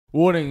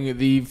Warning,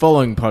 the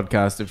following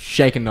podcast of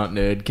Shaken Not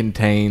Nerd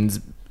contains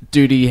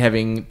Duty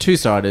having 2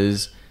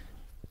 ciders,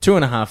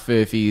 2.5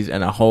 furfies,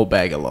 and a whole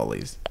bag of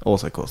lollies.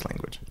 Also coarse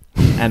language.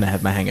 And I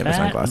have my hangover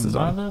sunglasses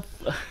on.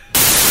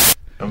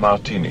 A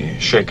martini,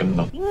 shaken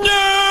not.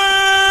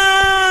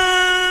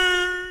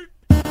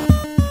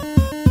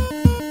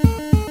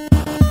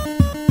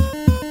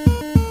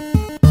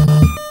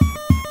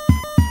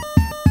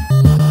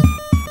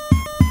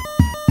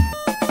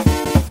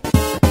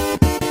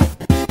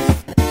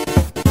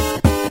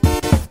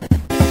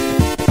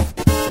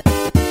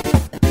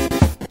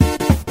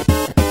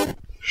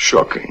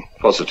 Shocking.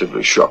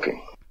 Positively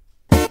shocking.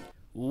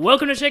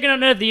 Welcome to Shaken Not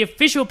Nerd, the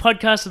official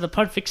podcast of the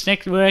Podfix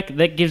Network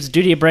that gives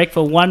Duty a break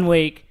for 1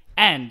 week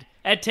and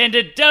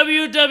attended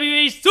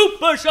WWE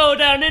Super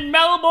Showdown in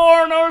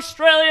Melbourne,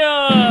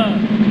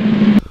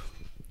 Australia.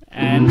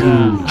 And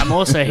I'm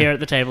also here at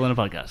the table in a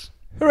podcast.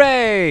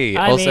 Hooray!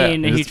 I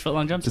mean, a huge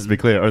footlong Johnson. Just to be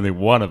clear, only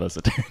one of us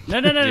attended. No.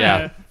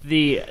 Yeah.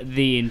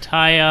 The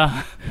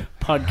entire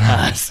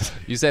podcast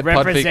You said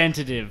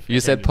representative. You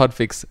said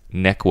Podfix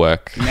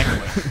Network.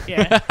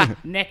 Yeah,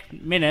 neck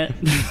minute.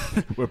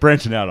 We're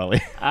branching out,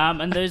 Ollie.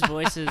 And those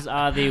voices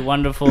are the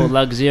wonderful,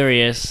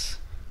 luxurious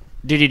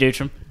Duty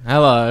Dutram.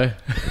 Hello.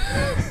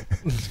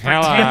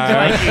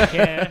 Like you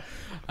care.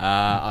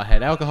 I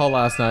had alcohol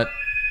last night.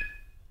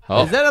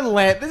 Oh. Is that a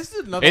lamp? This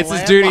is not It's a his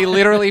lamp. Duty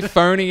literally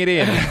phoning it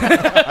in.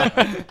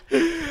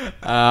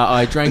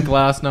 I drank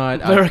last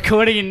night. We're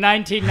recording in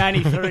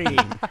 1993.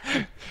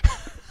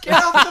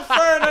 Get off the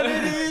phone! I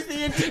need to use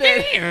the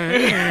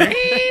internet.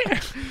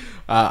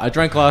 I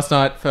drank last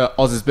night for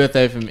Oz's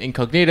birthday from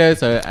Incognito,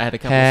 so I had a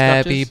couple of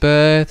Happy scotches.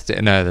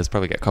 birthday. No, there's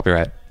probably get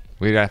copyright.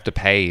 We don't have to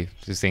pay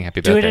to sing happy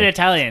Do it in birthday.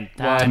 Italian.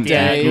 One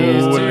day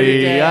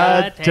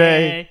Giuliate.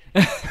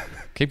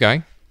 Keep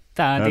going.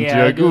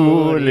 Giuliate.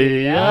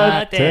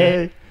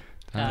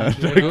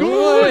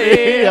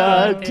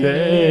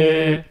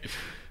 Giuliate.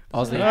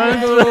 Ozzy.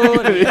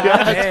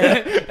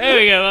 There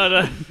we go, well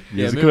done.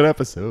 It's a good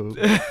episode.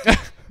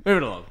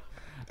 Moving along.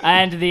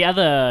 And the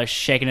other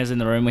shakeners in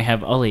the room, we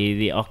have Ollie,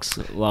 the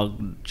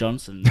Oxlog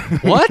Johnson.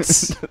 What?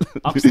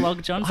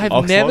 Oxlog Johnson? I've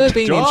Oxlog never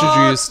been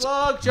introduced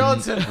Oxlog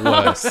Johnson.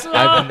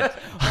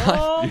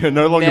 worse. You're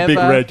no longer Big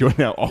Never. Red, you're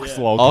now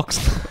Oxlog.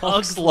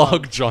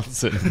 Oxlog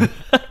Johnson.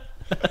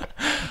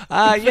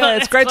 Yeah,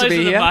 it's great to Closer be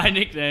than here. my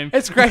nickname.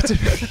 It's great to be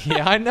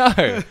here. I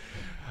know.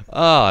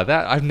 Oh,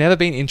 that I've never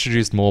been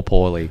introduced more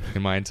poorly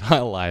in my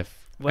entire life.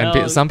 Well,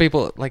 and some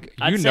people I'd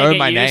you say know get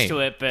my used name. to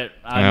it, but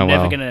I'm Oh,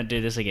 never well. going to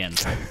do this again.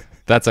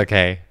 That's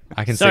okay.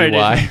 I can Sorry, see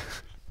why.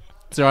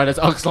 It's alright, it's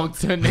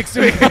Oxlog's turn next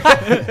week.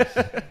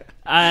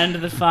 And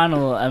the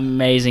final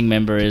amazing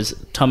member is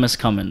Thomas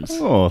Commons.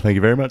 Oh, thank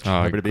you very much.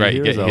 Oh, Happy to be great!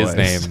 here You get as his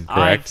always. name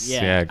correct.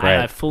 Yeah, I great.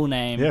 have full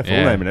name. Yeah, full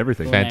Yeah. name and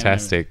everything. Full name and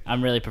Fantastic. everything.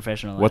 I'm really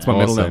professional. What's like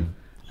my middle Awesome.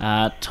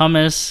 name?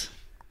 Thomas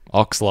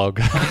Oxlog.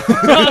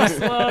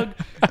 Oxlog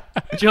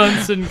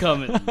Johnson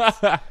Commons.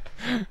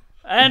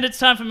 And it's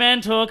time for Man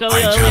Talk. Ollie.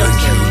 To a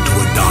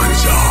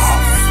dance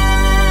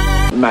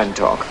off. Man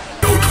talk.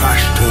 No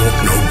trash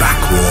talk, no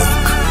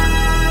backwalk.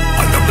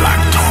 On the black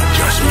top,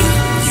 just me,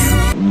 you.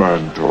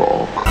 Man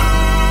talk.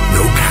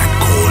 No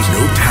catcalls,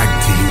 no tag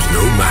teams,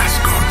 no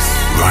mascots.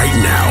 Right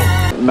now.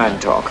 Man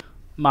talk.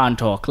 Man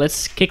Talk.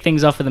 Let's kick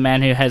things off with the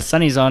man who has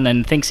sunnies on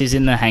and thinks he's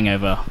in the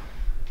Hangover.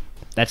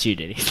 That's you,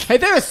 Diddy. Hey,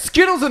 there are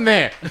Skittles in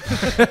there!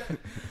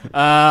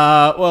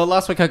 Well,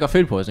 last week I got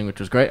food poisoning, which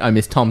was great. I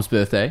missed Tom's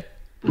birthday.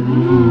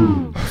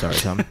 Sorry,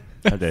 Tom.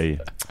 How dare you?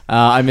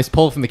 I missed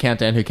Paul from the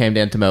Countdown, who came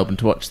down to Melbourne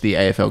to watch the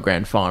AFL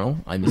Grand Final.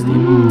 I missed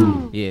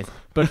him. Yes.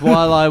 But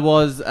while I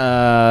was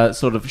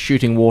sort of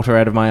shooting water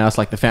out of my ass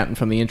like the fountain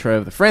from the intro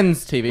of the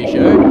Friends TV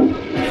show,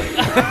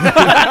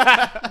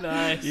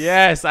 Nice.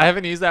 Yes, I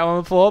haven't used that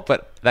one before,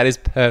 but that is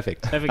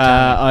perfect. Perfect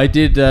time. I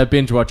did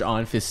binge watch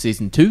Iron Fist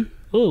Season 2.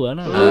 Ooh, I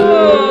know.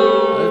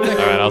 All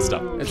right, I'll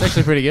stop. It's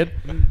actually pretty good.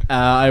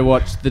 I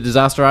watched The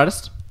Disaster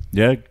Artist.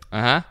 Yeah,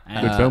 Uh huh.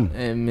 good film.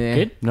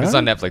 Good? No? It's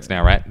on Netflix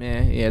now, right?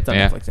 Yeah, it's on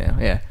Yeah. Netflix now.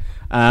 Yeah.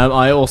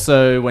 I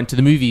also went to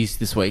the movies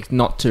this week,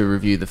 not to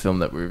review the film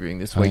that we're reviewing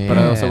this week, but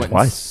I also yeah. went and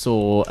Twice.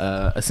 saw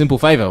A Simple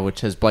Favor,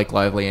 which has Blake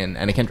Lively and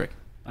Anna Kendrick.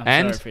 I'm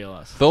And sorry for your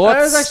loss.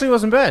 Thoughts? That actually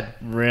wasn't bad.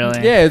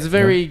 Really? Yeah, it's a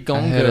very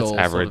Gone I heard Girl it's sort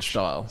of average.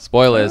 style.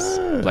 Spoilers.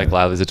 Blake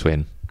Lively's a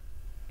twin.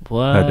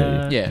 What? How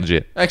dare you. Yeah.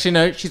 Legit. Actually,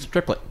 no, she's a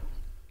triplet.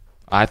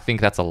 I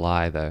think that's a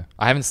lie, though.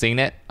 I haven't seen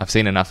it. I've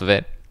seen enough of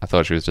it. I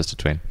thought she was just a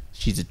twin.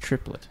 She's a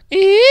triplet.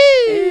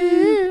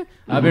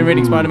 I've been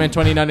reading Spider-Man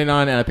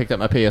 2099 and I picked up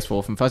my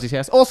PS4 from Fuzzy's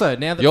house. Also,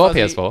 now that Your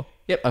Fuzzy... PS4?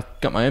 Yep,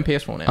 I've got my own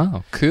PS4 now.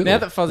 Oh, cool. Now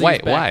that Fuzzy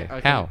Wait, is back... why?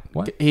 I can- How?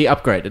 What? He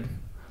upgraded.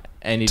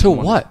 And he To didn't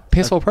want what?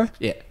 PS4 Pro?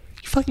 Yeah.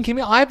 You fucking kidding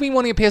me? I've been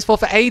wanting a PS4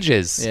 for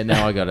ages. Yeah,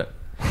 now I got it.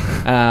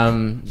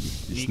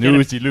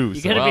 Snooze, you lose.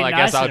 you gotta Well, be I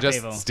guess nicer I'll to just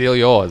people. steal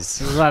yours.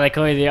 This is why they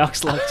call you the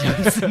Oxlog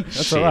Johnson.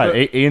 That's all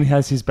right. Ian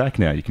has his back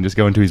now. You can just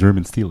go into his room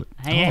and steal it.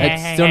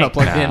 It's still not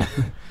plugged in.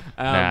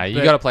 Nah, you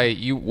but- gotta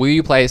play. Will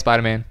you play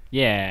Spider-Man?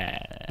 Yeah.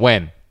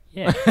 When?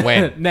 Yeah.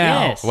 When?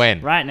 Now. Yes.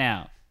 When? Right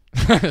now.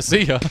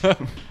 See ya.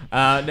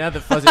 Now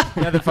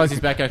that Fuzzy's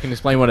back, I can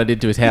explain what I did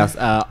to his house.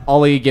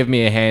 Ollie gave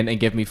me a hand and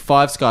gave me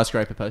 5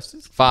 skyscraper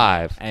posters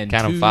 5. and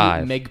Count 2 them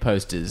 5. Meg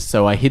posters.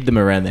 So I hid them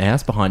around the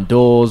house behind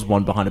doors,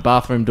 one behind a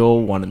bathroom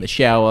door, one in the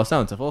shower, so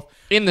on and so forth.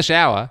 In the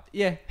shower?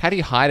 Yeah. How do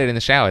you hide it in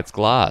the shower? It's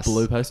glass.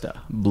 Blue poster,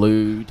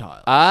 blue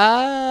tile.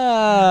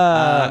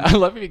 I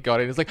love if you got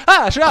it. It's like,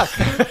 shark.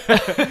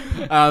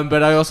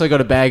 But I also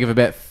got a bag of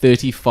about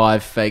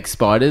 35 fake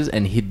spiders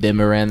and hid them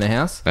around the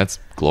house. That's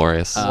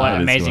glorious. What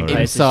is amazing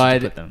glorious. places to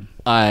Inside, put them.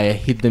 I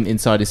hid them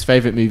inside his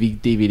favorite movie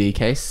DVD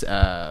case.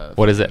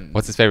 What is it?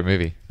 What's his favorite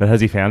movie? But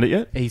has he found it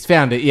yet? He's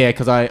found it, yeah,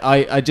 because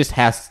I just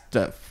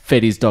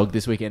fed his dog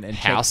this weekend and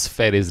House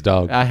fed his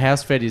dog.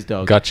 house fed his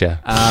dog. Gotcha.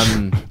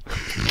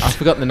 I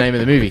forgot the name of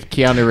the movie.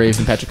 Keanu Reeves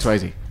and Patrick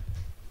Swayze.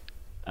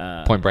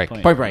 Point Break.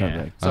 Point Break. Point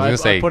Break. So I was going to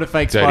say put a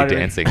fake Dirty spider.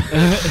 Dancing.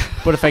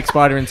 Put a fake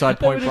spider inside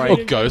Point or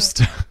Break.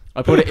 Ghost.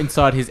 I put it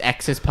inside his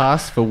access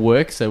pass for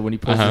work. So when he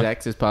pulls his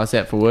access pass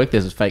out for work,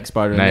 there's a fake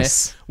spider in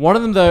Nice. there. One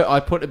of them, though, I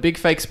put a big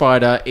fake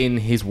spider in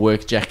his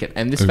work jacket,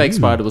 and this fake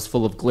spider was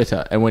full of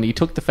glitter. And when he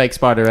took the fake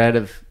spider out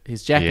of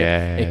his jacket,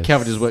 it Yes.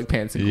 covered his work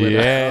pants in glitter.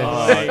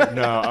 Yes. Oh,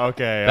 no,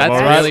 okay. That's I'm all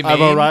right. really I'm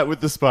mean. all right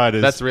with the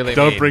spiders. That's really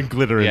Don't mean. bring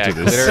glitter into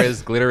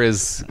this. Glitter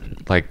is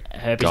like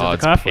Herpes of the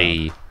God's craft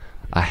pee.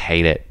 I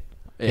hate it.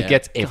 Yeah. It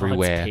gets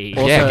everywhere. pee.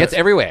 Yeah, Also- it gets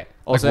everywhere.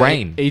 Also, like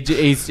rain.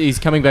 he's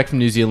coming back from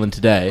New Zealand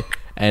today,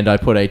 and I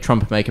put a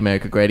Trump Make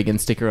America Great Again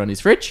sticker on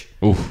his fridge,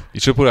 Oof. You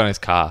should put it on his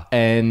car.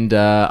 and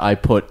I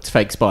put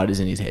fake spiders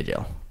in his hair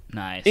gel.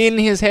 Nice. In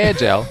his hair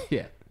gel.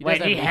 Yeah. Wait,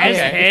 does he have- has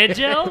yeah. hair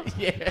gel?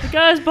 Yeah. The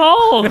guy's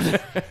bald.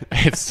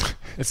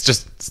 It's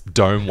just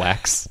dome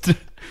wax.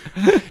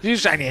 You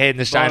shine your head in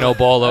the shine old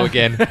bolo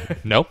again.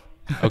 Nope.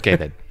 Okay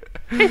then.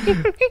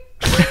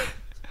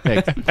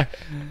 Thanks.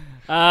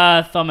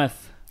 Thomas.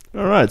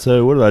 All right,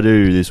 so what did I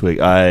do this week?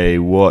 I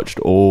watched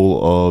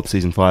all of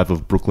season 5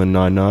 of Brooklyn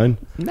Nine-Nine.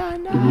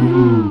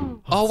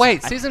 Oh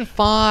wait, season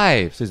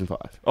 5. Season 5.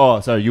 Oh,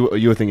 so you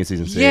were thinking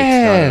season 6. No,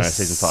 Yes.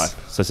 season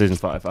 5. So season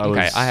 5.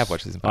 Okay, I have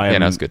watched season 5. I Yeah, am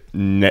no, it's good.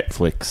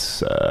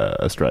 Netflix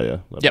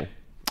Australia level. Yep.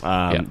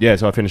 Yep. Yeah,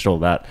 so I finished all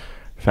that.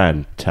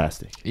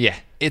 Fantastic. Yeah,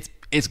 it's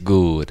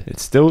good.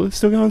 It's still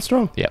going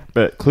strong. Yeah.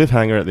 But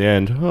cliffhanger at the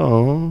end.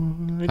 Oh,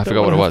 I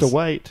forgot what it was. To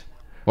wait.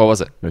 What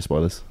was it? No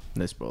spoilers.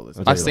 No spoilers.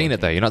 I'll tell I've you seen later.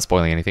 it though. You're not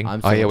spoiling anything. I'm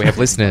Oh yeah, we have Yeah.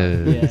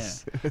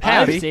 listeners. I've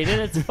Howdy. seen it.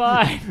 It's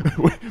fine.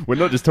 We're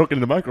not just talking to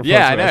the microphone.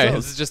 Yeah, I for know. ourselves.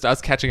 This is just us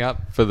catching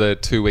up for the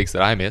 2 weeks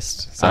that I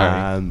missed.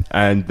 Sorry.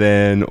 And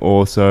then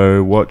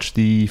also watch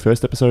the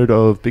first episode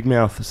of Big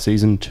Mouth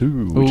season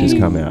 2, which has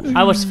come out.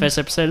 I watched the first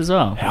episode as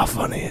well. How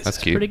funny is That's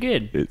it? cute. Pretty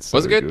good. It's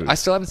Was so it good? I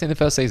still haven't seen the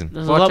first season.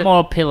 There's Watch a lot it.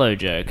 more pillow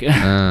joke.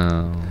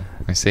 Oh,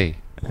 I see.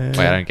 Wait,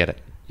 I don't get it.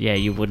 Yeah,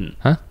 you wouldn't.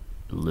 Huh?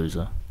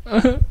 Loser.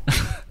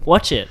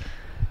 Watch it.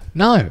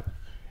 No.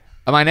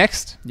 Am I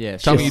next? Yeah,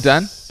 Tom, sure. you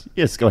done?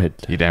 Yes, go ahead.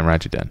 You're damn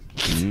right you're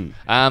done.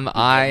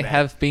 I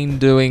have been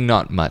doing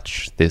not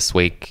much this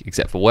week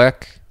except for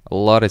work. A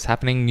lot is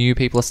happening. New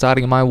people are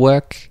starting at my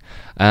work,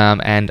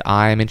 and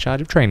I'm in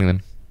charge of training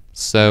them.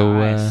 So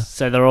Nice.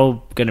 So they're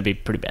all going to be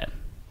pretty bad.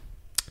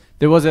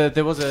 There was a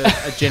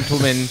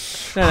gentleman.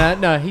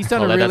 No. He's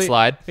done I'll a let that really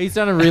slide. He's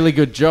done a really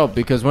good job,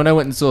 because when I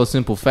went and saw A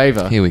Simple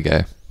Favor, here we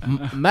go.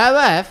 my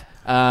wife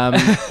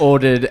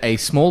ordered a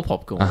small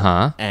popcorn,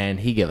 Uh-huh. and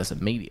he gave us a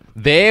medium.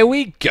 There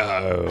we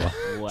go.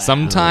 Wow.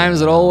 Sometimes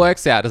it all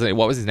works out, doesn't it?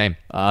 What was his name?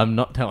 I'm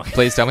not telling.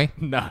 Please tell me.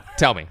 No,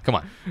 Tell me. Come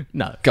on.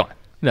 no, Come on.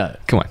 no.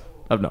 Come on.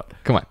 I'm not.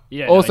 Come on. You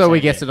don't know Also, we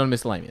exactly. guessed it on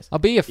Miscellaneous. I'll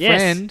be your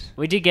Yes, friend.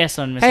 we did guess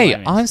on Miss Hey,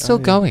 Lemmings. I'm still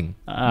going.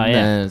 Oh,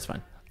 yeah. Nah, it's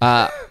fine.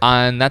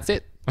 And that's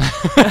it.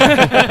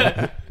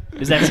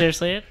 Is that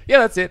seriously it? Yeah,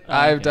 that's it.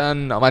 I've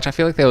done not much. I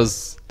feel like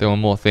there were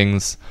more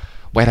things.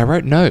 Wait, I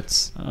wrote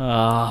notes.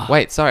 Oh,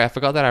 Wait, sorry, I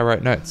forgot that I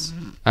wrote notes.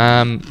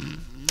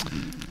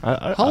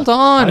 Hold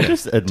I on.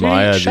 just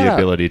admire shut the up.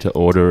 ability to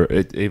order no.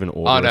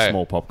 a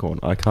small popcorn.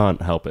 I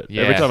can't help it.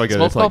 Yeah. Every time I go,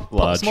 small it's like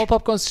large. Small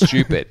popcorn's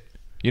stupid.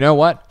 You know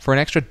what? For an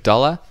extra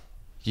 $1,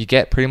 you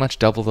get pretty much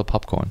double the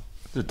popcorn.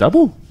 Is it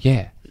double?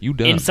 Yeah, you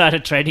done. insider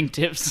trading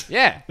tips.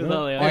 Yeah. With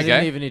Ollie. I Okay.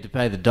 didn't even need to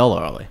pay the $1,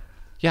 Ollie.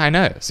 Yeah, I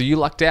know. So you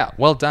lucked out.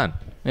 Well done.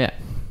 Yeah.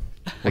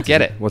 I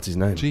get it. What's his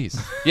name? Jeez.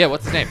 Yeah,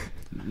 what's his name?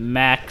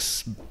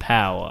 Max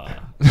Power.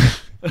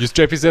 You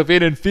strap yourself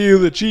in and feel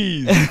the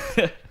cheese.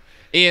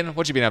 Ian,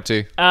 what you been up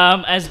to?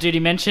 As Duty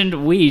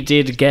mentioned, we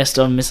did guest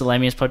on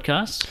Miscellaneous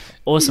podcast.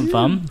 Awesome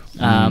fun.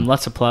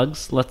 Lots of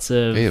plugs. Lots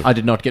of Ew. I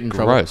did not get in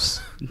trouble. Gross.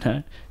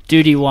 no.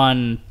 Duty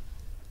won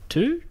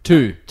two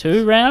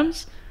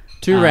rounds.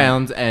 Two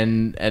rounds,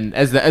 and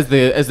as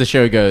the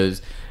show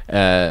goes,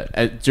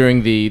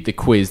 during the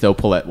quiz, they'll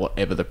pull out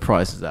whatever the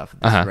prizes are for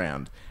this Uh-huh.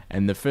 round.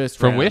 And the first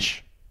From round,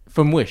 Wish?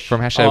 from Wish, From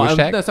hashtag Wish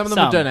tag? No, some of them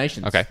Some. are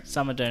donations. Okay.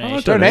 Summer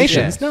donation.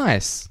 Donations. Yeah.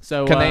 Nice.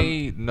 So,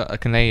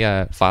 can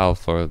they file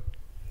for?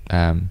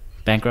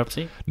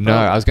 Bankruptcy? No,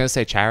 I was going to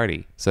say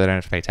charity, so they don't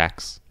have to pay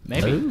tax.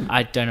 Maybe.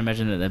 I don't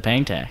imagine that they're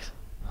paying tax.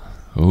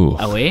 Ooh.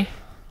 Are we?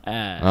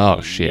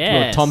 Oh, shit. Yes.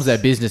 Well, Tom's our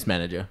business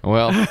manager.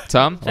 Well,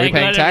 Tom, are we Thank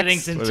paying God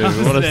everything's tax? in Well, if we Tom's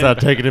want to name. start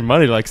taking in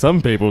money like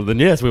some people, then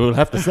yes, we will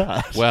have to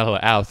start. Well,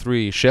 our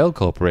 3 shell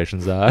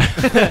corporations are.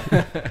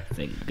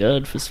 Thank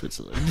God for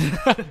Switzerland.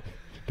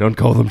 Don't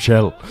call them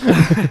Shell.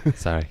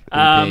 Sorry.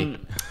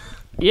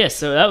 Yes,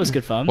 so that was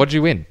good fun. What did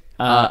you win?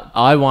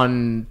 I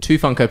won 2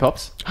 Funko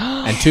Pops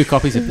and 2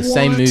 copies of the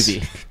same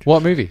movie.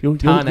 What movie? You'll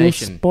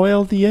Tarnation.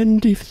 spoil the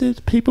end if the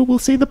people will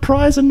see the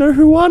prize and know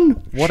who won.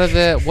 What were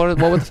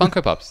the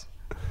Funko Pops?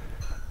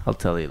 I'll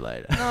tell you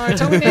later. No,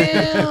 tell me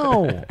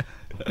now.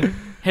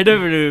 Head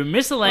over to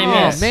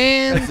Miscellaneous. Oh,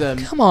 man.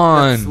 That's, Come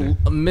on.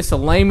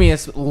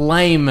 Miscellaneous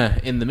lame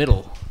in the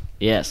middle.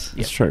 Yes.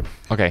 It's true.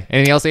 Okay.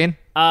 Anything else, Ian?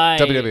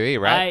 WWE,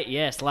 right?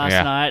 Yes, last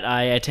Yeah. night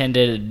I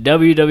attended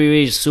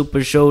WWE's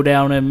Super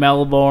Showdown in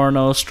Melbourne,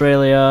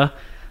 Australia.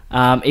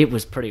 It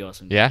was pretty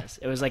awesome. Yeah? guys.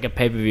 It was like a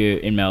pay-per-view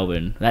in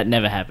Melbourne. That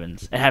never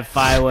happens. It had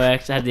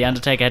fireworks. It had The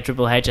Undertaker, it had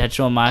Triple H, it had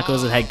Shawn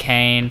Michaels, it had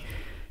Kane.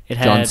 It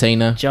had John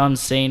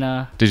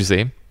Cena. Did you see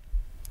him?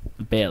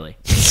 Barely.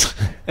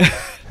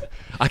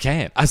 I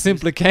can't. I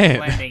simply can't.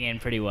 Blending in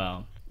pretty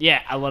well.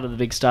 Yeah, a lot of the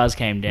big stars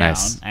came down,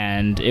 Nice.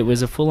 and it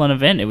was a full-on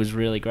event. It was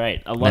really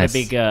great. A lot of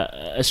Nice. big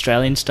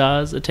Australian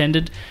stars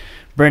attended.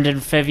 Brendan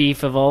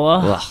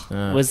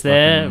Favola was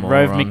there. fucking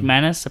Rove moron.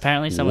 McManus,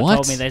 apparently. Someone What?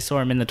 told me they saw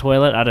him in the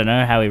toilet. I don't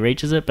know how he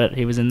reaches it, but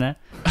he was in there.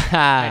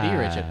 How do you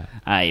reach it?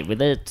 Aye,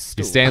 with a He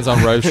stool. stands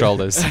on Rove's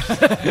shoulders.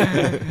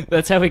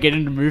 That's how we get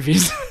into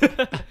movies.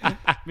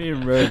 Me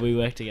and Rove, we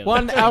work together.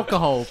 1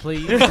 alcohol,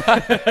 please.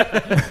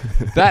 That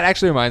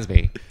actually reminds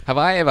me. Have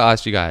I ever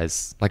asked you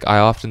guys, like, I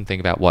often think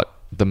about what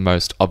the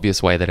most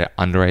obvious way that an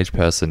underage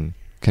person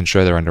can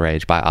show they're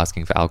underage by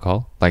asking for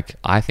alcohol. Like,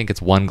 I think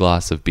it's 1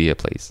 glass of beer,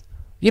 please.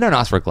 You don't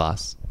ask for a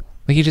glass.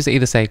 Like, you just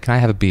either say, can I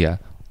have a beer?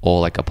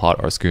 Or, like, a pot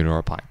or a schooner or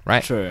a pint,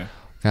 right? True.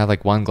 Can I have,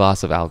 like, 1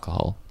 glass of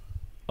alcohol?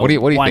 What do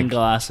you One think?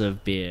 glass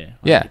of beer.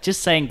 Like, Yeah.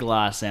 Just saying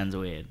glass sounds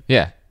weird.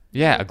 Yeah.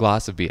 Yeah, a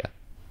glass of beer.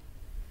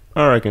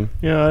 I reckon.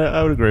 Yeah,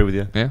 I would agree with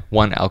you. Yeah.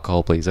 1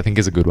 alcohol, please. I think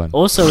is a good one.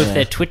 Also, if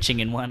they're twitching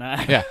in one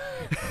eye. Yeah.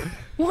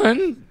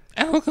 1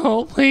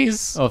 alcohol,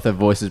 please. Oh, if their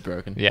voice is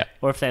broken. Yeah.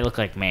 Or if they look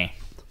like me.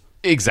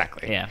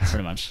 Exactly. Yeah,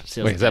 pretty much.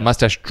 Seals Wait, it is that down.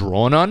 mustache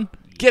drawn on?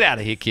 Get out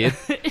of here, kid.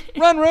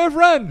 Run, Rove,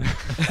 run.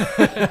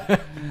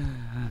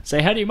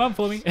 Say hi to your mum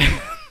for me.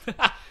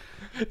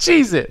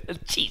 Cheese it.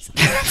 Jeez.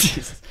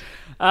 Jesus.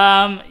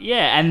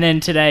 Yeah, and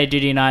then today,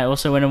 Duty and I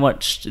also went and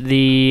watched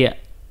the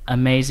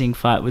amazing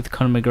fight with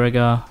Conor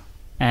McGregor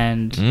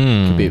and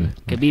Khabib.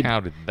 Khabib. How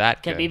did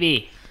that go?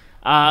 Khabib.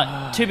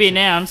 To be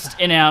announced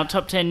in our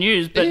top 10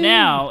 news, but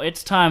now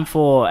it's time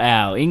for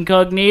our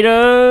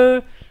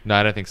incognito. No,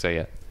 I don't think so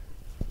yet.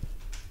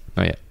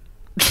 Not yet.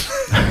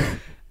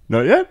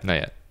 Not yet? Not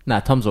yet.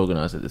 Nah, Tom's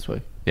organised it this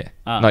week. Yeah.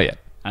 Oh. Not yet.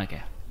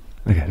 Okay.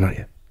 Okay, not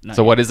yet.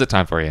 So what is it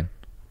time for, Ian?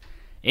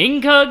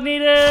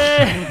 Incognito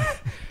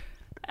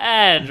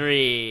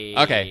Adri.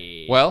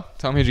 Okay. Well,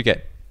 tell me who'd you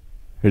get?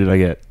 Who did I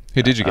get?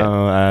 Who did you get?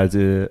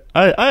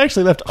 I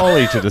actually left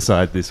Ollie to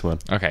decide this one.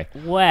 Okay.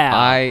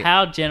 Wow.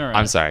 How generous.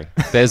 I'm sorry.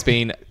 There's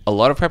been a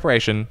lot of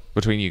preparation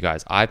between you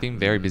guys. I've been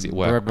very busy at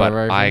work, but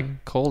I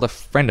called a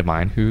friend of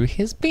mine who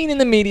has been in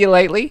the media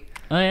lately.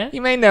 Oh, yeah?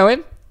 You may know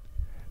him.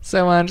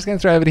 So I'm just going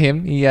to throw over to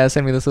him. He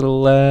sent me this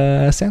little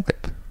sound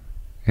clip.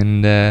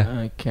 And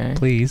Okay.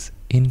 please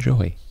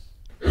enjoy.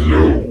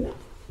 Hello,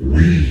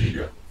 we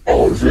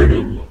are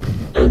Venom,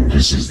 and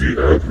this is the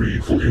ad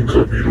read for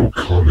Incognito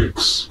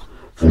Comics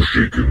for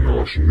Shaken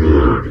Not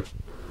Nerd.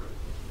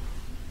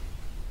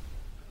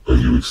 Are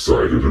you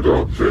excited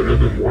about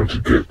Venom and want to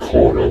get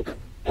caught up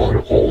on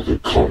all the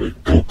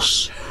comic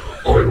books?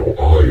 I know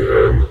I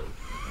am.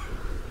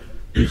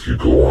 If you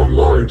go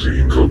online to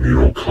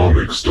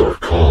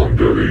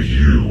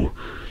incognitocomics.com.au,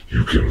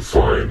 you can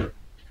find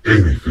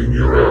anything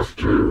you're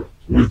after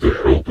with the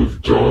help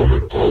of Dom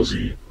and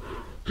Ozzy,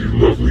 the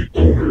lovely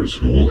owners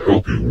who will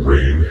help you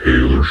rain,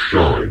 hail, or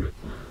shine.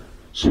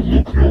 So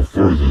look no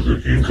further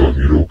than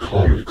Incognito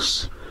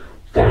Comics.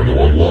 Find them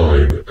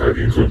online at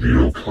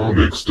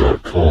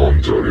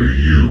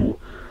incognitocomics.com.au.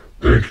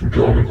 Thank you,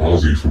 Dom and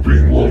Ozzy, for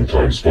being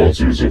longtime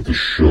sponsors of the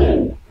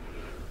show.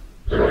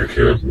 And I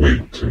can't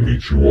wait to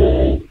meet you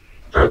all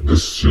at the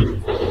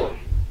cinema.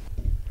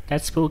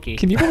 That's spooky.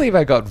 Can you believe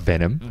I got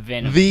Venom?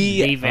 Venom.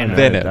 The Venom.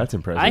 Venom. That's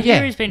impressive. I hear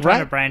Yeah, he's been trying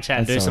right? to branch out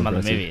and do That's so some other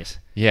impressive. movies.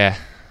 Yeah.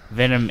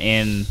 Venom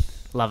in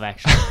Love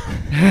Actually.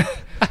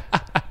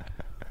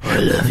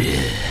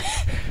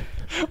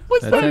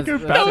 What's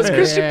That was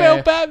Christian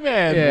Bale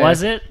Batman. Yeah.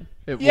 Was it?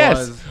 It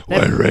Yes.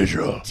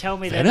 was. Tell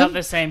me they're not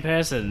the same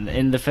person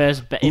in the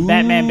first in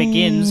Batman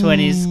Begins when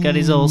he's got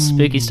his all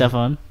spooky stuff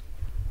on.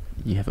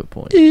 You have a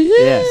point.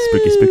 Yeah.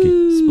 Spooky.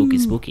 Spooky,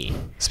 spooky.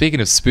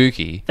 Speaking of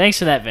spooky, Thanks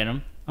for that,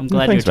 Venom. I'm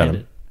glad thanks, you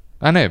attended.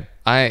 I know.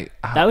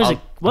 That was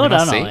well I'll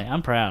done, see. Ollie.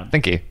 I'm proud.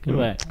 Thank you. Good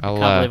work. I'll,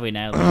 Can't believe we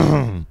nailed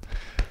it.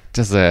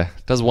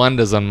 Does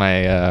wonders on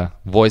my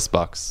voice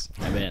box.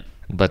 I bet.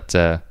 But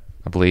I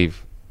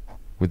believe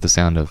with the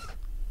sound of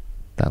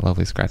that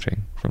lovely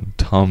scratching from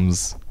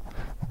Tom's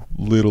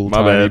little My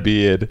tiny bad.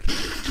 beard.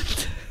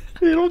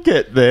 It'll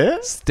get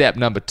there. Step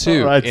number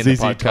 2 All right, in the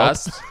ZZ Top.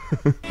 podcast.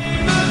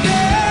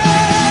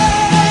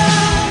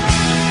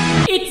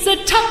 It's a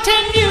top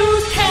 10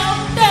 news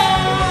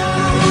countdown.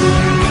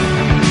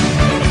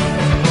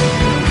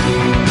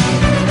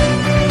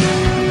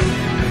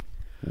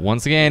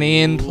 Once again,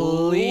 Ian,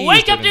 please.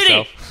 Wake up, do Duty!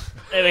 himself.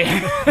 There we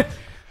go.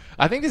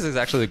 I think this is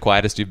actually the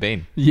quietest you've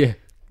been. Yeah.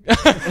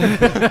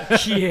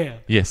 Yeah.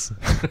 Yes.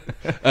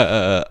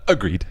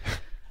 Agreed.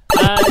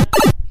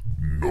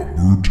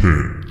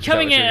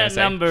 Coming in at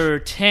number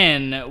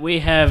 10, we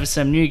have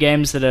some new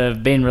games that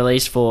have been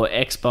released for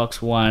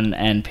Xbox One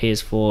and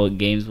PS4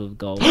 games with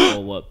gold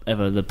or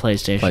whatever the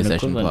PlayStation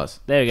equivalent. Plus.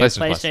 There we go.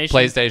 PlayStation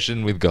Plus.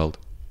 PlayStation with gold.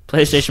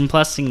 PlayStation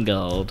Plus in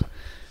gold.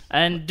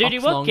 And Duty,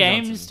 what Oxlong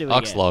games Johnson. do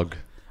we get? Oxlog.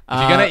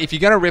 If you're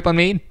gonna rip on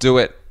me, do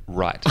it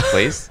right,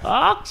 please.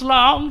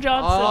 Oxlong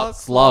Johnson.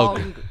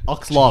 Slog.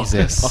 Oxlog.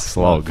 Jesus.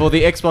 Slog. For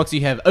the Xbox,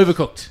 you have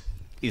Overcooked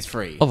is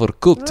free.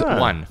 Overcooked Ah.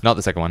 1, not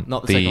the second one.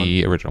 Not the second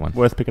one. original one.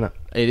 Worth picking up.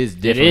 It is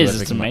It definitely is.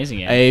 worth It's picking up. amazing.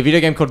 Yeah. A video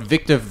game called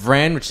Victor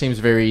Vran, which seems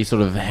very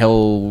sort of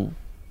Hell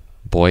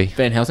Boy.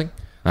 Van Helsing.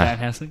 Van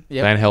Helsing.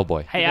 Yep. Van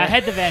Hellboy. Hey, I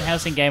had the Van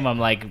Helsing game on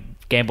like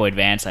Game Boy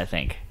Advance. I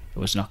think it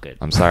was not good.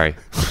 I'm sorry.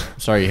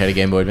 Sorry, you had a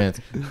Game Boy Advance.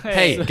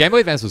 Hey, Game Boy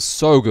Advance was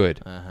so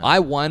good. I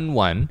won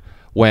one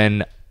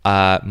when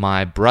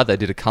my brother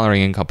did a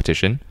coloring in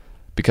competition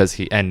because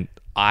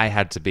I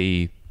had to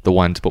be the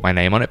one to put my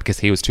name on it because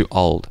he was too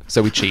old.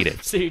 So we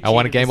cheated. So you I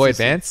won a cheated Game the Boy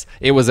system. Advance.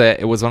 It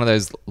was one of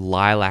those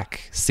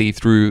lilac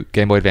see-through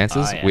Game Boy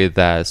Advances Oh, yeah.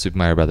 with Super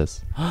Mario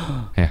Brothers.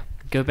 Yeah.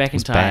 Go back in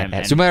time. Bad.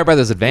 and- Super Mario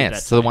Brothers that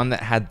Advance, so the time. one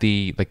that had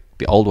the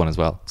old one as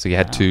well. So you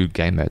had 2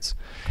 game modes.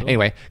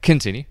 Anyway,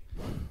 continue.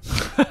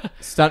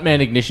 Stuntman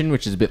Ignition,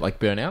 which is a bit like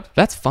Burnout.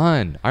 That's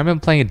fun. I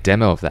remember playing a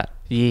demo of that.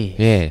 Yeah.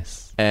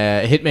 Yes.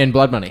 Hitman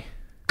Blood Money.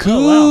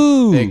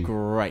 Cool. They're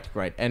great.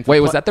 And for Wait,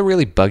 was that the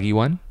really buggy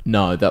one?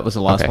 No, that was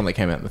the last Okay. one that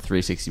came out in the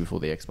 360 before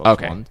the Xbox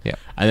Okay, One. yeah.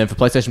 And then for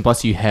PlayStation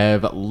Plus, you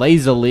have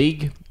Laser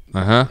League,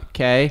 Uh-huh.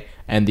 okay,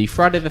 and the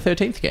Friday the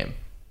 13th game.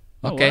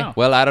 Okay. wow.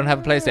 Well, I don't have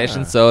a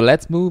PlayStation, so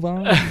let's move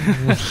on.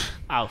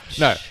 Ouch.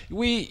 No,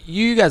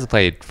 you guys have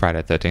played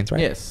Friday the 13th, right?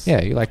 Yes.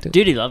 Yeah, you liked it.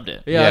 Duty loved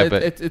it. Yeah, Yeah,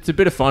 but- it's a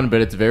bit of fun,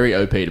 but it's very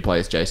OP to play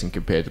as Jason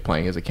compared to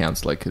playing as a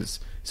counselor, because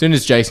as soon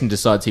as Jason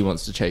decides he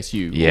wants to chase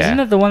you... Yeah. Isn't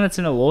it the one that's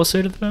in a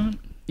lawsuit at the moment?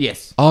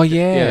 Yes. Oh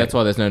yeah. Yeah, that's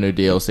why there's no new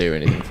DLC or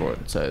anything for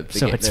it. So,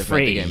 So it's they've made the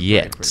free. game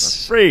Yet. pretty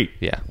much. Free.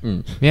 Yeah.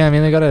 Yeah. I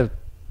mean, they got to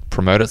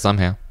promote it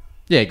somehow.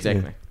 Yeah,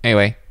 exactly.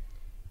 Anyway,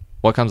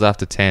 what comes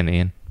after 10,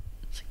 Ian?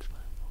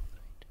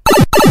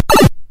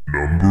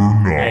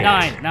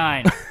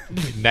 9.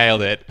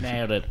 Nailed it.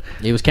 Nailed it.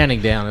 He was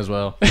counting down as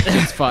well.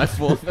 It's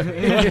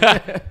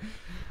 5-4.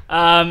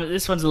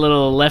 This one's a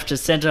little left of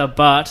center,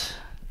 but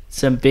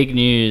some big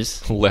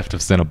news. Left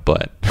of center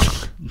butt.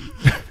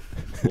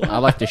 I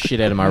like the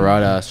shit out of my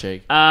right ass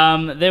cheek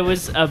There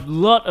was a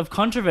lot of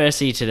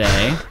controversy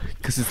today.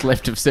 because it's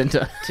left of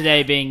center.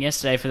 Today being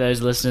yesterday for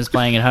those listeners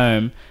playing at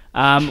home,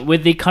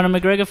 with the Conor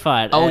McGregor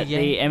fight at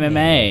the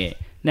MMA.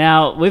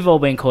 Now, we've all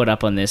been caught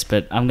up on this,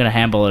 but I'm going to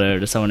handball it over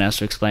to someone else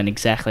to explain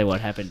exactly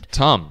what happened.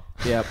 Tom,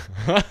 Yep.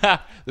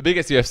 the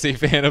biggest UFC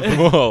fan of them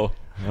all.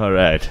 All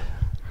right.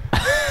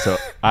 So,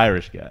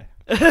 Irish guy.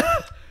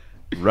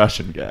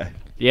 Russian guy.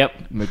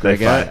 Yep.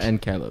 McGregor fight.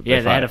 and Caleb.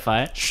 Yeah, they had a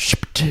fight.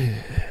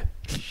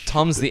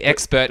 Tom's the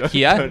expert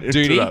here. Don't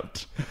Duty.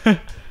 interrupt.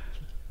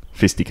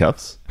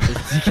 Fisticuffs.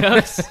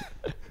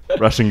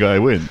 Russian guy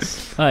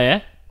wins. Oh, yeah?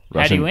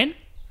 How'd he Russian- win?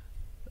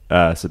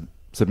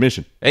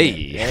 Submission.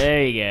 Hey.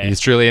 There you go. He's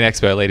truly an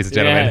expert, ladies and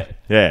gentlemen.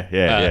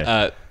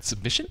 Yeah.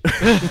 Submission?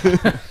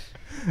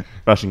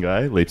 Russian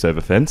guy leaps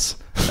over fence,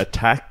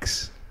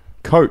 attacks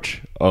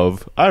coach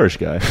of Irish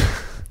guy.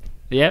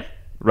 Yep.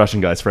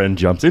 Russian guy's friend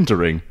jumps into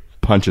ring,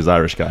 punches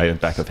Irish guy in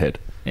back of head.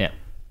 Yep.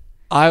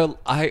 I'm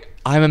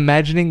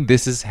imagining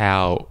this is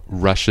how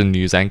Russian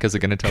news anchors are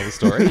going to tell the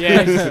story.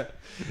 Yeah.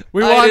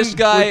 We Irish won.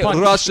 guy, We punched.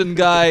 Russian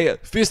guy,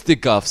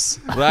 fisticuffs,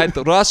 right?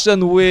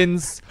 Russian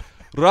wins.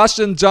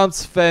 Russian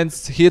jumps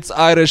fence, hits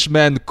Irish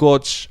man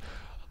coach.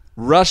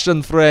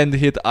 Russian friend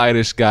hit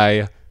Irish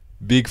guy.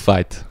 Big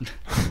fight.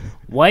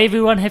 Why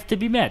everyone have to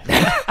be mad?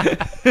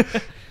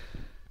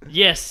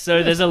 Yes,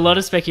 so there's a lot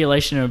of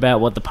speculation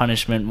about what the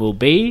punishment will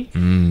be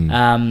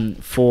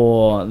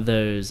for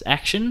those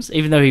actions.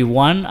 Even though he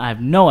won, I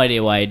have no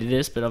idea why he did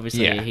this, but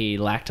obviously Yeah. he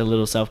lacked a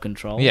little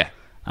self-control. Yeah.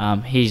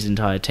 His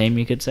entire team,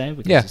 you could say,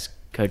 because Yeah. his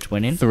coach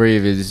went in. 3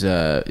 of his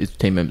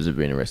team members have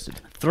been arrested.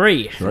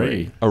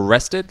 3.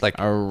 Arrested? Like,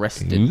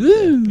 Arrested.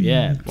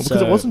 Yeah. Well,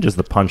 because it wasn't just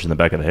the punch in the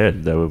back of the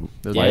head. They were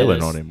wailing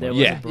there's- on him. there was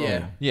Yeah. a brawl.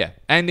 Yeah. yeah.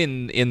 And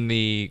in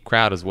the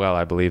crowd as well,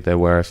 I believe there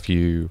were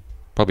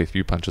probably a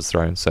few punches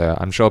thrown. So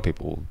I'm sure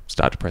people will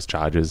start to press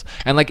charges.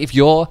 And like, if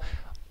you're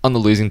on the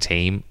losing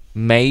team,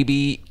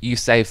 maybe you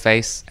save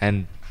face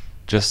and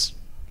just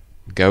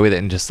go with it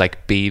and just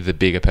like be the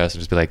bigger person.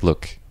 Just be like,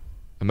 look,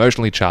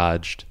 emotionally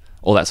charged,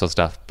 all that sort of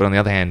stuff. But on the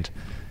other hand,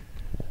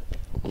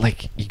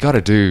 like, you got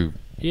to do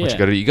what Yeah. you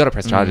got to do. You got to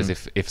press charges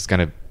if it's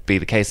going to be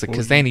the case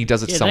because then he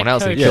does it to Yeah, someone that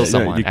else and coach- kills Yeah,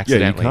 someone you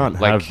accidentally. can't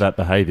Like, have that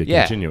behavior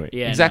yeah. continuing.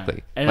 Yeah, Exactly.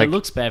 no. And Like- it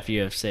looks bad for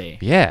UFC.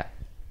 Yeah.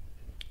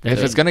 If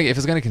They-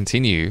 it's gonna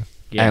continue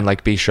Yeah. and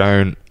like be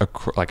shown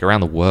like around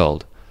the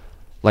world,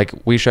 like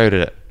we showed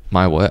it at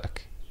my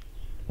work.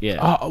 Yeah.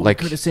 Oh, we Like-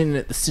 could have seen it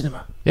at the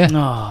cinema. Yeah.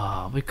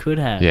 Oh, we could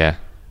have. Yeah.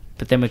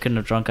 But then we couldn't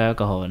have drunk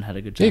alcohol and had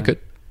a good time. Yeah, you could.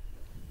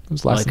 It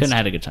was Well, I licensed. couldn't have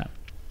had a good time.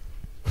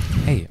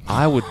 Hey,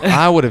 I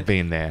would have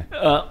been there.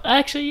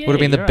 Actually, yeah. Would have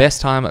been the you're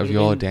best time of Would've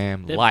your been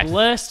damn the life.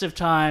 worst of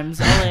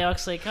times. Ollie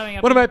Oxley coming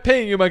up. What am I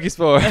paying you monkeys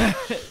for?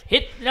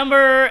 Hit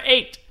number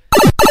 8.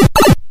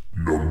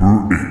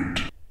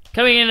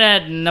 Coming in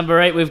at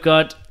number 8, we've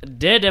got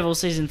Daredevil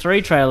Season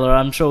 3 trailer.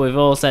 I'm sure we've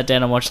all sat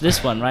down and watched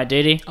this one, right,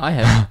 Didi? I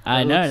have.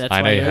 I know, that's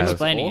I why know you you're have.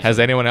 explaining it. Has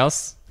anyone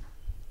else?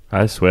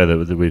 I swear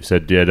that we've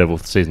said Daredevil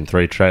season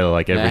 3 trailer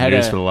like every I had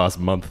news a- for the last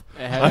month.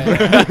 I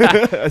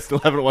had, I still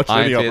haven't watched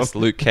any Iron of Fist,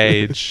 them. Luke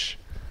Cage.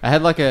 I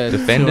had like a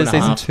Defender 2.5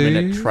 season 2?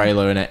 minute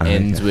trailer, and it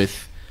ends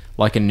with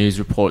like a news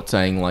report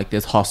saying like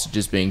there's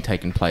hostages being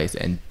taken place,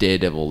 and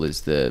Daredevil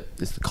is the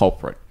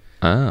culprit.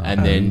 Oh.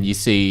 And then you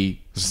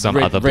see Some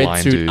red, other red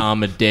blind suit dude.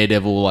 armored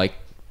Daredevil like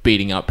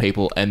beating up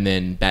people, and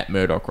then Matt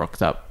Murdock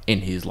rocks up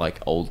in his like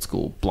old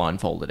school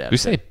blindfolded Did you outfit.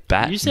 say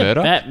Bat You said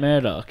Murdoch? Bat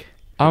Murdoch.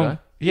 I?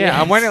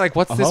 Yeah, I'm wondering like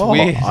what's this Oh,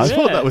 weird I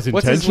thought that was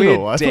What's this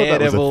intentional. weird I thought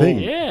that was a Daredevil- thing.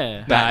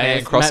 Yeah. Batman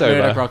Matt crossover?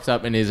 Murdock rocks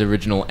up in his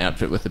original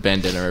outfit with the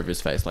bandana over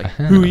his face, like,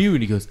 "Who are you?"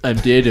 And he goes, "I'm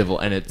Daredevil,"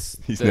 and it's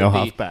He's now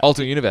half bat.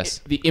 Alternate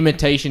universe. The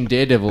imitation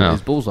Daredevil Oh. is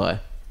Bullseye.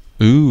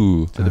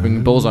 Ooh, So they're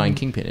bringing Bullseye and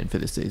Kingpin in for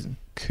this season.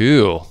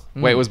 cool.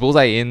 Wait, was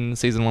Bullseye in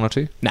season 1 or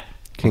 2? Nah.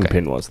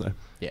 Kingpin was though.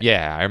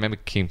 Yeah, I remember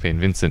Kingpin,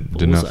 Vincent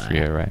Bullseye.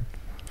 D'Onofrio, right?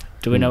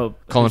 Do we know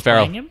Colin who's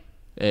Farrell. playing him?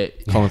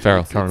 Colin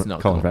Farrell. It's not Colin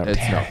Colin Farrell. It's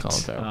Damn not it.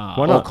 Colin Farrell. Oh.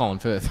 Why Or not? Colin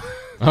Firth.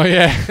 Oh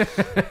yeah.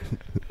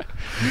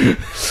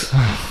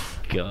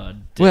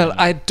 God. Well,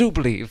 I do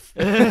believe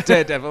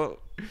Daredevil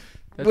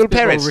will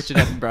perish. Richard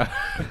Attenborough.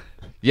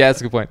 Yeah,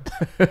 that's a good point.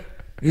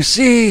 You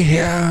see,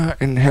 here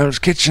in Hell's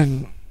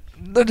Kitchen,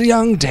 the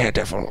young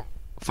Daredevil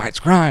fights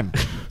crime.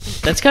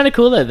 That's kind of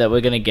cool though that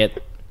we're gonna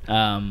get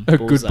a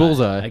good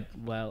Bullseye.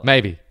 Well,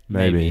 Maybe.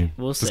 Maybe.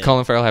 we'll see. Does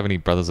Colin Farrell have any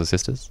brothers or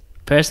sisters?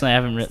 Personally, I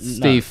haven't written.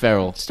 Steve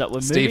Farrell. Stop.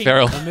 We're Steve moving,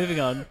 Farrell. We're moving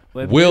on.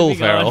 We're Will moving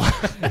Ferrell.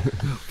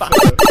 on.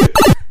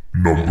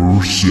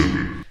 Number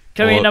 7.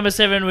 Coming in Or- number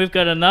 7, we've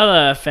got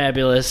another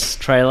fabulous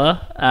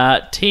trailer,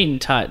 Teen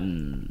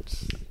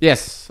Titans,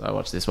 Yes, I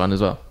watched this one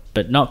as well.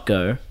 but not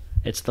Go.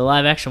 It's the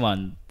live action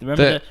one.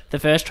 Remember The- the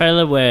first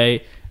trailer where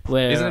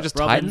Isn't it just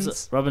Robin's,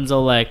 Titans? Robin's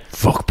all like,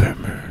 Fuck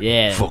Batman.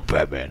 yeah,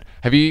 Batman.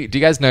 Do you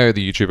guys know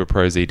the YouTuber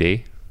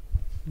ProZD?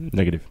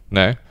 Negative.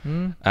 No.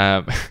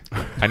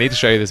 I need to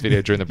show you this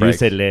video during the break. You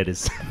said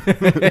letters.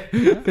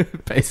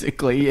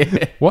 Basically,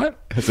 yeah. What?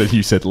 I said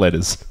you said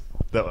letters.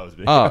 That was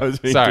me. I Oh, was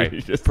being sorry.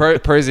 dubious.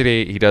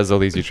 ProZD, he does all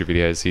these YouTube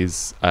videos.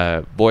 He's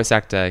a voice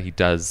actor. He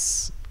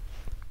does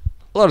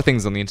a lot of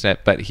things on the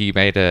internet, but he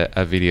made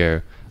a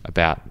video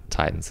about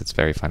Titans. It's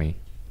very funny.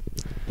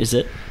 is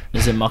it?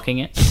 Is it mocking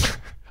it?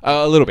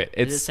 A little bit.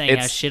 Is it saying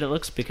how shit it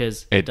looks?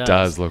 Because it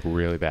does look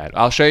really bad.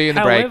 I'll show you in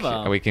the break,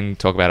 However- and we can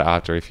talk about it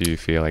after if you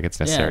feel like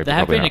it's necessary. Yeah, but there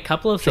have probably been a not.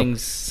 couple of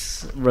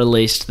things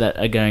released that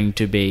are going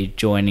to be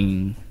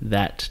joining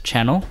that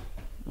channel.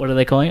 What are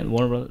they calling it?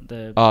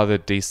 The Oh, the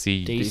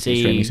DC DC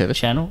streaming service.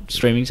 channel,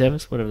 streaming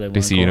service, whatever they want.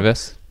 DC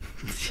Universe.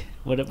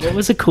 What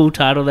was the cool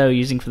title they were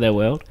using for their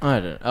world? I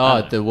don't know.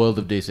 Oh, the world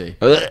of DC.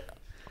 Ugh.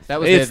 That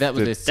was It's their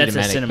That's a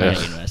cinematic.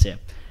 cinematic universe, yeah.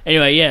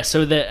 Anyway, yeah.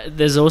 So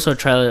there's also a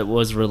trailer that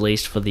was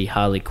released for the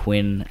Harley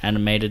Quinn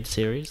animated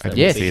series. I that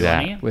did will see be that.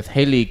 joining it. With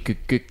Haley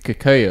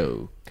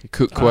Kikukoyo.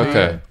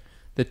 Cuoco.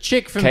 The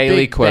chick from Kaylee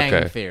Big Bang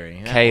Cuoco.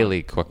 Theory. That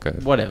Kaylee Cuoco.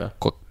 one. Whatever.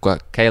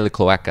 Kaylee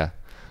Cloaca.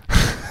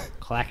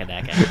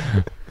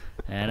 Clackadacka.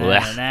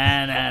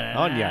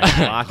 Anya.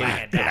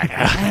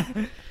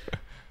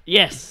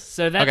 Yes,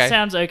 so that Okay.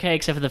 sounds okay,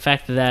 except for the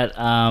fact that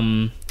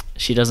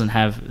she doesn't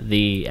have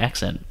the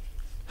accent.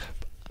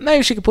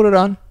 Maybe she could put it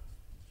on.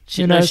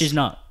 No, knows? she's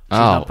not. She's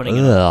not putting it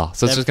on. ugh.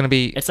 So it's just going to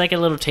be... It's like a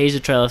little teaser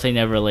trailer thing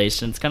they've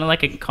released, and it's kind of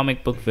like a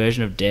comic book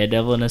version of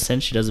Daredevil in a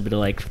sense. She does a bit of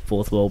like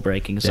fourth wall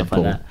breaking and stuff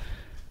Deadpool. like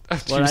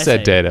that. you What'd I said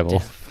say?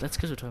 Daredevil. That's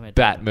because we're talking about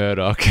Bat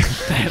Murdoch.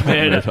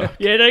 Murdoch.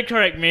 Yeah, don't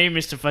correct me,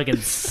 Mr. Fucking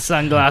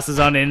Sunglasses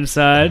on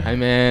inside. Hey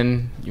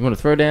man, you want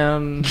to throw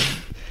down?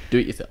 Do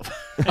it yourself.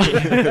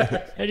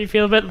 How do you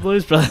feel about the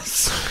Blues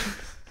Brothers?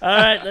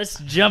 Alright, let's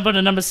jump on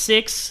to number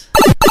 6.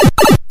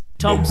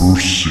 Number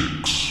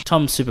 6.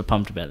 Tom's super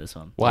pumped about this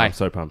one. Why? I'm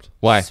so pumped.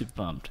 Why? Super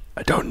pumped.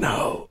 I don't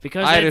know.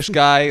 Because Irish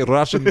guy,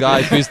 Russian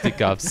guy,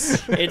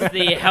 fisticuffs. it's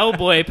the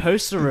Hellboy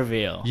poster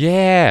reveal.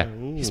 Yeah.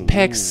 His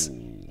pecs.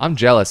 I'm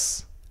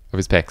jealous of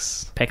his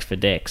pecs. Pecs for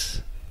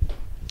Dex.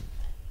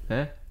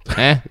 Huh?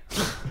 Eh?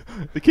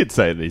 The kids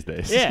say it these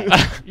days.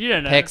 Yeah, you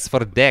don't know. Pecs for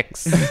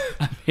Dex.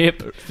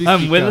 Hip.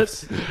 I'm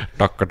with it.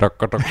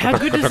 How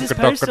good does this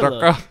poster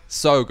look?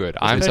 So good.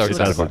 I'm so poster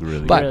excited looks for it.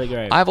 really But really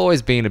great. I've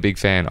always been a big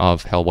fan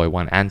of Hellboy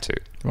 1 and 2.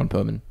 Ron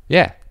Perlman.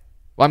 Yeah.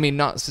 Well, I mean,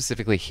 not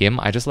specifically him.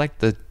 I just like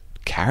the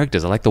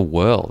characters. I like the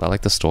world. I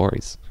like the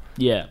stories.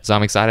 Yeah. So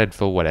I'm excited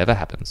for whatever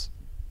happens.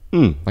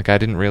 Hmm. Like, I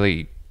didn't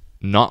really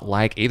not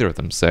like either of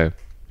them, so...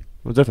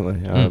 Well, definitely.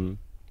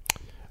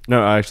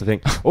 No, I actually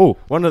think... Oh,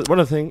 one of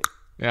the things...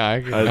 Yeah,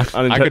 I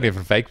uninten- couldn't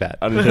even fake that.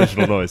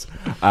 Unintentional noise.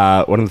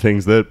 One of the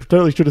things that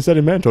totally should have said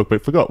in Man Talk,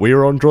 but forgot. We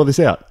were on Draw This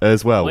Out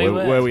as well. We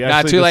were. Where we Nah,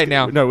 actually too late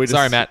now. No, we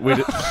Sorry, Matt.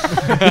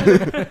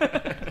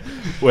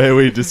 Where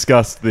we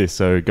discussed this,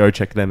 so go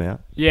check them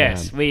out.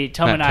 Yes,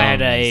 Tom and I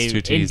had a Matt Combs,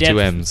 2 T's, 2 in-depth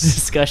M's.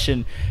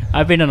 discussion.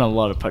 I've been on a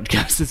lot of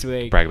podcasts this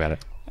week. Brag about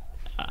it.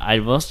 I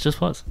was.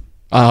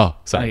 Oh,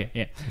 sorry.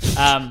 Okay,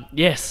 yeah.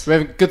 Yes.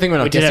 Good thing we're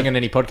We not did guessing have- on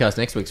any podcast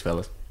next week's,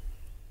 fellas.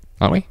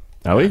 Aren't we?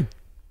 Are we?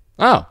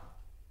 Oh.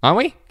 Aren't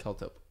we?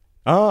 Cult up.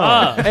 Oh.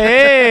 Oh,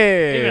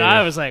 Hey! even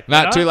I was like,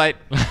 Not what? too late.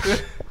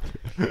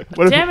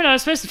 What Damn it, I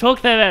was supposed to talk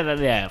about that.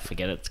 Yeah,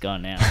 forget it. It's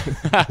gone now.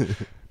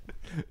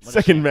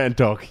 Second Man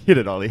Talk. Hit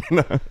it, Ollie.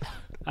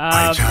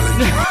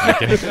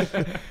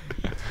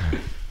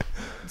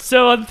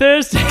 So on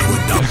Thursday,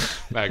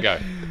 No, go.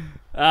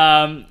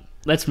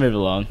 let's move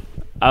along.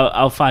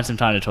 I'll find some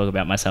time to talk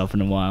about myself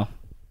in a while.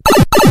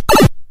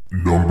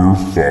 Number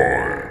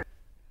 5.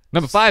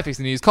 Number 5 piece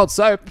of news, Cold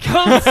Soap.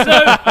 Cold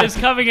Soap is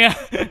coming out.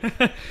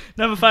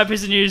 Number 5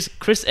 piece of news: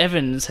 Chris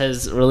Evans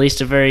has released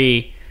a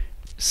very,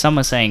 some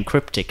are saying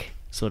cryptic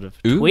sort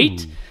of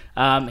tweet.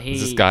 He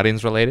Is this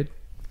Guardians related?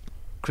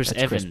 Chris That's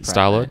Chris Evans. Pratt.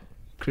 Star-Lord?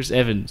 Chris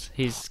Evans.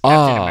 He's Captain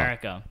Oh.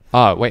 America.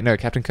 Oh, wait, no,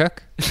 Captain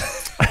Kirk?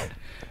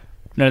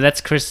 No,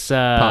 that's Chris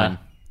Pine.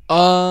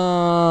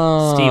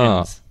 Oh.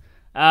 Stevens.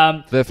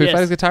 The Foo yes.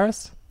 Fighters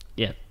guitarist?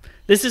 Yeah.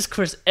 This is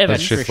Chris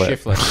Evans. That's Chris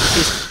Schiffler.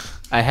 Schiffler.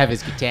 I have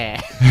his guitar.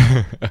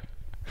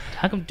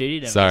 How come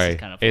Duty don't Sorry.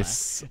 kind of fly?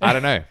 It's, I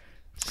don't know.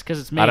 It's because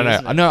it's me. I don't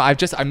isn't know. it? No,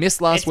 I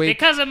missed last It's week.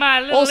 because of my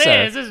little Also,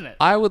 ears, isn't it?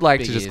 I would like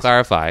Big to just ears.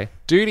 clarify.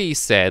 Duty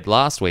said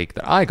last week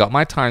that I got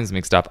my times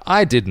mixed up.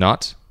 I did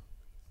not.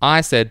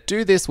 I said,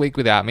 do this week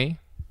without me.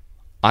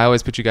 I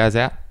always put you guys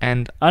out,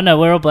 and Oh no,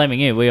 we're all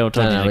blaming you. We all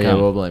told No, you to yeah, come.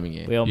 we're all blaming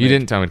you. We all you made-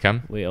 didn't tell me to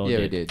come. We all Yeah,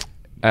 did. we did.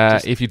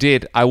 If you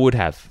did, I would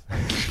have.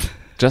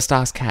 Just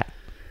ask Kat.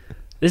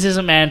 This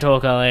isn't man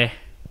talk, Ollie.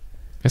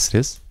 Yes, it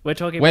is. We're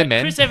talking We're about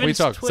men. Chris Evans' We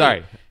talk. tweet.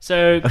 Sorry.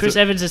 So Chris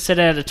Evans has sent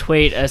out a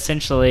tweet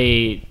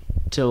essentially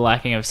to the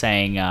liking of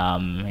saying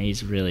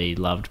he's really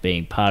loved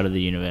being part of the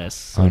universe.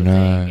 Sort of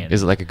thing. And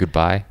Is it like a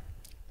goodbye?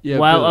 Yeah,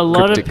 well, a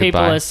lot of Cryptic people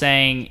goodbye. are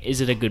saying,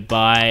 is it a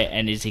goodbye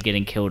and is he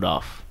getting killed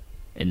off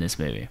in this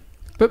movie?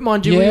 but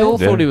mind you, we Yeah. all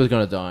thought Yeah. he was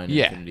going to die in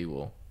Yeah. Infinity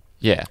War.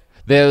 Yeah.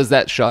 There was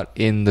that shot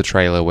in the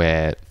trailer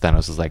where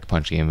Thanos was like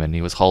punching him and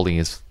he was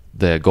holding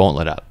the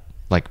gauntlet up.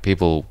 Like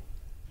people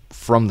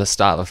from the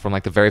start, from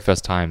like the very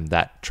first time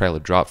that trailer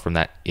dropped, from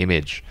that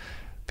image,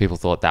 people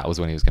thought that was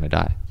when he was going to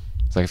die.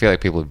 So I feel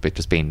like people have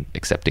just been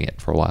accepting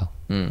it for a while.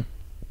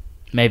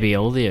 Maybe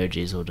all the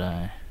OGs will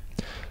die.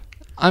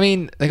 I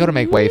mean, they got to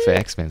make way for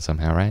X-Men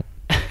somehow, right?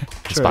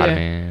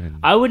 Spider-Man. and-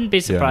 I wouldn't be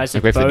surprised Like,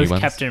 if wait for the new both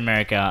ones. Captain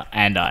America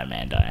and Iron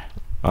Man die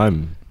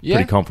I'm Yeah.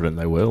 pretty confident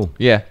they will.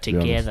 Yeah.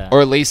 together.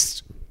 Or at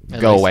least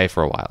go least- away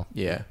for a while.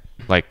 Yeah.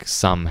 Like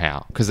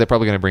somehow. Because they're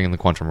probably going to bring in the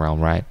quantum realm,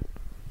 right?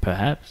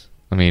 Perhaps.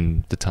 I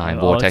mean, the time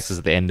Oh, vortex it's- is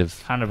at the end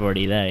of... Kind of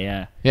already there,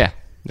 yeah. Yeah.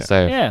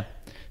 So... Yeah.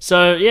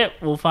 So, yeah,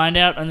 we'll find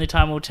out. Only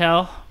time will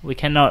tell. We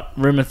cannot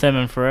rumor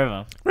Thurman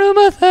forever.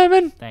 Rumor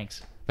Thurman.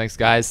 Thanks. Thanks,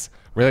 guys.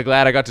 Really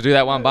glad I got to do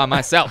that one by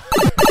myself.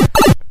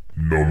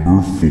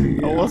 Number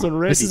 4. I wasn't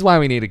ready. This is why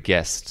we need a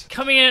guest.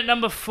 Coming in at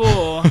number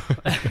 4,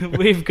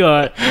 we've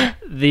got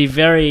the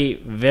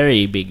very,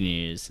 very big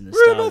news in the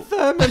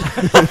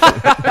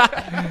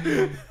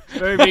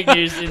very big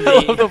news in I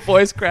love the the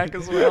voice crack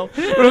as well.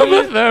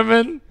 Rumor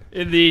Thurman.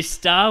 in the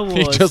Star Wars.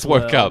 He just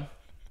woke world. up.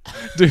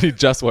 Dude, he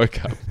just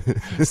woke up.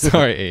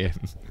 Sorry, Ian.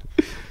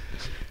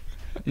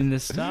 In the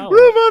Star Wars.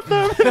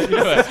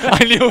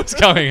 I knew it was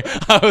coming.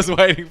 I was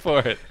waiting for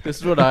it. This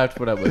is what I have to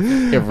put up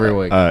with every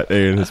week.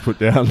 Ian has put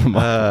down the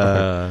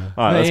microphone.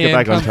 All right, let's get Ian,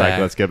 back on come track. back.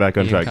 Let's get back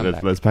on Ian, track. come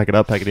back. Let's pack it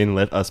up, pack it in,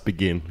 let us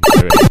begin.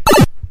 Okay,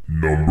 ready?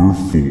 Number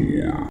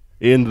 4.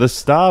 In the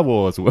Star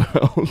Wars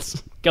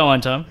world, Go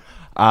on, Tom.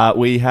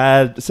 we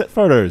had set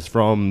photos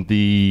from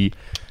the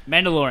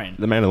Mandalorian.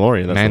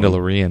 Mandalorian. That's the one.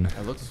 Mandalorian.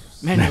 It looks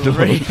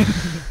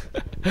Mandalorian.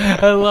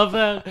 I love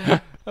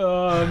that.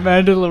 Oh,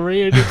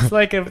 Mandalorian. It's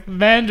like a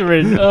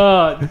mandarin.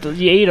 Oh,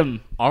 you eat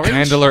them.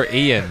 Mandalor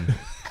Ian.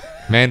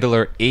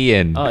 Mandalor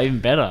Ian. Oh, even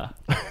better.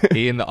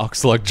 Ian the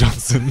Oxlog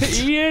Johnson.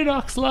 Ian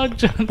Oxlog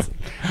Johnson.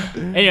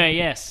 Anyway,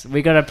 yes,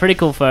 we got a pretty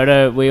cool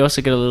photo. We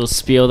also got a little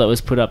spiel that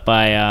was put up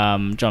by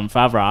Jon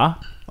Favreau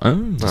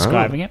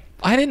describing it.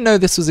 I didn't know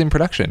this was in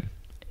production.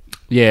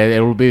 Yeah, it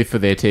will be for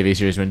their TV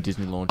series when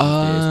Disney launches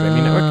their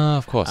streaming network.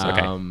 Of course.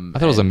 Okay. I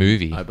thought it was a and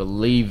movie. I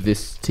believe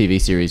this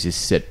TV series is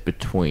set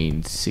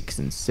between 6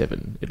 and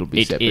 7. It'll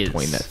be set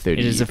between that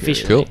 30 It is year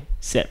officially Cool.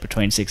 set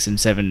between 6 and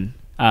 7,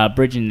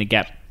 bridging the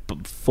gap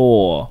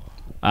before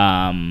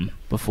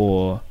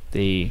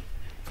the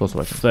Force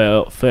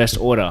Awakens. First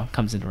Order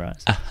comes into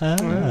rise.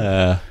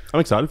 I'm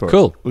excited for it.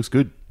 Cool. Looks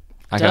good.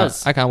 I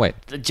does. can't wait.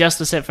 Just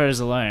the set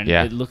photos alone,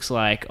 Yeah. it looks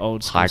like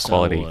old school High Star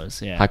quality.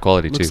 Wars. Yeah. High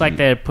quality Looks too. like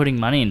they're putting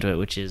money into it,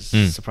 which is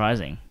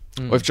surprising.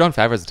 Well, if Jon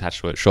Favreau's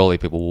attached to it, surely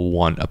people will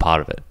want a part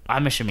of it.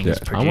 I'm assuming Yeah,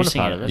 he's I want a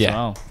producing part it of as it. Yeah.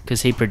 well,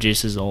 because he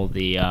produces all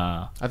the.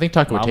 I think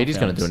Taika Marvel Waititi's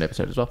going to do films. an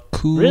episode as well.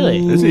 Cool.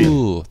 Really? Is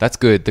he? That's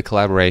good. The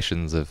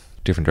collaborations of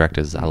different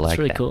directors. I like It's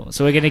really that. cool.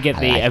 So we're gonna get I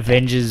the like that.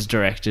 Avengers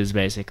directors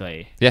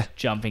basically. Yeah.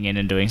 Jumping in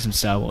and doing some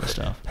Star Wars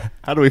stuff.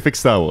 How do we fix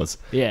Star Wars?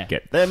 Yeah.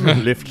 Get them,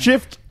 lift,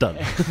 shift, done.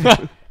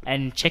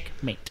 And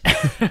checkmate.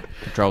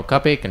 Control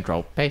copy,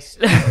 control paste.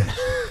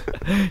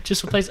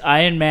 Just replace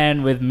Iron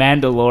Man with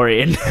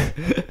Mandalorian.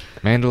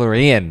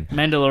 Mandalorian.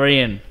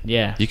 Mandalorian.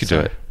 Yeah. You could do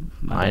it.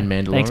 Iron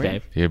Mandalorian. Thanks,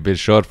 babe. You're a bit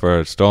short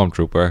for a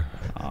stormtrooper.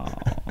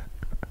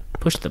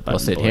 Push the button. I'll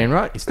sit boy. here and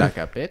right. You stuck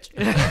up, bitch.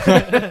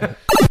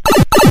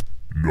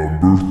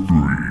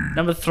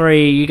 Number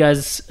 3. You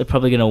guys are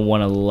probably gonna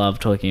want to love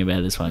talking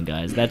about this one,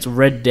 guys. That's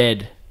Red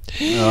Dead.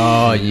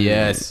 Oh,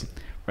 yes.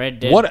 Red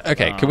Dead. What?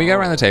 Okay, can we go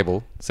around the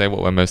table, say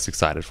what we're most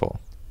excited for?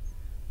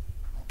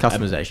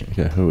 Customization.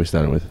 Okay, who are we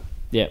starting with?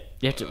 Yeah.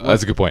 You have to.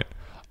 That's a good point.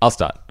 I'll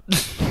start.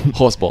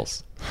 Horse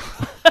balls.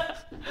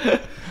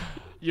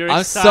 You're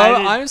I'm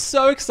excited.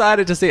 so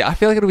excited to see. I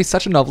feel like it'll be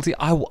such a novelty.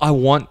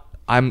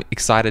 I'm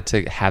excited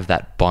to have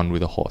that bond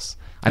with a horse.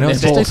 I know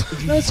it's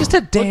just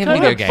a damn What kind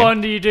video of game.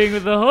 bond are you doing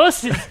with the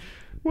horses?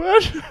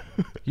 What?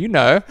 You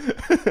know.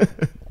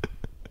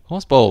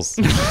 Horse balls.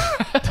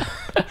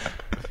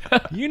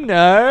 You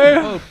know.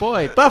 Oh,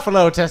 boy.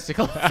 Buffalo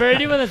testicle. For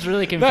anyone that's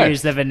really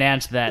confused, they've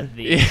announced that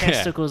the Yeah.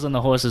 testicles on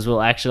the horses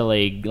will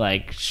actually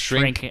like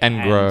Shrink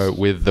and grow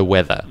with the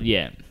weather.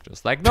 Yeah.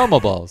 Just like normal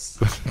balls.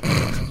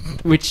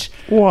 Which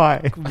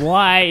Why?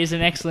 is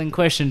an excellent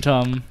question,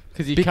 Tom.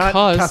 Because you Because-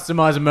 can't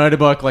customize a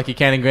motorbike like you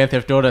can in Grand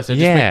Theft Auto, so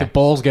just make the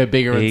balls go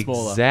bigger and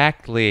smaller.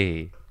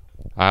 Exactly.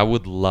 I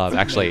would love,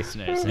 actually, Makes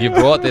no sense. you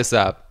brought this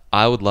up.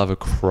 I would love a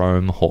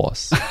chrome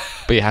horse.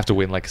 But you have to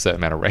win like a certain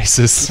amount of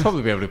races.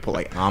 Probably be able to put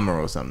like armor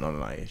or something on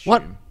it, I assume.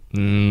 What?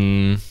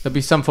 There'll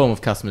be some form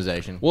of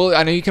customization. Well,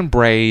 I know you can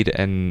braid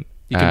and...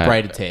 You can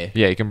braid its hair.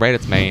 Yeah, you can braid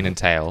its mane and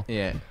tail.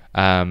 Yeah.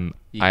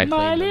 I, can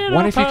clean them.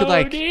 what if you could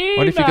like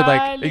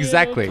My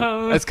exactly little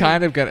pony.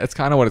 it's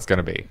kind of what it's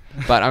gonna be,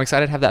 but I'm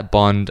excited to have that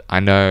bond. I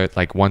know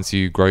like once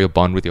you grow your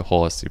bond with your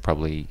horse, you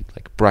probably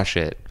like brush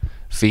it,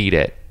 feed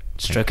it.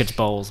 Stroke its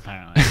balls,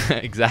 apparently.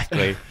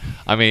 Exactly.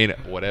 I mean,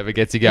 whatever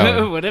gets you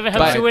going. Whatever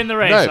helps you win the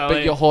race. No, Ollie.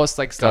 but your horse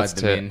like starts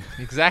Guide them to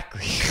in.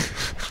 exactly.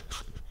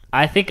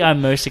 I think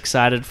I'm most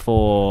excited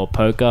for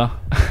poker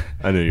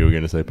I knew you were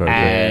going to say poker.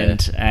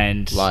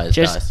 and Lies,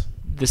 just dice.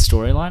 the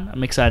storyline.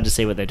 I'm excited to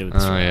see what they do with the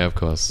Oh story, yeah, of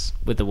course.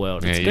 with the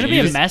world. Yeah, It's you- going to you be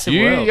a just- massive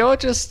you, world. You're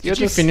just Did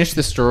you finish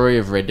the story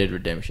of Red Dead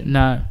Redemption?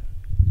 No,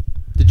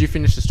 Did you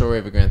finish the story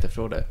of a Grand Theft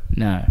Auto?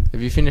 no.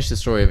 Have you finished the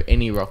story of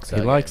any Rockstar?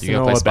 He likes You to gotta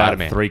know play about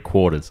Spider-Man.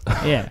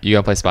 3/4. Yeah, You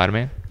gonna play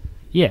Spider-Man?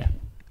 yeah.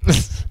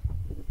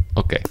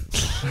 Okay.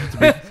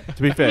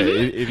 To be fair,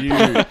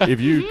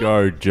 if you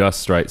go just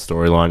straight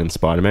storyline in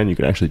Spider-Man, you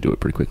can actually do it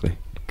pretty quickly.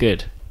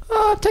 Good.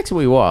 It takes a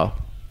wee while.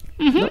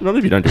 Not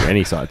if you don't do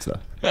any side stuff.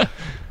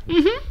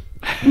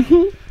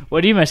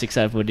 What are you most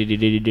excited for?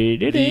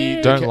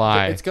 Don't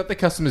lie. It's got the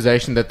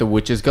customization that The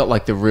Witcher's got,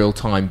 like the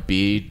real-time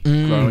beard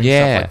growing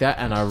yeah. stuff like that,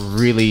 and I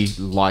really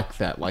like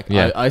that. Like,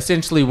 Yeah. I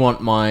essentially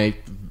want my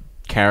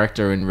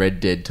character in Red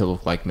Dead to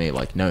look like me,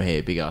 like no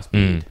hair, big ass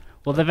beard.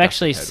 Well, they've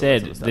actually all that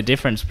said sort of stuff. the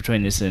difference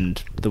between this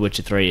and The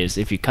Witcher 3 is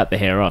if you cut the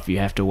hair off, you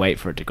have to wait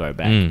for it to grow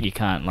back. You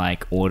can't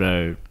like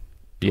auto.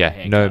 Yeah,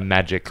 no haircut.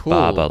 magic Cool.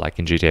 barber like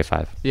in GTA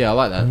 5. Yeah, I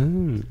like that.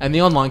 And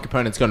the online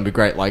component's going to be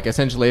great. Like,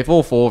 essentially, if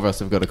all four of us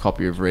have got a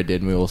copy of Red Dead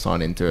and we all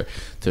sign into it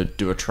to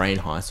do a train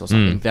heist or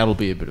something, that'll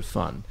be a bit of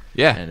fun.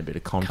 Yeah. And a bit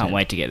of content. Can't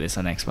wait to get this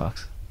on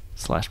Xbox /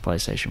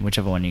 PlayStation,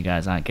 whichever one you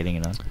guys aren't getting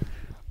it on.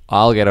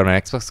 I'll get it on an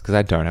Xbox because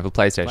I don't have a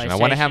PlayStation. I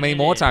wonder how PlayStation many it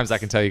more is. times I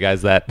can tell you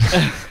guys that.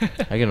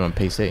 I get it on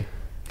PC.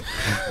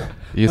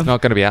 It's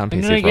not going to be out on I'm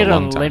PC gonna for get a it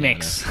on long time.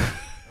 Linux.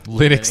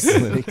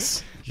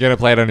 Linux. You're going to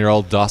play it on your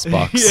old DOS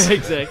box. Yeah,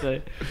 exactly.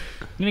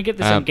 I'm gonna get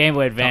this on Game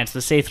Boy Advance,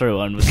 the see-through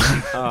one. With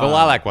The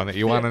lilac one that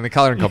you won in the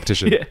colouring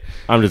competition.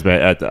 I'm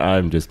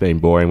just being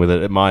boring with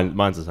it.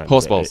 Mine's the same.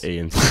 Horse as balls.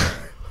 Ian's.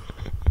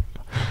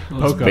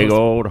 Big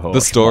old horse.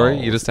 The story?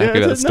 balls. You're just happy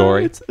about the it's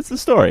story? it's the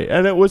story,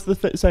 and it was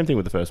the same thing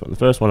with the first one. The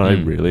first one, I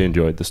really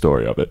enjoyed the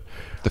story of it.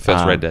 The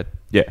first Red Dead.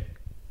 Yeah.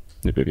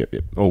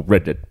 Yep. Oh,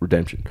 Red Dead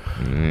Redemption.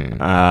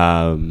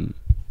 Mm.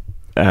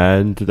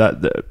 And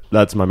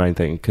that's my main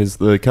thing, because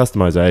the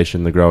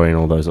customization, the growing,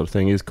 all those sort of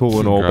thing is cool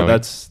and all, Growing. but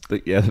that's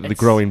the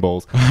growing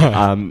balls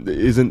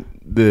isn't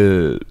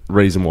the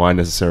reason why I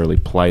necessarily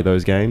play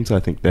those games. I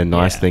think they're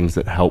nice Yeah. things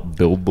that help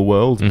build the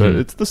world, but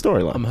it's the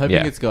storyline. I'm hoping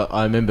Yeah. it's got.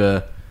 I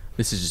remember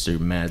this is just a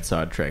mad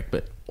sidetrack,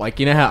 but like,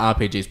 you know how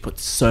RPGs put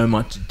so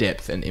much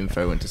depth and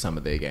info into some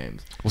of their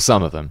games. Well,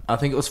 some of them. I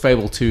think it was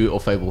Fable 2 or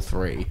Fable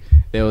 3.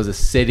 There was a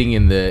setting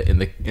in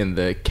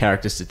the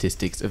character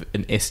statistics of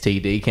an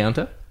STD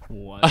counter.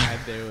 what? And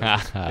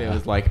there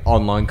was like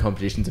online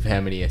competitions of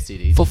how many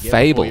STDs For you get before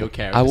Fable, your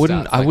character I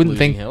wouldn't. starts, I like, wouldn't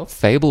losing think health.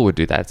 Fable would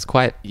do that. It's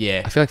quite.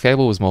 Yeah. I feel like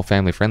Fable was more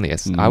family friendly.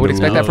 I would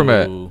expect that from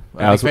a. No.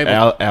 I think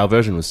Fable- Our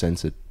version was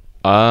censored.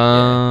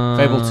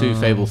 Fable 2,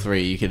 Fable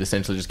 3, you could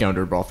essentially just go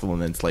into a brothel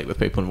and then sleep with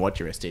people and watch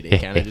your STD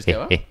count and just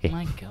go, oh.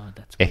 My God,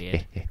 that's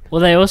weird.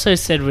 Well, they also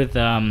said with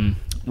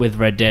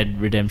Red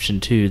Dead Redemption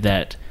 2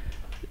 that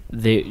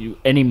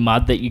any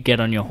mud that you get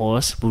on your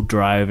horse will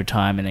dry over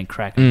time and then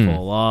crack and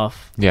fall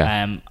off.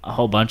 Yeah. A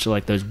whole bunch of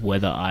like those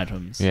weather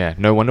items. Yeah,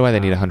 no wonder why they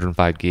need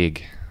 105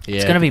 gig. Yeah,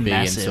 It's gonna be big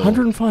massive. install.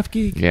 105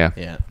 gig. Yeah.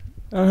 Yeah.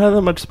 I don't have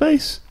that much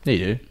space. Yeah,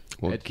 you do.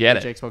 Well, get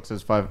it. Xbox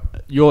has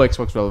your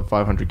Xbox will have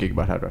 500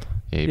 gigabyte hard drive.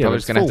 Yeah, you're Yeah, probably but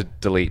just going to have it's to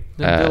delete,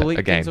 Then delete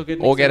a game. things or get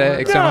an Or get an external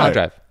external hard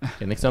hard drive.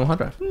 Get an external hard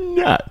drive.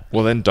 No.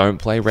 Well, then don't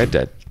play Red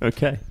Dead.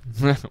 Okay.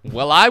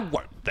 Well, I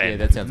won't Yeah, then.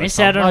 that sounds Miss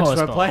like out on I just horse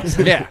won't balls.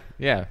 play.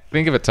 Yeah.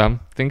 Think of it,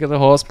 Tom. Think of the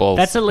horse balls.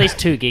 That's at least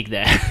 2 gig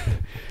there.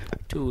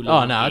 Oh, no,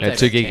 I'd Yeah, say 2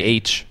 that's gig 10.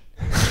 each.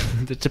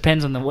 It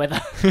depends on the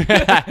weather.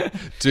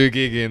 2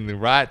 gig in the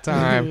right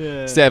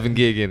time, 7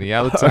 gig in the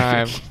other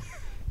time.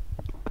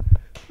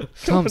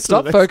 Tom,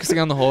 stop focusing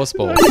on the horse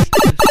balls.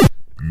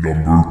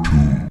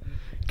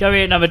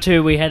 Going at number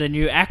 2, we had a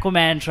new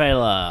Aquaman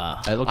trailer.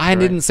 It looks I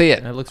great. didn't see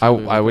it. It looks I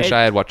really wish good.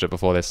 I had watched it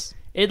before this.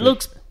 It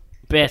looks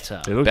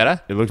better. It looks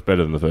Better? It looks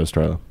better than the first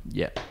trailer.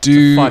 Yeah.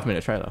 Do- It's a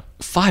 5-minute trailer.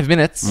 5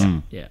 minutes?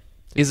 Yeah.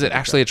 Is it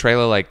actually a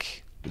trailer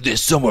like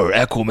this summer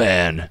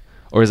Aquaman?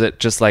 Or is it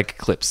just like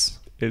clips?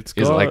 It's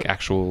Is it like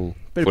actual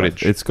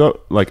footage? It's got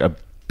like a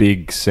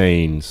big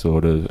scene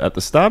sort of at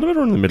the start of it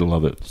or in the middle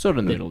of it. Sort of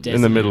in the middle. Desert.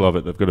 In the middle of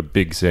it, they've got a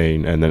big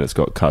scene, and then it's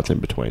got cuts in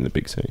between the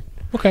big scene.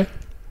 Okay.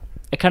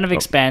 It kind of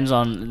expands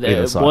on. Either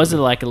There side was of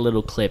it. like a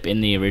little clip in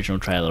the original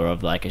trailer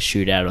of like a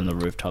shootout on the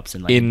rooftops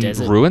in like In a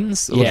desert.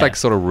 ruins? It looked Yeah. like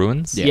sort of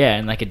ruins? Yeah,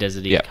 in like a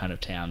deserty Yeah. kind of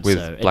town. With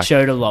So it black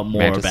showed a lot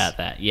more mantis. about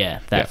that. Yeah,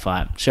 that Yeah.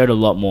 fight. Showed a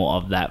lot more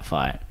of that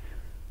fight,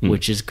 Hmm.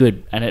 which is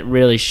good. And it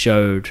really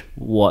showed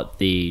what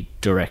the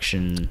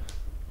direction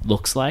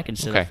looks like.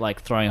 Instead Okay. of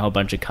like throwing a whole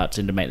bunch of cuts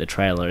in to make the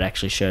trailer, it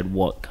actually showed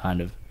what kind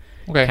of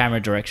Okay.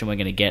 camera direction we're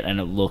going to get, and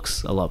it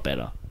looks a lot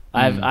better.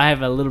 I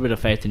have a little bit of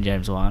faith in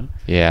James Wan.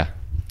 Yeah.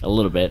 A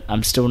little bit.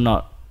 I'm still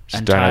not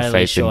Just don't have entirely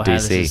faith in sure how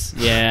DC. this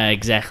is. Yeah,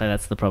 exactly.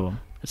 That's the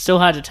problem. It's still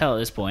hard to tell at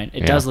this point.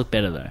 It Yeah. does look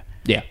better though.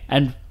 Yeah.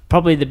 And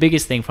probably the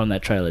biggest thing from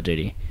that trailer,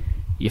 Duty,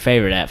 your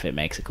favorite outfit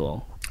makes it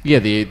cool. Yeah,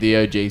 the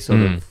OG sort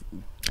of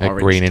Like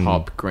orange green and-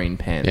 top, green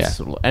pants. Yeah.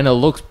 Sort of, and it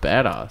looks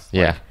badass.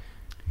 Yeah.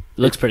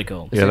 Looks pretty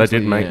cool. Yeah, they Essentially,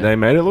 did make. yeah. They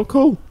made it look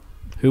cool.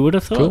 Who would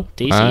have thought? Cool.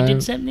 DC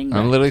did something. I'm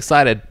a right? little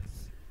excited.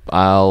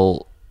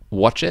 I'll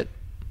watch it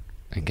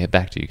and get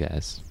back to you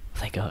guys.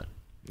 Thank God.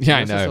 Yeah, I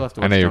You also still know. have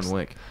to I watch know. John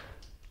Wick.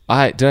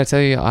 Did I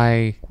tell you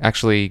I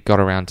actually got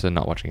around to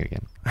not watching it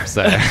again?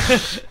 So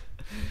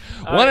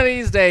one of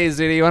these days,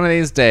 dude. One of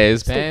these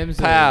days, Bam,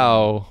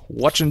 pow,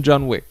 watching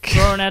John Wick.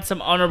 Throwing out some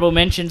honorable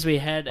mentions, we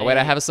had. Oh wait,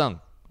 I have a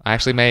song. I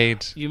actually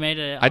made. You made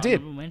a. I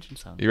did. honorable mention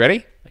song. You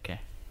ready? Okay.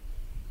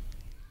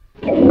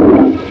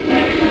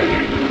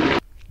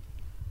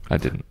 I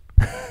didn't.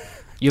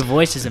 Your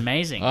voice is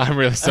amazing. I'm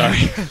really sorry.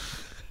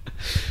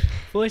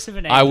 Voice of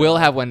an I angel. will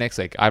have one next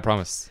week. I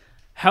promise.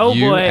 Hellboy.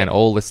 You and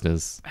all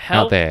listeners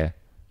Hell- out there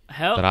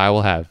that I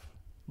will have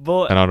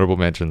Hellboy an honorable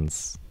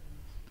mentions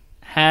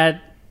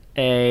had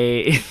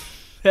a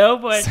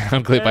Hellboy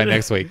sound clip by had a-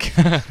 next week.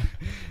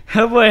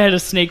 Hellboy had a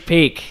sneak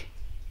peek.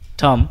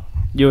 Tom,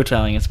 you were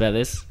telling us about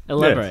this.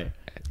 Elaborate.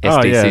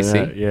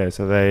 SDCC. Yeah.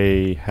 So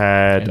they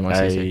had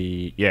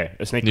NYCC.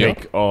 a sneak New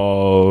peek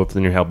of the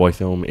new Hellboy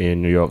film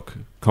in New York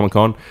Comic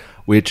Con,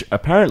 which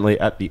apparently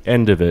at the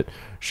end of it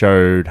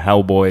showed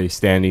Hellboy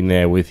standing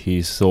there with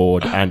his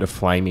sword and a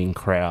flaming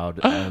crowd.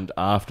 And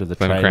after the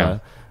Flaming trailer,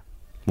 crowd.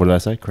 what did I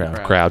say?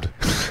 Crowd. Crowd.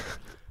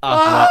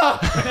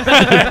 That's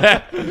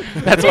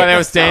why they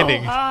were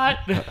standing.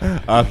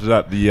 After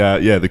that,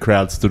 the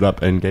crowd stood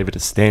up and gave it a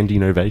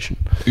standing ovation.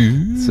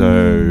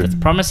 So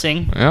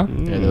Promising. Yeah.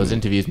 Yeah, there was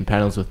interviews and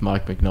panels with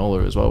Mike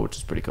Mignola as well, which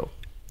is pretty cool.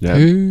 yeah.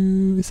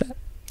 Who is that?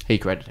 He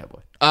created Hellboy.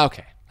 Oh,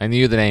 okay. I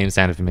knew the name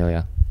sounded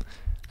familiar.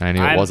 And I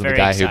knew it I'm wasn't the very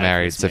guy who excited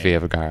married for this Sofia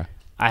Vergara.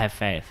 I have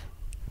faith.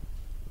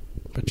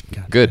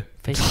 Good.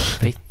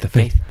 Faith. The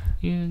faith.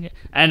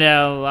 And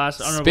our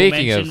last honorable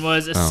Speaking mention of-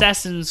 was oh.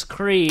 Assassin's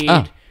Creed.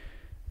 Oh.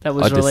 That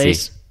was Odyssey.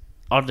 released.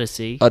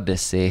 Odyssey.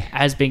 Odyssey.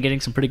 Has been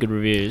getting some pretty good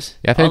reviews.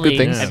 Yeah, I've heard good Ollie,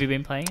 things. Have you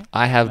been playing it?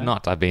 I have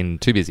not. I've been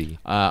too busy.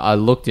 I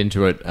looked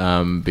into it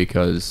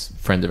because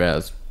friends of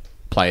ours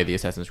play the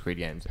Assassin's Creed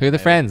games. Who are the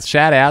And friends?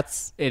 Shout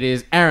outs. It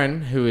is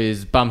Aaron, who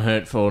is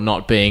bumhurt for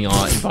not being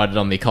invited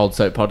on the Cold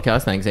Soap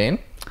podcast. Thanks, Ian.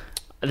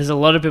 There's a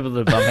lot of people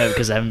that bum out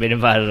because they haven't been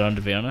invited on,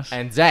 to be honest.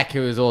 And Zach,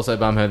 who is also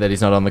bumhurt that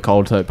he's not on the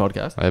Cold Soap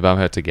podcast. They bum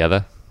her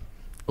together.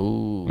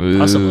 Ooh.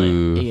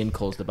 Possibly. Ian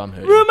calls the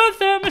bumhurt. Uma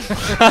Thurman.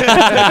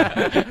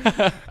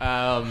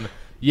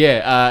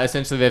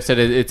 Essentially they've said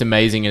it's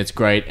amazing and it's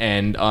great,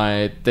 and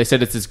they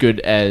said it's as good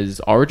as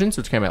Origins,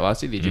 which came out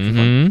last year, the Egyptian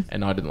one,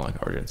 and I didn't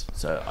like Origins,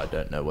 so I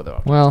don't know whether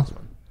I Well, this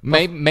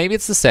one. maybe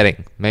it's the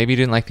setting. Maybe you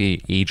didn't like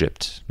the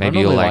Egypt. I Maybe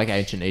normally you'll like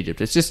ancient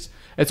Egypt.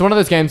 It's one of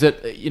those games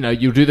that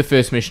you'll do the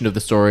first mission of the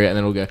story, and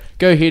then it'll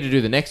go here to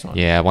do the next one.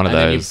 Yeah, one of and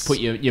those. Then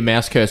you put your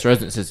mouse cursor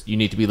as it says you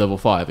need to be level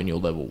 5, and you're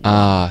level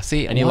 1.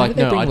 See, And you're why like, did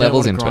they no, bring I don't levels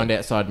want to into grind it?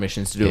 outside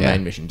missions to do a Yeah.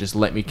 main mission. Just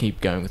let me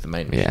keep going with the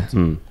main Yeah.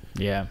 mission.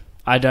 Yeah.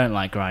 I don't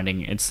like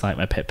grinding. It's like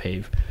my pet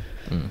peeve.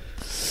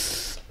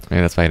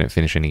 Maybe that's why you don't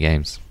finish any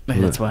games.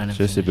 Maybe that's why I never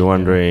Just if finished. you're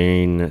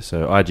wondering,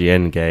 so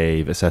IGN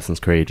gave Assassin's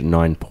Creed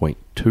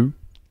 9.2.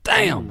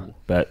 Damn.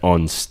 But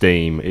on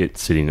Steam,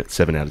 it's sitting at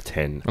 7 out of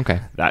 10. Okay.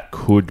 That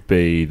could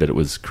be that it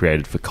was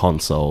created for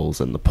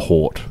consoles and the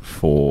port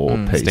for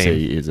PC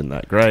Steam. isn't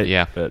that great.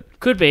 Yeah. But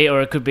Could be,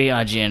 or it could be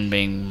IGN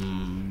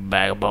being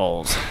bag of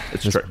balls,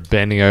 it's Just true.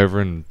 bending over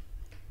and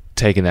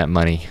taking that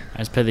money.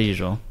 as per the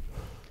usual.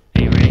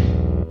 Are you ready?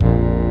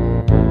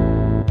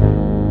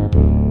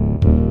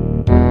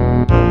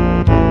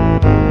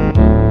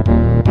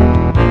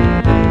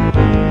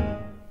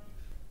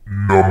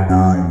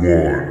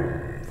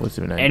 What's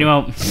your name?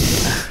 Anyone?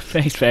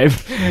 Thanks, babe.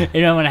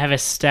 Anyone want to have a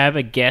stab,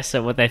 a guess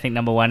at what they think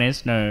number 1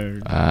 is? No.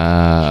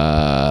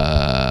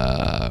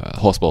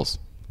 Horse balls.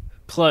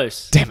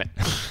 Close. Damn it.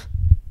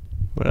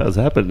 What else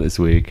happened this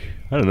week?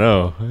 I don't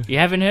know. You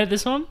haven't heard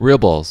this one? Real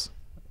balls.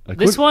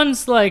 This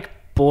one's like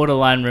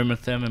borderline Uma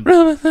Thurman.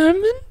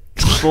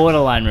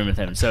 Borderline Uma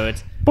Thurman. So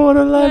it's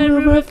Borderline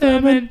Uma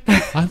Thurman.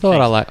 I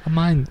thought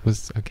mine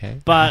was okay.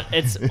 But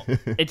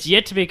it's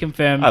yet to be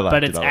confirmed, I liked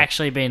but it, it's I liked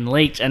actually been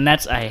leaked, and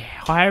that's a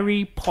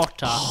Harry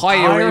Potter.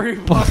 Harry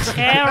Potter.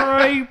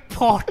 Harry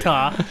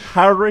Potter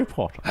Harry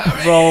Potter.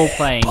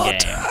 role-playing game.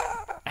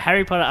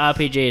 Harry Potter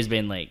RPG has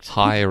been leaked.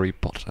 Harry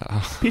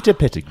Potter. Peter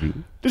Pettigrew.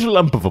 Little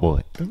lump of a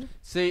boy.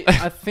 See,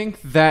 I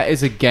think that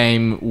is a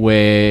game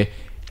where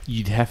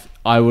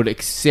I would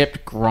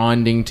accept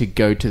grinding to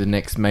go to the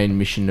next main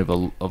mission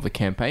of a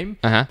campaign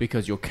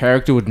because your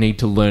character would need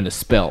to learn a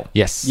spell.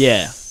 Yes.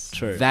 Yeah,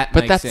 true. That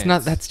But makes that's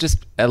sense. that's just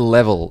a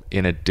level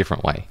in a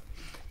different way.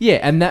 Yeah,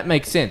 and that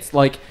makes sense.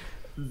 Like,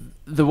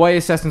 the way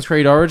Assassin's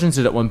Creed Origins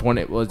did at one point,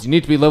 it was, you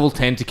need to be level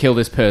 10 to kill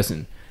this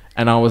person.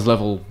 And I was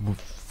level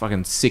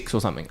fucking 6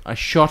 or something. I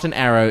shot an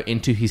arrow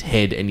into his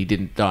head and he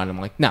didn't die. And I'm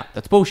like, nah,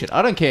 that's bullshit.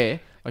 I don't care.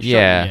 I shot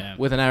Yeah. you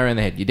with an arrow in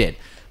the head. You're dead.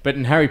 But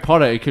in Harry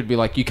Potter, it could be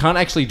like, you can't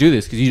actually do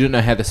this because you don't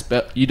know how the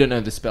spell. You don't know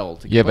the spell.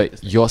 To Yeah, complete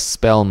but this. your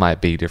spell might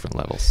be different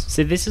levels.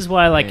 See, this is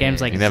why I like games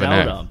like You never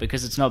Zelda, know.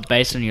 because it's not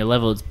based on your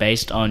level, it's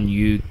based on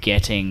you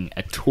getting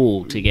a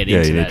tool to get Yeah,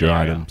 into you need that your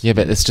area. items. Yeah,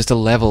 but it's just a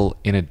level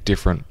in a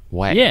different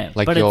way. Yeah,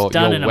 like but your, it's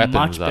done your in a weapons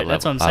much are better.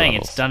 That's what I'm level- are saying.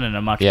 levels. It's done in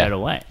a much Yeah. better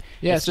way.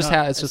 Yeah, it's just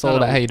not- it's just not all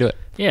about a- how you do it.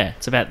 Yeah,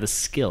 it's about the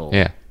skill.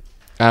 Yeah.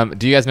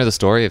 Do you guys know the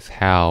story of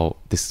how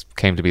this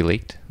came to be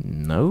leaked?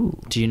 No.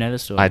 Do you know the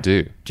story? I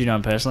do. Do you know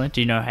him personally? Do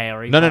you know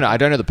Harry? No, I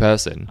don't know the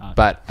person,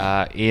 but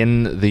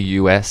in the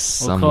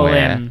US We'll call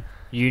somewhere, him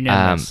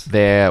Unanimous.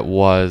 there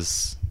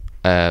was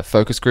a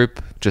focus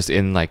group just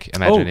in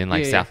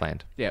yeah.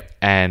 Southland, Yeah.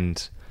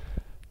 and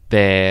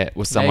there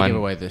was They give someone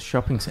away the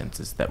shopping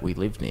centres that we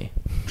live near.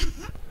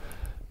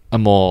 a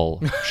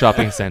mall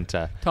shopping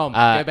center. Tom,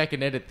 go back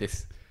and edit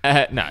this.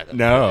 No. In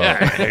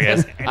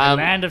the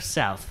land of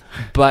South.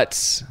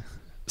 But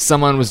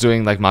someone was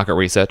doing like market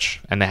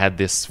research and they had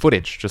this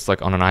footage just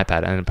like on an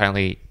iPad, and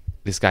apparently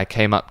this guy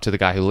came up to the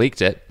guy who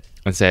leaked it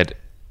and said,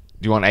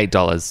 "Do you want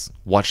 $8?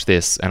 Watch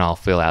this and I'll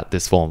fill out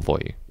this form for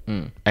you."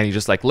 And he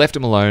just like left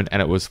him alone,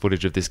 and it was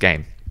footage of this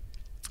game.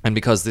 And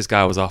because this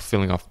guy was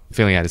filling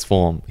out his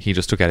form, he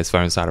just took out his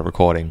phone and started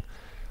recording,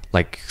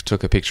 like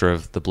took a picture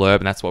of the blurb,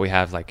 and that's what we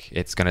have. Like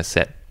it's gonna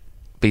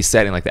be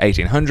set in like the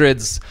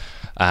 1800s.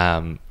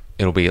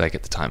 It'll be like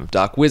at the time of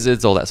Dark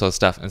Wizards, all that sort of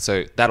stuff. And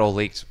so that all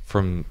leaked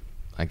from,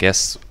 I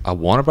guess, a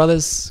Warner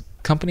Brothers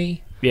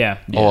company Yeah.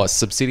 or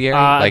subsidiary.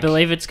 I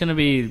believe it's going to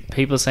be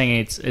people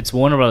saying it's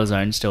Warner Brothers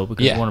owned still,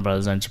 because Yeah. Warner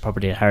Brothers owns the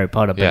property of Harry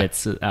Potter, but Yeah.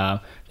 it's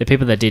the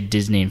people that did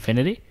Disney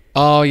Infinity.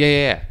 Oh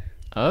yeah.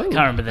 Oh. Can't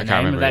remember the I can't name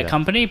of remember that either.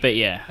 company, but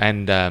yeah,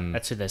 And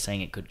that's who they're saying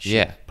it should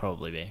Yeah.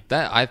 probably be.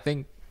 that I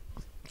think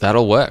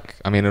that'll work.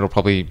 I mean, it'll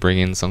probably bring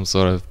in some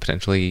sort of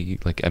potentially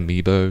like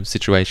amiibo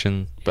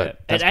situation, but Yeah.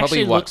 that's it probably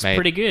actually what looks made.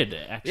 pretty good.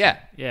 Actually. Yeah.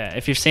 yeah.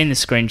 If you've seen the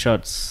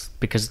screenshots,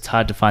 because it's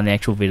hard to find the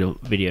actual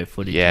video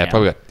footage. Yeah, now.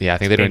 probably. I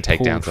think they're doing It's been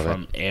takedowns pulled of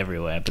from it.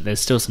 everywhere, but there's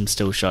still some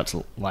still shots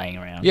laying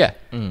around. Yeah,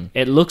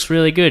 It looks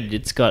really good.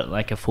 It's got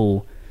like a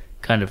full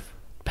kind of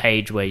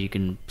page where you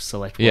can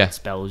select what Yeah.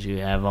 spells you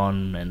have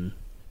on, and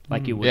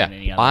like you would in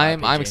any yeah. other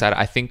I'm RPG. excited.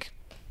 I think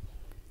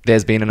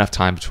there's been enough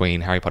time between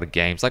Harry Potter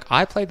games. Like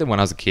I played them when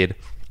I was a kid.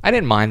 I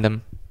didn't mind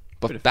them,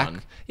 but Bit of back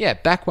fun.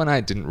 back when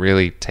I didn't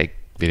really take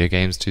video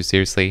games too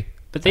seriously.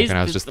 But like these, when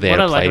I was just there what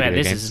to I like play about video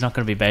this games. is it's not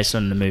going to be based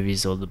on the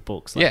movies or the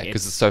books. Like, Yeah,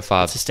 because it's so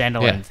far. It's a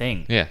standalone yeah.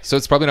 thing. Yeah, so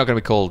it's probably not going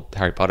to be called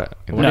Harry Potter.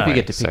 in What that if you way,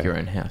 get to pick so- your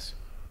own house?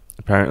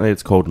 Apparently,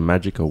 it's called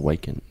Magic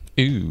Awaken.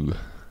 Ooh.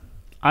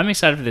 I'm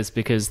excited for this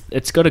because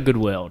it's got a good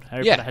world.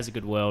 Harry Yeah. Potter has a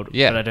good world,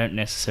 Yeah. but I don't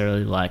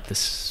necessarily like the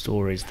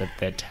stories that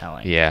they're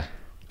telling. Yeah,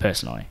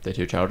 Personally. They're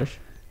too childish.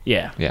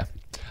 Yeah. yeah.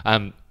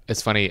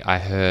 It's funny. I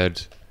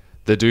heard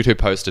the dude who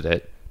posted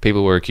it.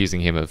 People were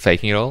accusing him of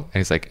faking it all, and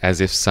he's like,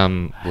 as if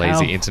some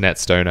lazy How? internet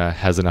stoner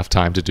has enough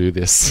time to do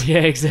this. Yeah,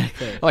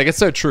 exactly. Like it's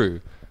so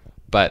true,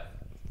 but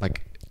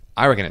like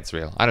I reckon it's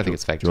real. I don't think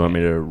it's fake. Do you want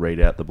me to read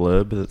out the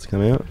blurb that's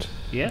come out?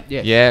 Yeah.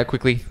 Yeah. Yeah,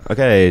 quickly.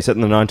 Okay, set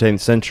in the 19th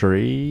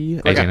century.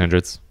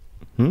 1800s.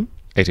 1800s.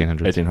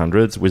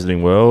 1800s,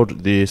 Wizarding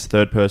World. This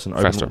third-person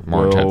Faster, open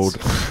more world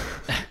intense.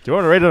 you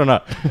want to read it or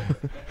not?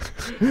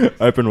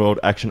 Open world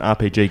action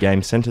RPG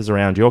game centers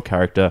around your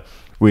character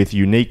with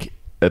unique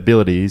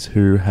abilities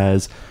who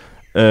has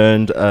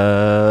earned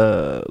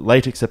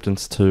late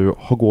acceptance to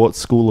Hogwarts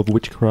School of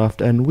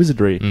Witchcraft and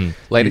Wizardry.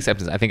 Late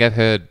acceptance. I think I've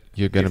heard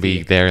you're going to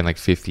be there in like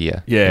fifth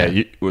year.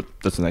 Yeah.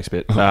 That's the next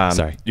bit.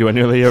 Sorry. You're a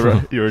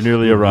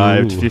newly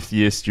arrived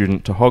fifth-year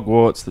student to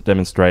Hogwarts that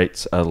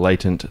demonstrates a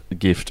latent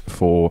gift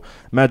for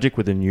magic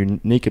with a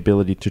unique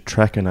ability to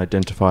track and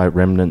identify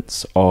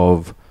remnants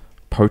of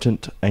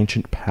potent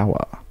ancient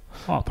power.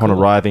 Oh, Upon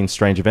cool. arriving,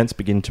 strange events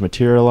begin to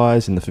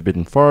materialize in the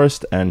Forbidden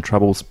Forest and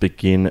troubles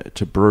begin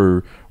to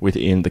brew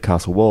within the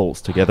castle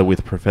walls. Together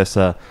with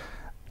Professor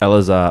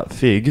Elazar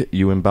Fig,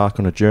 you embark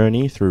on a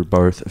journey through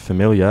both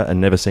familiar and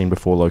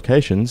never-seen-before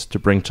locations to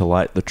bring to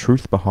light the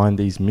truth behind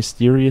these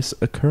mysterious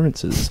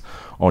occurrences.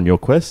 On your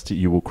quest,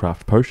 you will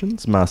craft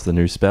potions, master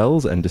new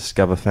spells, and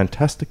discover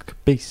fantastic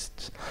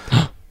beasts.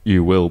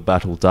 You will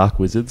battle dark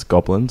wizards,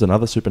 goblins, and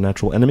other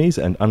supernatural enemies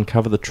and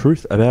uncover the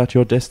truth about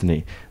your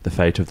destiny. The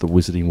fate of the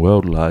wizarding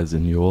world lies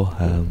in your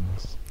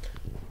hands.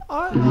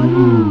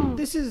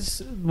 This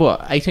is,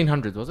 what,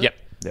 1800s, was it? Yep.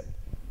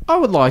 I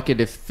would like it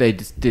if they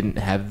just didn't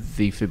have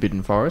the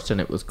Forbidden Forest and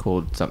it was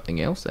called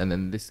something else, and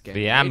then this game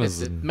The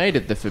Amazon. made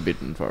it the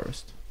Forbidden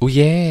Forest. Oh,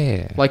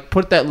 yeah. Like,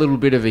 put that little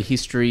bit of a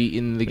history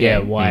in the Yeah,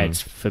 game. why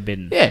it's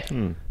forbidden. Yeah.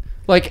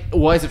 Like,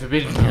 why is it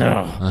forbidden?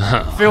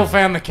 Phil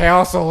found the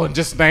castle and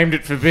just named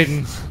it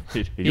Forbidden.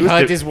 He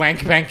hides his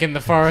wank bank in the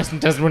forest and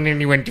doesn't want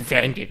anyone to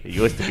find it. He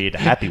used to be at the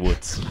Happy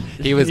Woods.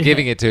 He was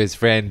giving it to his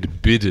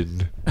friend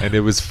Bidden, and it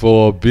was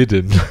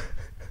forbidden.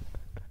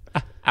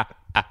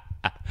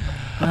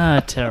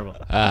 Terrible.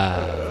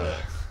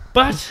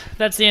 But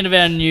that's the end of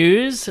our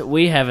news.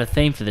 We have a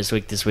theme for this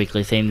week, this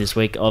weekly theme this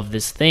week of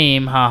this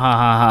theme. Ha ha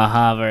ha ha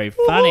ha, very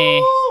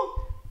funny.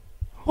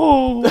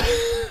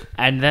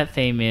 And that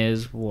theme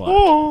is what?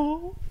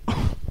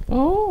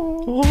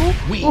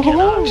 We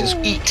cannot just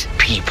eat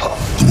people.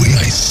 The way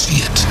I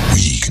see it,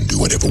 we can do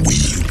whatever we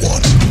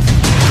want.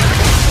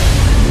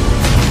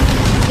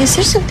 Is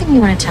there something you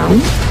want to tell me?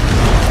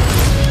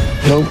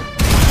 Nope.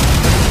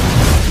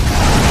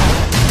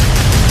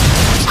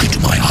 Look into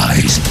my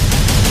eyes.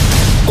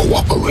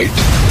 Cooperate.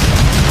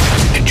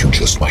 And you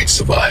just might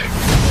survive.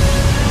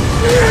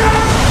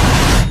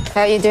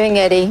 How are you doing,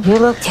 Eddie? You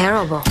look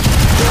terrible.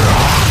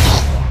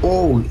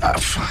 Oh,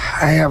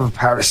 I have a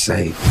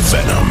parasite.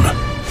 Venom.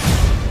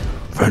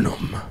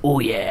 Oh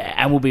yeah,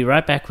 and we'll be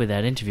right back with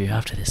that interview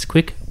after this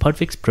quick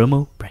Podfix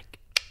promo break.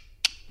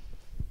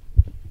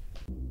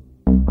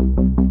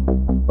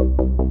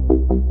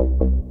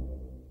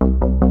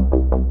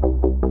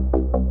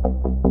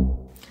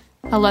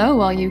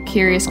 Hello, all you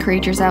curious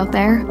creatures out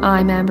there.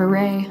 I'm Amber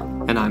Ray.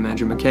 And I'm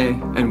Andrew McKay,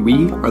 and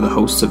we are the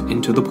hosts of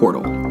Into the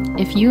Portal.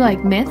 If you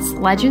like myths,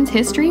 legends,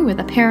 history with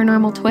a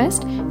paranormal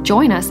twist,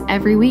 join us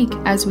every week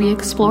as we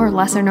explore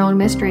lesser-known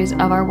mysteries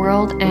of our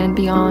world and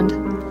beyond.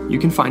 You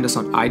can find us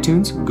on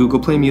iTunes, Google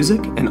Play Music,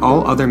 and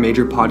all other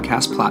major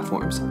podcast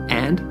platforms,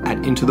 and at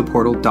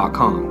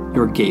intotheportal.com,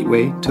 your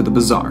gateway to the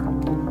bizarre.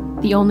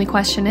 The only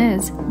question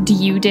is, do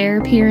you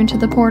dare peer into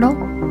the portal?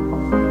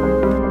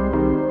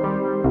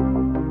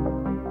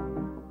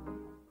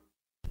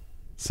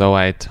 So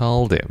I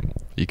told him,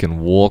 you can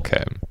walk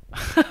home.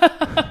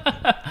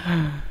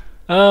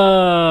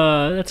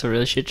 Oh, that's a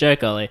really shit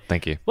joke, Ollie.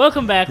 Thank you.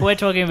 Welcome back. We're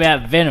talking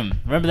about Venom.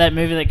 Remember that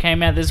movie that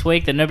came out this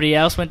week that nobody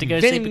else went to go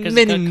see because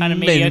it got kind of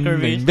mediocre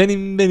reviews?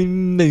 Venom.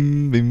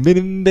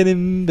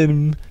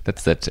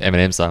 That's that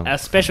Eminem song. Our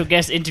special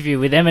guest interview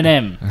with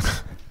Eminem.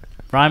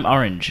 Rhyme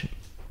orange.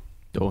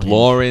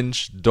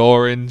 Blorange,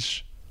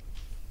 Dorange.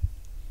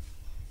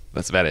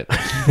 That's about it.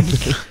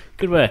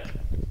 Good work.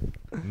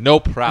 No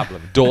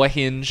problem. Door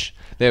hinge.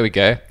 There we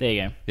go. There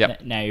you go.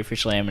 Yep. Now you're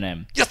officially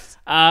Eminem. Yes.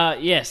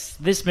 Yes,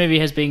 this movie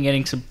has been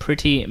getting some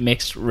pretty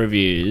mixed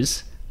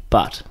reviews,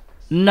 but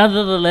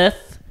nonetheless,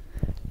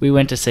 we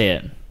went to see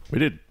it. We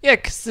did. Yeah,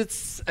 because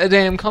it's a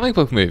damn comic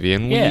book movie,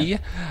 and we Yeah.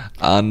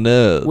 are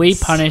nerds. We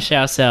punish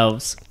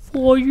ourselves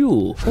for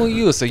you. for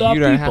you, so The you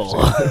don't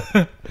people. have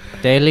to.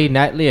 Daily,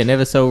 nightly, and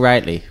never so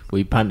rightly,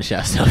 we punish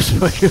ourselves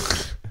for you.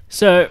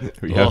 So,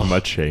 We have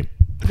much shame.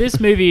 this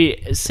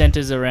movie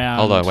centers around...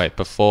 Hold on, wait.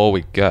 Before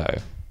we go,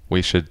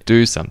 we should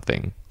do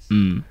something.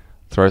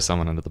 Throw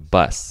someone under the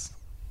bus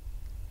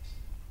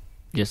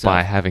Yourself.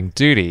 by having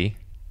Duty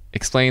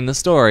explain the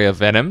story of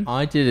Venom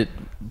I did it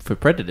for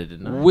Predator,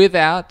 didn't I?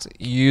 without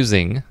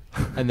using.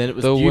 And then it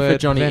was the due for word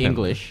Johnny Venom.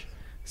 English.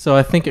 So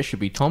I think it should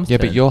be Tom's Yeah,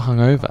 turn. but you're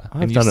hungover,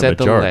 I've and you done a said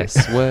the majority.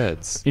 less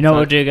words. You know what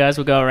we'll do, guys?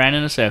 We'll go around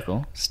in a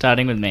circle,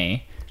 starting with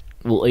me.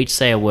 We'll each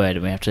say a word,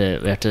 and we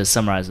have to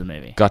summarize the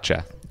movie.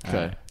 Gotcha.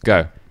 Okay.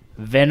 Go.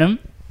 Venom.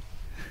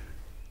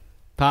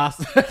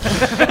 Pass.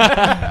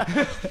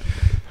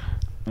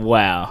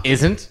 Wow.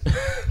 Isn't.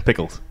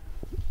 Pickles.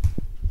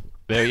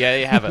 There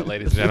you have it,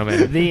 ladies and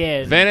gentlemen. The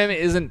end. Venom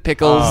isn't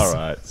pickles. All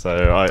right, so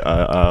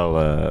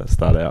I'll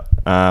start out.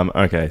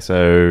 Okay,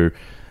 so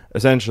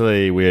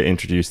essentially, we're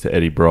introduced to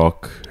Eddie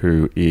Brock,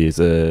 who is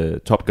a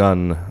Top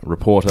Gun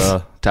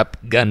reporter. Top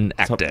Gun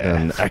actor. Top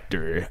Gun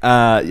actor.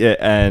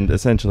 And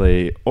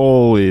essentially,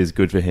 all is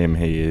good for him.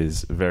 He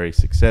is very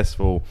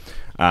successful.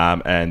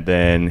 And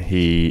then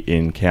he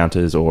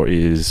encounters or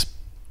is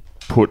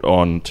put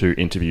on to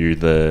interview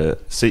the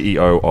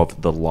CEO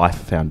of the Life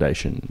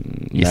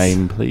Foundation. Yes.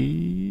 Name,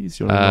 please.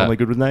 You're not normally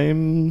good with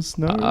names?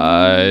 No?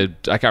 I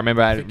can't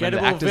remember. I remember the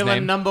Forgettable actor's villain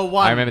name. number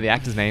one. I remember the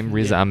actor's name,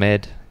 Riz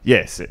Ahmed.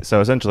 Yes. So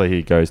essentially,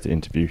 he goes to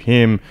interview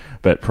him,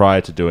 but prior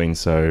to doing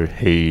so,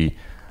 he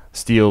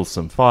steals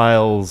some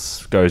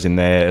files, goes in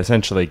there,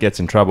 essentially gets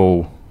in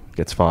trouble,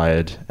 gets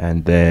fired,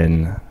 and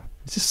then...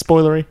 Is this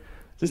spoilery?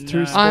 Is this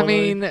too spoilery? I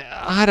mean,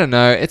 I don't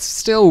know. It's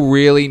still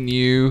really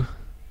new.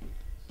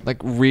 Like,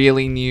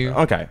 really new.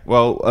 Okay,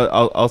 well,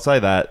 I'll say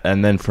that,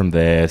 and then from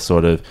there,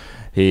 sort of,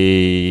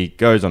 he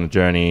goes on a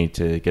journey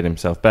to get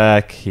himself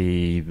back.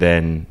 He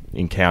then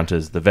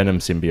encounters the Venom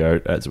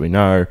symbiote, as we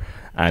know,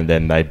 and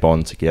then they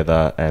bond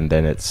together, and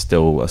then it's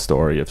still a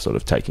story of sort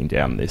of taking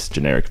down this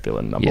generic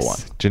villain number one.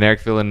 Generic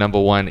villain number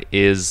one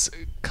is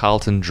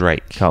Carlton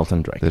Drake.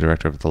 Carlton Drake. The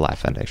director of the Life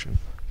Foundation.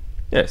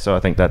 Yeah, so I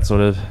think that sort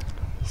of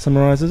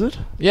summarizes it.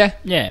 Yeah.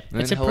 Yeah.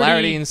 And It's a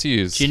hilarity pretty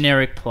ensues.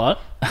 generic plot.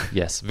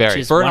 Yes, which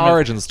very. is For an one of-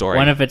 origin story.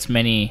 One of its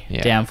many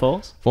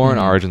downfalls. For an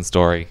origin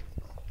story,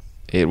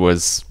 it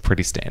was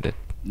pretty standard.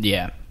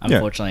 Yeah.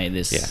 Unfortunately,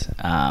 this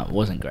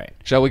wasn't great.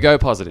 Shall we go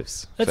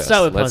positives? Let's first?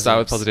 start with Let's start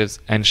with positives.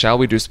 And shall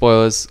we do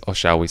spoilers, or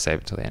shall we save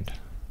it till the end?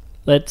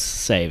 Let's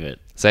save it.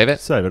 Save it?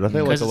 Save it. I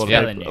feel like Because a lot it's of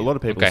fairly people, new. a lot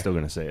of people Okay. are still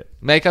going to see it.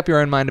 Make up your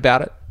own mind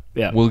about it.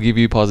 Yeah. We'll give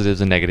you positives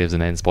and negatives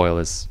and then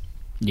spoilers.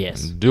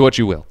 Yes. Do what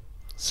you will.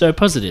 So,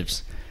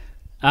 positives.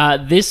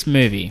 This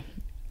movie,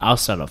 I'll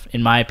start off,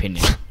 in my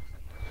opinion,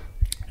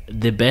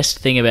 the best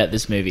thing about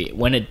this movie,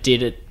 when it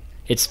did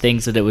its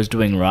things that it was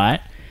doing right,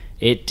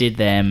 it did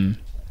them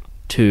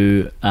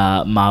to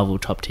Marvel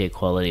top tier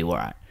quality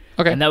right.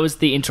 Okay. And that was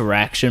the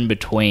interaction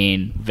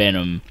between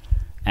Venom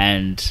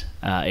and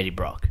Eddie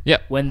Brock.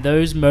 Yep. When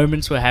those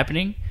moments were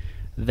happening,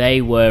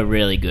 they were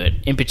really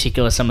good. In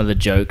particular, some of the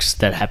jokes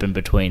that happened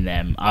between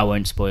them. I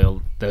won't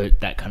spoil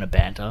that kind of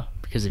banter,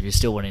 because if you're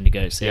still wanting to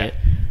go see it,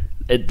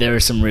 there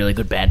is some really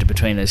good banter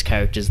between those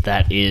characters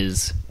that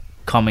is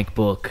comic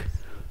book,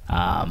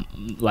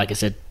 like I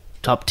said,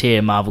 top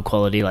tier Marvel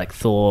quality, like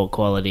Thor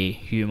quality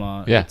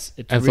humor. Yeah. It's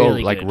and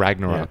really for like good.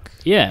 Ragnarok.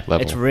 Yeah,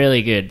 level. it's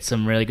really good.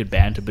 Some really good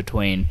banter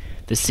between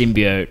the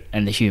symbiote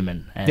and the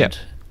human, and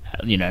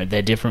you know,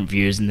 their different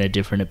views and their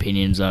different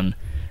opinions on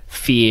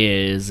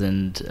fears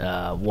and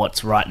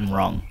what's right and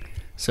wrong.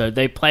 So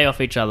they play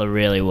off each other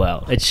really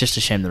well. It's just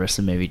a shame the rest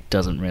of the movie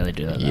doesn't really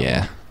do that.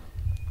 Yeah.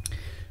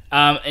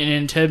 And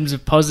in terms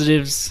of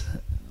positives,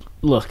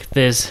 look,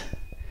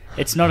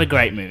 it's not a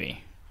great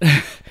movie.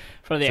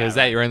 From the So is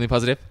that your only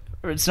positive?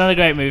 It's not a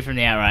great movie from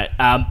the outright,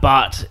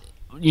 but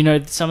you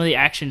know, some of the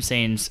action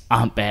scenes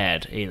aren't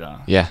bad either.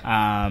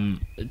 Yeah.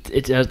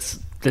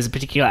 There's a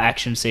particular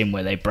action scene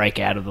where they break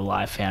out of the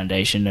Life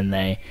Foundation and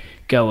they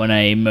go on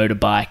a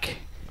motorbike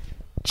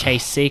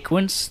chase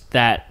sequence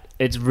that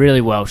it's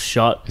really well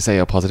shot. Is that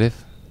your positive?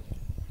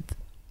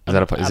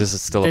 Is this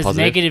still a There's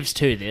positive? negatives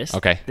to this.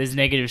 Okay. There's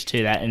negatives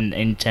to that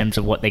in terms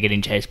of what they're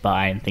getting chased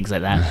by and things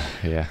like that.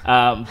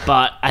 Yeah.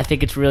 But I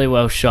think it's really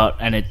well shot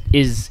and it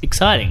is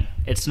exciting.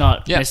 It's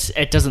not. Yeah.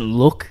 It doesn't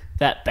look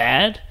that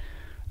bad.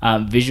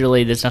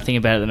 Visually, there's nothing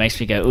about it that makes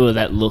me go, "Oh,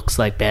 that looks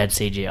like bad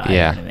CGI."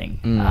 Yeah. Or anything.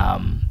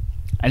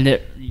 And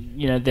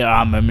there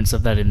are moments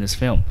of that in this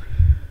film.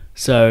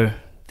 So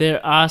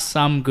there are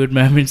some good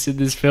moments in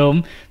this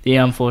film. The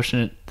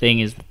unfortunate thing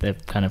is that they're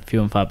kind of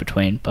few and far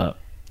between. But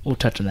we'll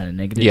touch on that in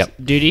negatives. Yep.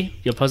 Duty,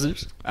 your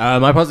positives?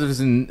 My positives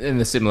in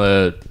the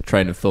similar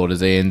train of thought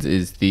as Ian's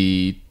is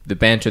the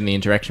banter and the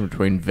interaction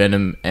between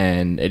Venom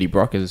and Eddie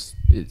Brock is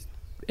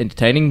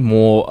entertaining.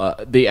 More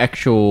the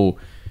actual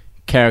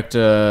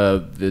character,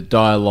 the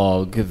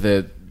dialogue,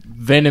 the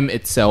Venom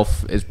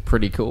itself is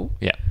pretty cool.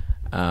 Yeah.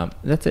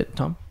 That's it,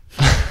 Tom.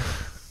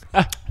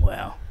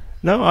 Wow.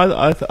 No,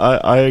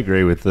 I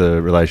agree with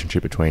the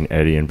relationship between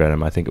Eddie and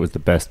Venom. I think it was the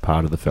best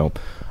part of the film.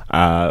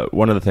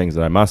 One of the things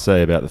that I must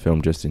say about the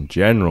film just in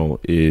general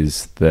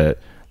is that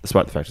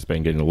despite the fact it's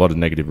been getting a lot of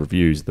negative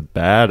reviews, the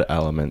bad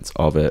elements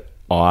of it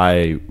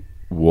I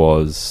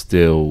was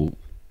still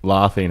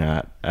laughing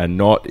at, and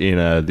not in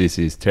a this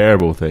is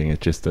terrible thing,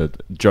 it's just a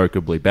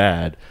jokeably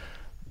bad,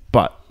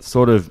 but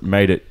sort of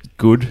made it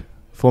good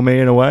for me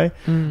in a way.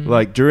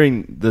 Like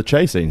during the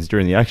chase scenes,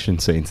 during the action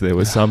scenes, there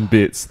were some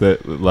bits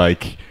that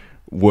like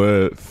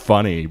were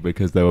funny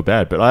because they were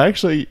bad, but I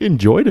actually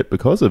enjoyed it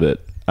because of it.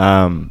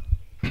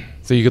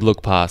 So you could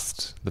look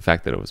past the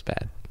fact that it was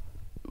bad.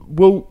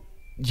 Well,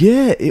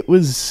 yeah, it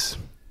was.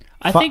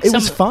 I think it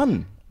was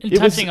fun. In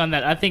touching on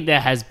that, I think there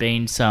has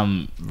been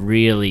some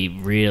really,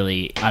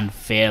 really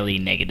unfairly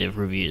negative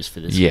reviews for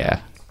this Yeah.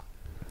 film.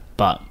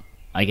 But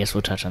I guess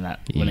we'll touch on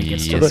that when it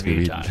gets to Yes, review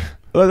we- time.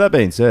 Well, that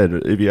being said,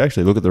 if you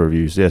actually look at the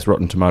reviews, yes,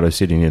 Rotten Tomatoes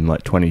sitting in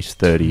like 20s,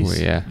 30s.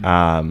 Oh, yeah.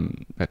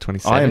 At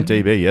 27.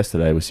 IMDb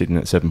yesterday was sitting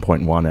at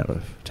 7.1 out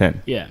of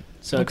 10. Yeah.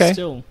 So Okay. it's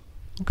still...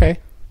 Okay.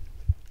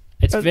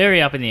 It's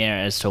very up in the air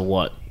as to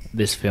what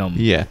this film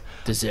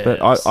deserves.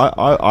 But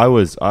I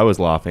was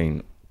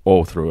laughing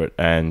all through it,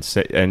 and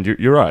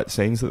you're right.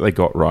 Scenes that they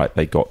got right,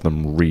 they got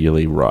them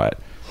really right,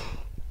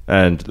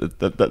 and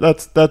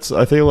that's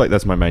I feel like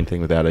that's my main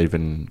thing without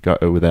having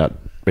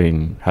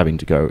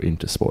to go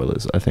into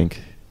spoilers. I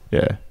think,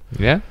 yeah.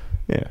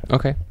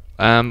 Okay.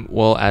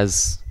 Well,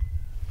 as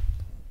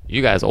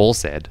you guys all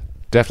said,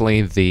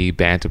 definitely the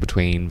banter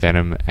between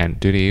Venom and...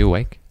 Dude, are you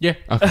awake? Yeah.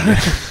 Okay.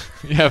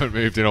 You haven't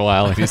moved in a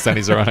while and your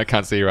sunnies are on. I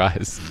can't see your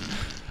eyes.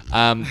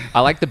 I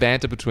like the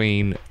banter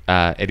between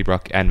Eddie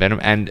Brock and Venom.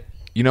 And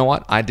you know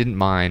what? I didn't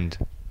mind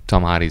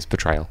Tom Hardy's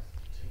portrayal.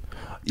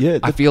 Yeah.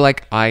 I feel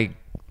like I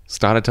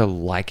started to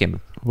like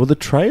him. Well, the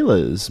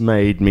trailers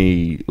made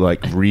me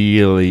like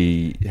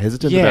really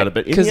hesitant about it,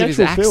 but in because the of his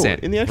actual film,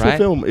 accent, in the actual right?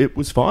 film, it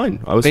was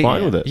fine. I was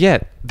fine with it. Yeah,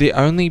 the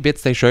only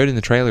bits they showed in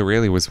the trailer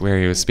really was where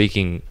he was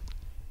speaking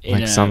In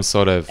like a some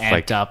sort of amped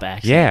like up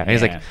accent. Yeah, and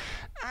he's Yeah. like,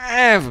 I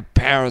have a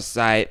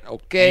parasite.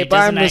 Okay, And he bye,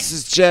 doesn't act-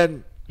 Mrs.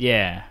 Jen.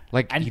 Yeah.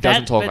 Like, And he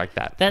doesn't talk but like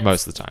that that's-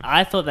 most of the time.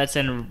 I thought that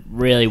sounded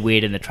really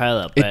weird in the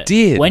trailer. But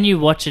did. When you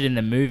watch it in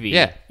the movie,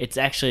 Yeah. it's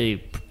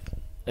actually...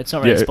 It's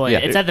not really Yeah, spoiler. yeah.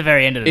 It's at the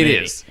very end of the It movie.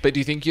 is, but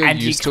do you think you're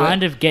and used you to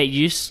kind it? of get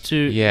used to...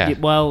 Yeah.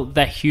 Well,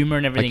 the humor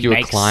and everything Like you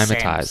makes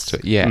acclimatized sense. to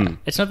it. Yeah.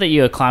 It's not that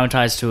you're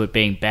acclimatized to it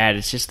being bad.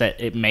 It's just that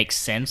it makes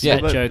sense, Yeah.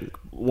 that Well, joke,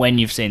 when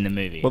you've seen the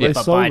movie. Well, they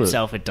but sold by it.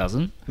 itself, it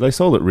doesn't. They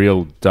sold it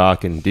real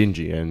dark and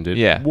dingy, and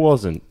it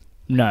wasn't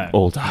No.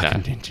 all dark No.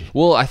 and dingy.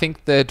 Well, I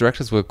think the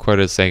directors were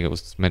quoted as saying it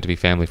was meant to be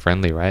family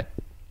friendly, right?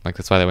 Like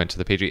that's why they went to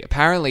the PG.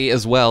 Apparently,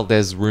 as well,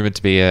 there's rumored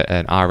to be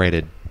an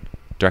R-rated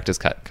director's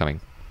cut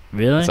coming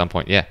Really? at some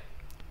point. Yeah,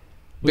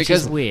 Which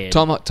because is weird.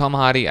 Tom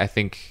Hardy, I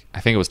think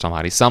it was Tom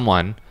Hardy.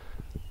 Someone,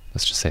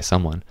 let's just say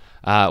someone,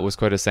 was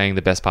quoted as saying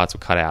the best parts were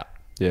cut out.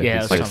 Yeah, it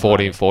It's was like Tom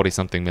 40 Hardy.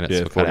 something minutes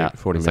Yeah, were 40 cut out.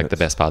 40 It's like the minutes.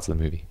 best parts of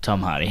the movie.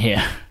 Tom Hardy,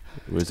 yeah.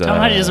 It was, Tom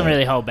Hardy doesn't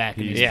really hold back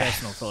in his Yeah.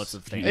 personal thoughts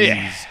of things.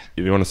 Yeah.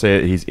 If you want to say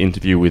it, his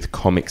interview with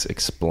Comics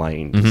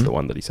Explained is the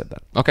one that he said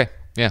that. Okay,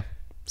 yeah.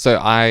 So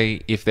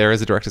if there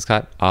is a director's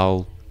cut,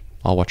 I'll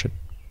watch it,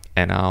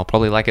 and I'll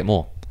probably like it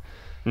more.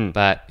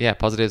 But yeah,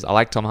 positives. I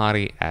like Tom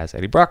Hardy as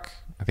Eddie Brock.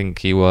 I think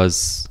he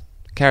was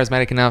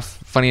charismatic enough,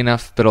 funny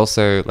enough, but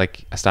also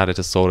like I started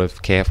to sort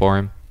of care for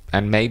him,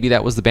 and maybe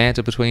that was the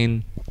banter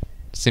between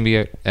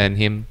Symbiote and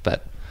him.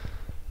 But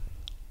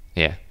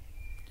yeah.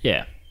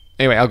 Yeah.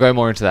 Anyway, I'll go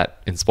more into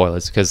that in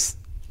spoilers because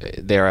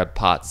there are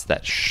parts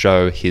that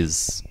show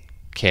his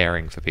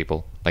caring for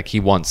people. Like he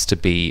wants to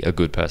be a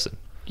good person.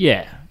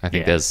 Yeah. I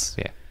think yeah.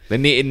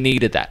 it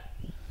needed that.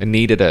 It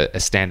needed a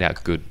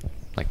standout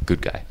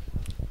good guy.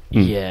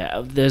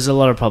 Yeah, there's a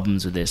lot of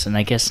problems with this, and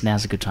I guess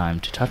now's a good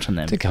time to touch on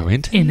them. To go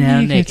into in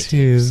our negatives.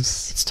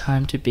 negatives. It's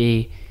time to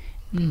be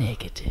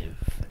negative.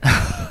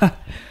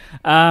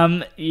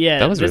 Yeah.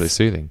 That was really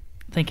soothing.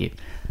 Thank you.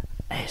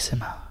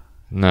 ASMR.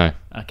 No.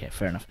 Okay,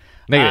 fair enough.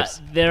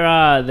 Negatives. There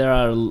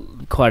are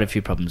quite a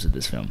few problems with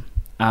this film.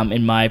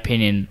 In my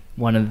opinion,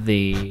 one of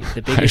the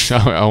biggest...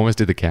 I almost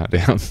did the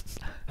countdown.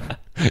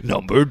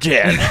 Number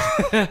 10.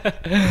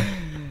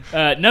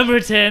 Number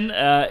 10,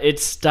 it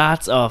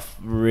starts off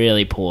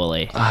really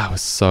poorly. I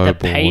was so The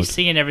bored.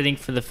 pacing and everything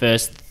for the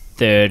first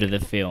third of the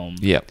film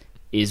Yep.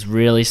 is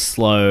really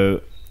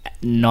slow,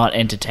 not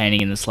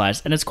entertaining in the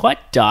slightest, and it's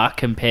quite dark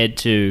compared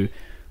to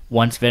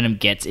once Venom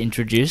gets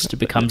introduced. It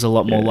becomes a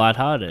lot more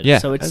lighthearted. Yeah.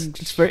 So it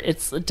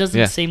doesn't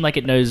Yeah. seem like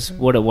it knows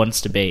what it wants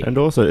to be. And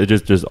also, it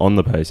just on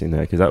the pacing there,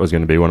 because that was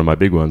going to be one of my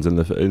big ones.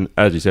 And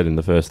as you said, in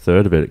the first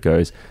third of it, it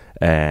goes,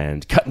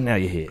 and cutting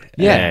out your hair.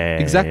 Yeah,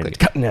 and exactly.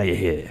 Cutting out your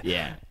hair.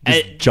 Yeah.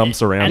 Just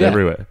jumps around and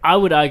everywhere. I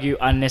would argue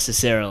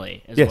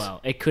unnecessarily as Yes.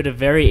 well. It could have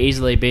very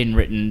easily been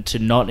written to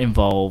not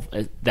involve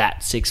that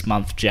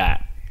 6-month jump.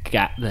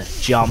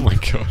 Oh my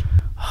god.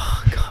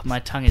 Oh, God, my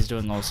tongue is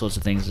doing all sorts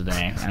of things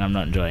today, and I'm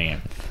not enjoying it.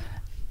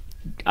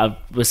 I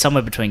was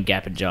somewhere between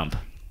gap and jump.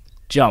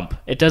 Jump.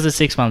 It does a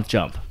 6-month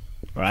jump,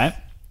 right?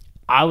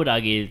 I would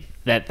argue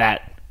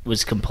that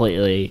was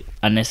completely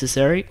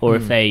unnecessary, or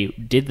if they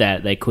did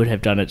that, they could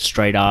have done it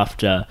straight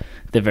after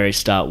the very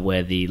start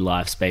where the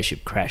live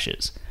spaceship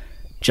crashes.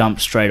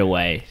 Jump straight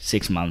away,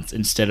 6 months,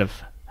 instead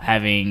of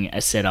having a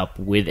setup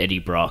with Eddie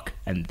Brock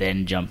and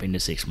then jump into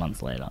 6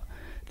 months later.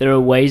 There are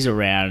ways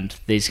around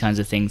these kinds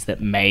of things that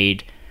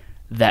made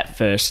that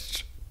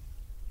first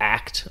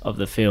act of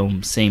the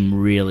film seem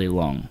really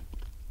long.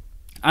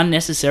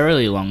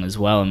 Unnecessarily long as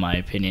well, in my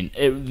opinion.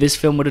 This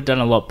film would have done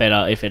a lot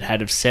better if it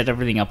had have set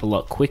everything up a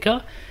lot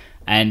quicker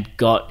and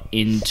got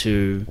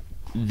into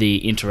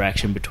the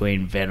interaction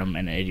between Venom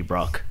and Eddie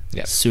Brock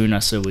sooner,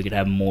 so we could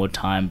have more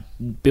time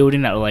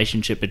building that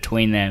relationship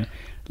between them,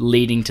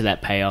 leading to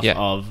that payoff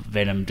of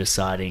Venom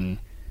deciding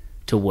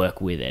to work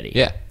with Eddie.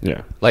 Yeah.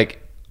 Yeah. Like,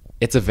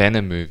 it's a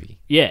Venom movie.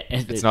 Yeah.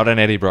 It's not an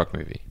Eddie Brock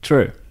movie.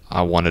 True.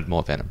 I wanted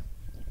more Venom.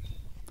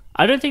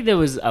 I don't think there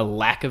was a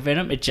lack of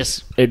Venom. It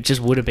just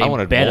would have been I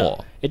wanted better.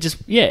 more.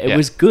 It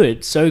was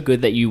good, so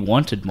good that you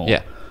wanted more.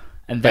 Yeah.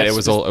 And But that's it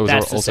was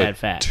that's the also sad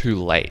fact. too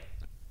late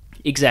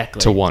Exactly.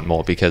 to want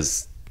more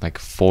because like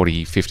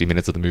 40, 50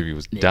 minutes of the movie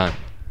was done.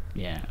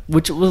 Yeah,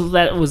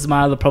 that was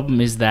my other problem,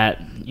 is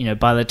that, you know,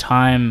 by the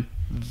time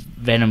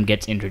Venom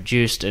gets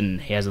introduced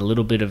and he has a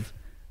little bit of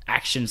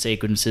action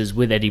sequences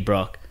with Eddie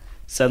Brock,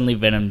 suddenly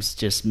Venom's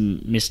just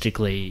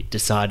mystically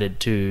decided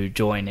to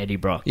join Eddie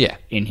Brock. Yeah.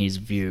 In his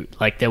view,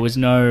 like, there was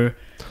no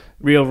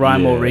real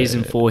rhyme or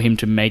reason for him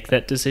to make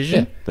that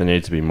decision. Yeah. There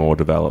needs to be more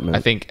development. I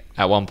think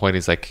at one point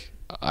he's like,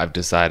 I've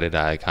decided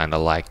I kind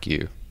of like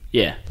you.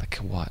 Yeah. Like,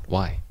 what?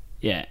 Why?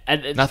 Yeah.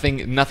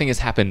 Nothing has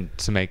happened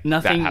to make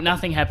that happen.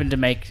 Nothing happened to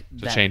make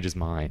To change his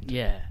mind.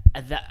 Yeah.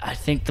 I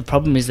think the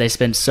problem is they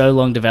spent so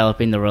long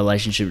developing the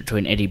relationship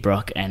between Eddie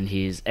Brock and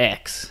his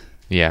ex.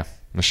 Yeah.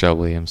 Michelle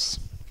Williams.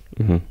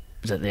 Mm-hmm.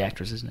 Is that the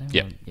actress's name?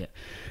 Yeah. Yeah.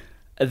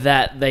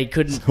 That they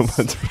couldn't...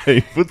 Someone's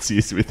playing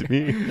footsies with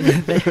me.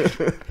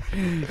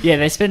 Yeah,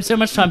 they spent so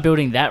much time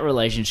building that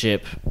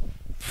relationship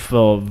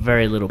for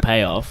very little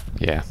payoff.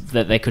 Yeah.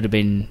 That they could have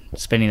been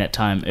spending that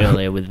time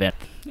earlier with Venom.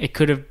 It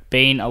could have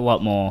been a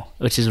lot more,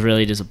 which is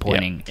really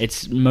disappointing. Yeah.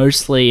 It's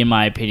mostly, in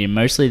my opinion,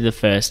 the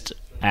first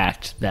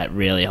act that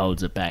really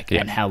holds it back,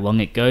 and how long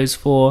it goes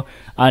for,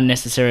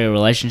 unnecessary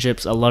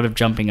relationships, a lot of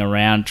jumping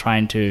around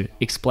trying to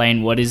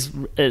explain what is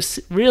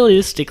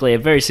realistically a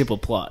very simple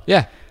plot.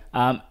 Yeah.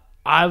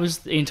 I was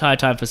the entire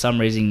time, for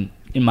some reason,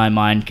 in my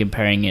mind,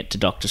 comparing it to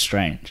Doctor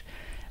Strange.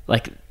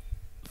 Like,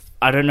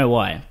 I don't know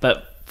why,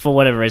 but for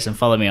whatever reason,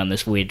 follow me on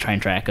this weird train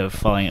track of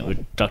following it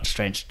with Doctor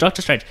Strange.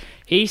 Doctor Strange,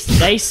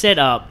 they set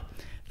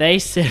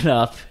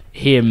up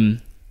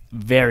him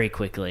very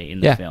quickly in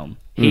the film.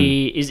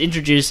 He is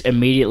introduced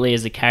immediately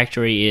as the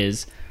character he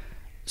is,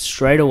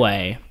 straight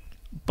away,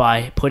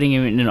 by putting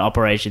him in an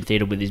operation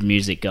theater with his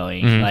music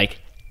going.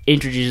 Like,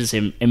 introduces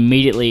him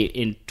immediately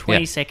in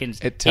 20 seconds.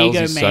 It tells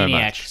you so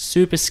Egomaniac, much.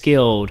 super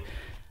skilled,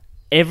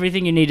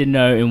 everything you need to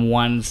know in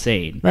one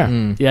scene.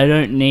 Yeah. I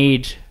don't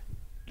need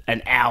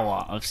an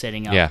hour of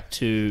setting up Yeah.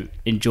 to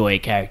enjoy a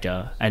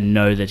character and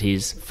know that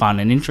he's fun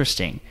and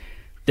interesting.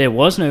 There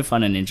was no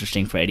fun and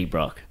interesting for Eddie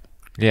Brock.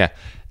 Yeah.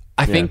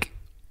 I think,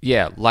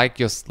 like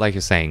you're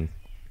saying,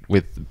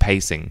 with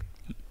pacing,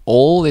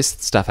 all this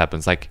stuff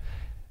happens. Like,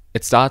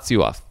 it starts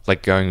you off,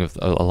 like, going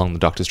along the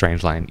Doctor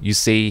Strange line. You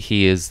see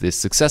he is this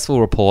successful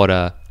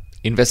reporter,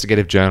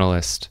 investigative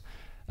journalist,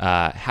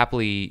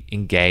 happily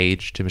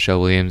engaged to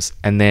Michelle Williams,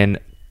 and then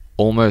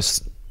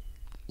almost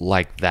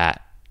like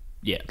that,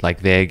 like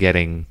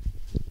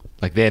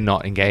they're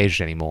not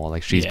engaged anymore.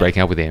 Like, she's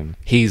breaking up with him.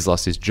 He's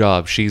lost his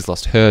job. She's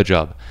lost her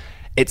job.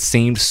 It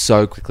seemed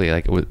so quickly,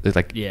 like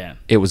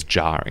it was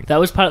jarring. That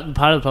was part of the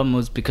problem,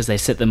 was because they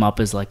set them up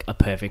as like a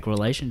perfect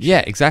relationship. Yeah,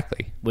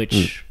 exactly.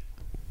 Which,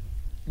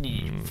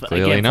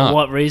 Clearly again, not. for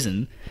what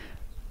reason?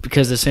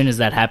 Because as soon as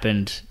that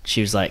happened,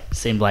 she was like,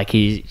 seemed like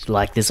he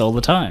liked this all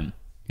the time.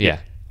 Yeah.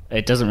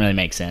 It doesn't really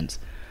make sense.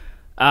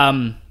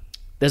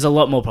 There's a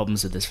lot more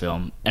problems with this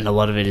film, and a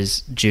lot of it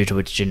is due to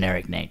its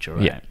generic nature,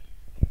 right? Yeah.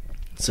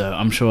 So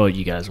I'm sure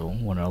you guys will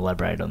want to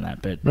elaborate on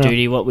that. But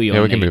Duty, what were your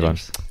Yeah, we can move on.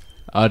 negatives?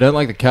 I don't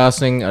like the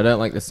casting. I don't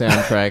like the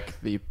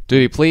soundtrack.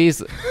 Duty,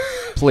 please.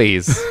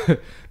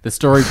 The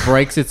story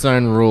breaks its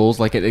own rules.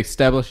 Like, it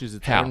establishes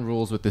its How? own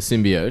rules with the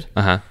symbiote.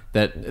 Uh-huh.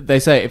 That they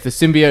say if the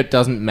symbiote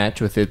doesn't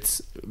match with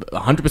its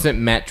 100%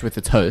 match with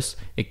its host,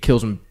 it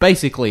kills him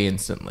basically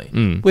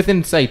instantly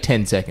within, say,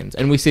 10 seconds.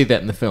 And we see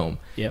that in the film.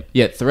 Yep.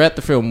 Yet throughout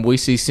the film, we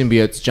see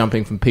symbiotes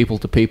jumping from people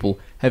to people,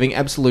 having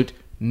absolute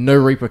no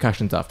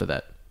repercussions after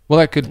that. Well,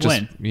 that could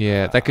just... When?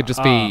 Yeah, that could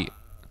just be...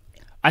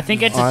 I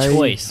think it's a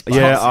choice.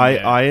 Yeah, possibly.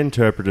 I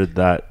interpreted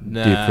that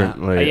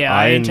differently.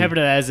 I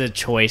interpreted it as a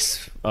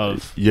choice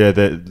of... Yeah,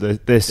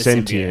 they're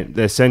sentient. symbiote.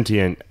 They're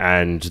sentient,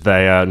 and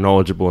they are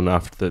knowledgeable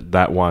enough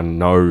that one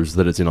knows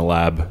that it's in a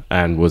lab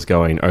and was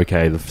going,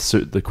 okay,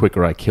 the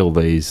quicker I kill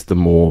these, the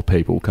more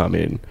people come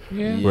in.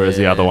 Yeah. Whereas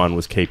the other one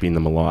was keeping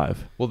them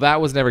alive. Well,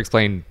 that was never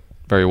explained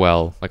very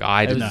well. Like,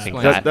 I didn't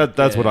think that.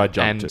 That's what I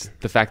jumped And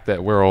to. the fact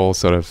that we're all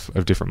sort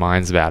of different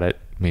minds about it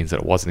means that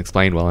it wasn't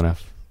explained well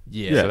enough.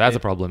 Yeah, So that's a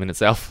problem in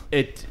itself.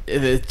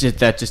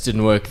 That just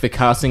didn't work. The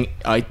casting,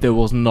 there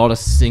was not a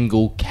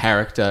single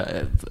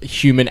character,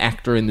 human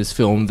actor in this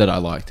film that I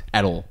liked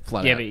at all.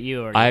 Flat Yeah, out. but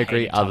you already I agree,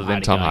 hated other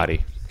than Tom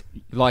Hardy.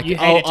 Like, You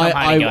hated Tom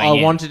Hardy going I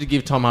in. wanted to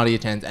give Tom Hardy a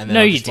chance, and then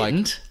No, I you was like,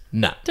 didn't.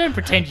 no. Don't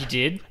pretend you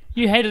did.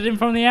 You hated him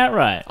from the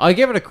outright. I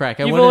gave it a crack.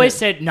 You've always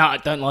said, no, I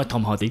don't like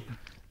Tom Hardy.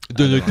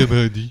 Don't like Tom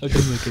Hardy. I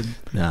don't like him.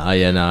 No,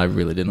 I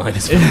really didn't like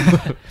this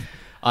film.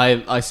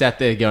 I sat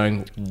there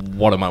going,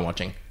 what am I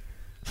watching?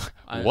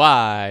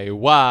 Why?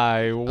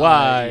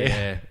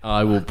 Yeah,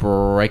 I will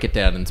break it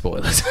down in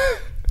spoilers.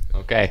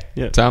 Okay.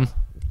 Yeah. Tom,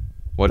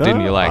 what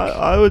didn't you like?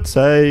 I would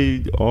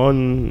say,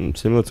 on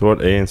similar to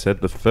what Ian said,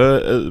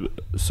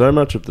 so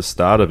much of the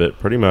start of it,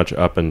 pretty much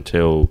up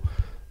until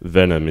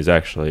Venom is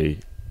actually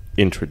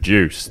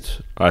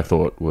introduced, I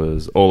thought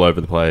was all over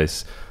the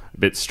place, a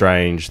bit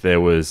strange. There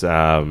was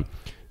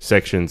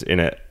sections in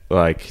it,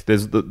 like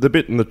there's the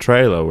bit in the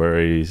trailer where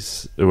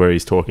he's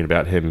talking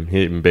about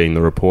him being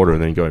the reporter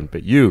and then going,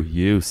 but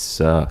you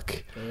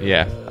suck.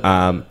 Yeah.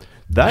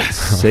 That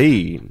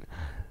scene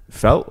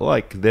felt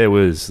like there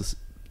was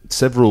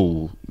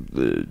several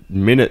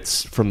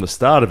minutes from the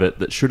start of it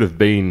that should have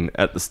been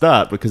at the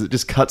start, because it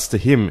just cuts to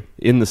him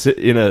in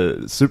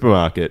a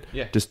supermarket,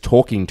 just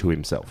talking to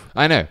himself.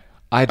 I know.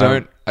 I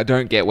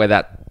don't get where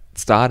that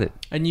started.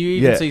 And you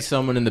even see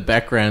someone in the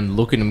background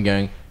look at him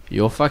going,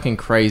 "You're fucking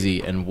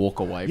crazy," and walk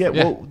away from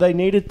well, they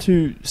needed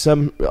to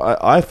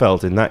I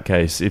felt in that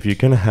case, if you're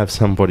going to have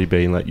somebody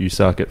being like, "You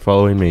suck at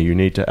following me," you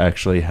need to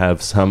actually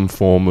have some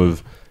form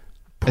of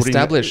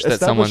establish that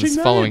someone's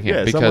following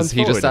him, because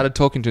he just started him.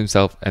 talking to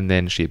himself and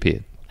then she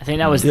appeared. I think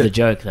that was the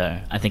joke, though.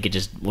 I think it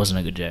just wasn't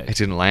a good joke. It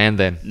didn't land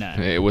then. No.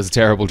 It was a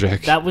terrible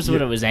joke. That was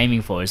what it was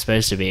aiming for. It was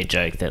supposed to be a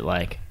joke that,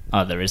 like,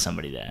 oh, there is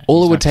somebody there.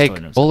 All He's it not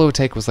destroying himself. would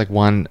take was like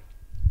one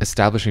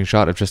establishing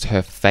shot of just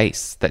her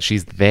face, that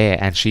she's there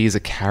and she's a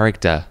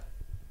character.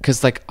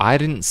 Because like I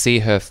didn't see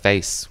her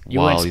face You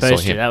while weren't you saw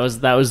supposed to. him.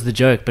 That was the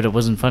joke, but it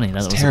wasn't funny. That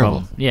was terrible.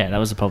 the problem. Yeah, that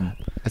was the problem.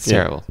 That's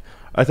terrible.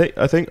 I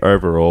think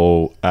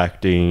overall,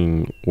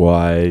 acting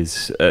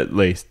wise, at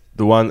least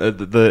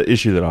the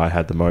issue that I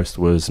had the most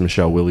was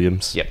Michelle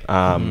Williams. Yep.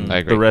 I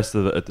agree. The rest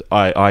of it,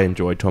 I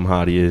enjoyed Tom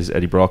Hardy as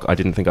Eddie Brock. I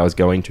didn't think I was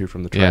going to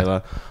from the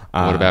trailer.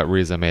 What about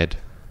Riz Ahmed,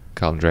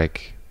 Carlton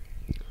Drake?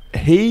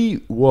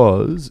 He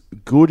was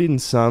good in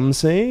some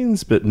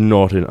scenes, but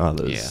not in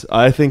others. Yeah.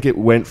 I think it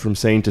went from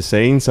scene to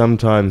scene.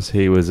 Sometimes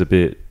he was a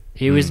bit.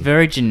 He was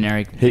very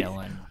generic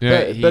villain.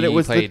 Yeah, but it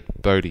was played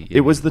Bodhi.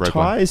 It was the Rogue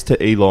One. ties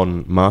to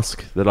Elon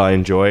Musk that I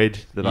enjoyed,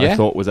 that I Yeah.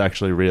 thought was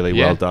actually really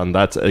well done.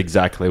 That's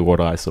exactly what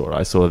I saw.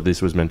 I saw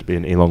this was meant to be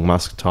an Elon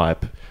Musk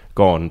type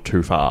gone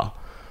too far,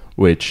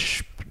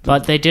 which...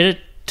 But they did it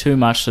too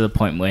much to the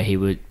point where he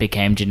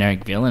became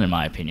generic villain, in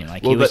my opinion.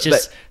 Like, Well, he was that-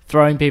 just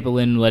throwing people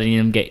in, letting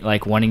them get,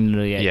 like, wanting them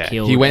to get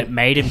killed. It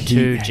made him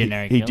too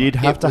generic He villain. did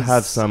have to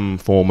have some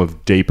form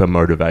of deeper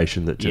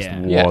motivation that just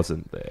Yeah.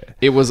 wasn't there.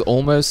 It was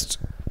almost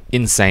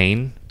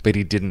insane, but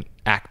he didn't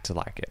act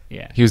like it.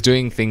 Yeah. He was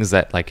doing things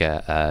that like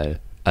a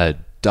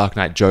Dark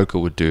Knight Joker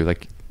would do.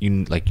 Like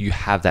you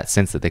have that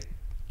sense that they're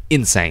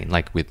insane,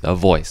 like with a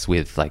voice,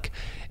 with like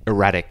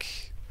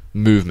erratic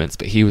movements.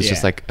 But he was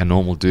just like a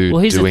normal dude.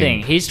 Well, here's the doing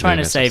thing. He's trying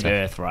to that save stuff.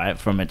 Earth, right,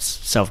 from its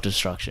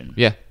self-destruction.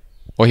 Yeah.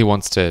 Or he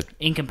wants to.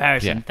 In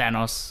comparison,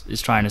 Thanos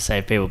is trying to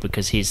save people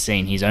because he's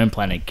seen his own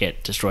planet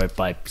get destroyed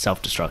by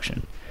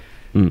self-destruction.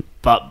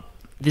 But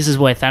this is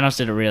where Thanos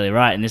did it really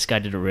right and this guy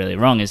did it really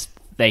wrong, is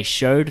they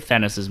showed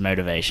Thanos'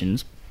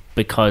 motivations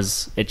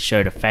because it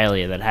showed a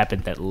failure that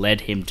happened that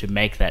led him to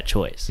make that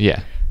choice.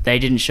 Yeah. They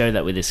didn't show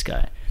that with this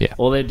guy. Yeah.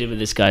 All they did with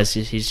this guy is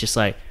he's just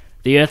like,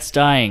 the Earth's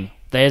dying.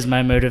 There's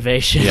my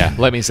motivation. Yeah.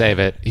 Let me save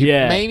it.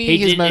 Maybe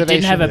his it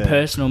motivation. didn't have a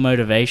personal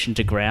motivation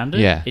to ground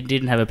it. Yeah. It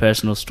didn't have a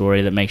personal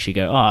story that makes you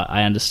go, oh,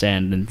 I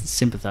understand and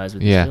sympathize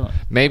with this Yeah. villain.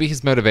 Maybe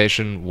his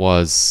motivation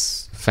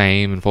was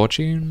fame and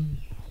fortune.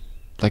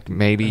 Like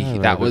maybe Oh,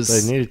 that but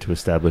was. They needed to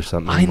establish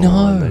something I more,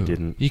 know. and they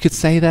didn't. You could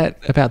say that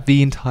about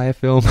the entire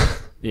film.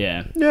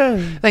 Yeah.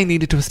 Yeah, They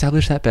needed to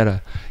establish that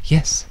better.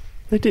 Yes.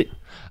 they did.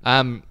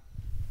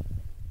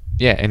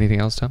 Yeah. Anything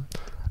else, Tom?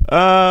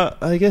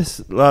 I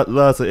guess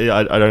lastly,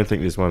 I don't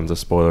think this one's a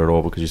spoiler at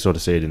all because you sort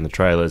of see it in the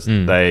trailers.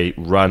 They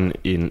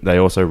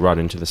also run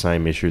into the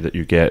same issue that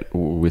you get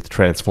with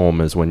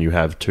Transformers when you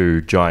have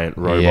two giant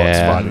robots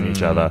fighting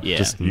each other. Yeah.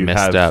 Just You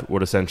messed have up.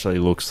 what essentially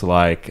looks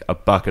like a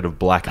bucket of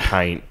black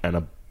paint and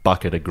a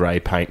bucket of grey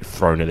paint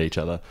thrown at each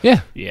other.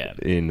 Yeah. Yeah.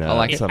 In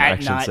like it. some At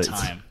action night scenes.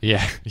 time.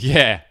 Yeah.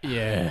 Yeah.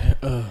 Yeah.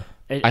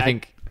 I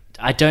think.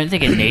 I don't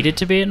think it needed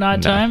to be at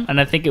night time,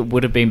 and I think it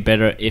would have been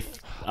better if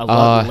a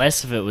lot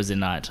less of it was at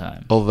night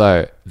time.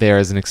 Although there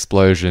is an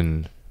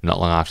explosion not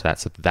long after that,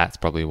 so that's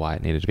probably why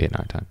it needed to be at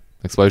nighttime.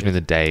 Explosion in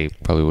the day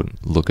probably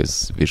wouldn't look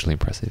as visually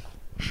impressive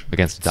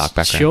against a dark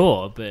background.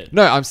 Sure, but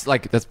No,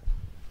 like that's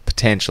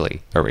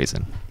potentially a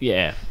reason.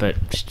 yeah, but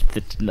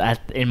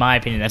in my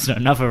opinion, that's not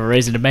enough of a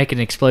reason to make an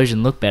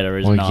explosion look better.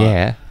 Is Well, not.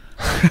 yeah,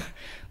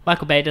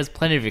 Michael Bay does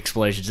plenty of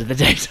explosions in the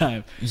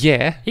daytime.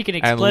 yeah. He can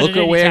and explode look at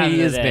at any where time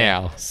he of is the day.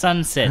 now.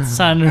 Sunset,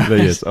 sunrise.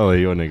 Yes. Oh,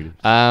 you're negative.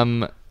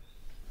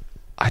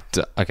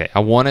 Okay, I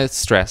want to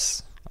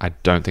stress, I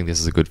don't think this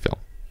is a good film.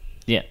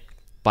 Yeah.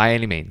 By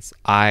any means.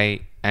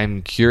 I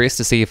am curious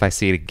to see if I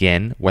see it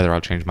again, whether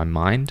I'll change my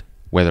mind,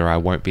 whether I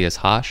won't be as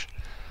harsh.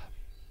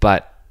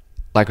 But,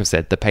 like I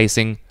said, the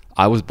pacing,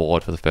 I was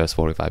bored for the first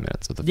 45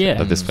 minutes of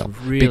this film.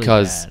 really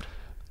because bad.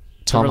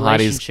 Tom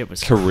Hardy's relationship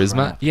was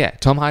charisma,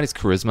 crap. Tom Hardy's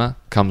charisma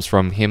comes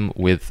from him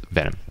with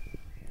Venom.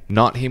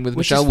 Not him with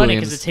Which Michelle is funny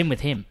Williams. because it's him with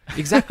him.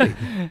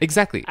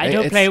 Exactly. I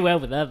don't It's- play well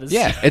with others.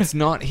 Yeah, it's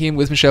not him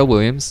with Michelle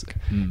Williams.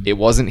 It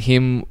wasn't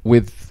him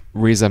with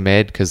Riz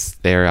Ahmed because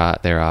there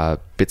are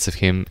bits of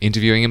him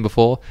interviewing him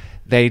before.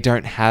 They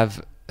don't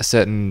have a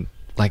certain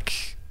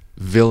like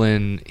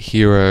villain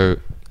hero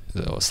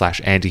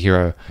 /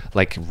 anti-hero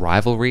like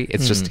rivalry.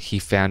 It's just he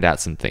found out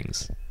some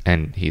things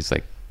and he's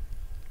like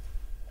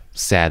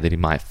sad that he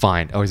might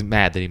find, or he's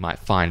mad that he might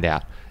find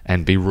out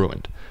and be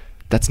ruined.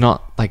 That's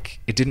not like,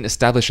 it didn't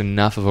establish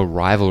enough of a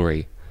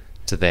rivalry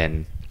to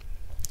then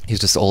he's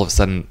just all of a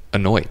sudden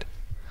annoyed.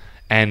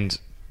 And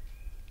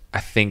I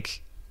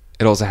think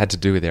it also had to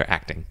do with their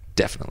acting,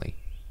 definitely.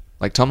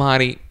 Like Tom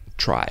Hardy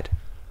tried,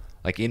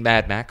 Like in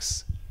Mad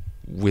Max,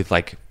 with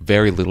like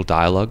very little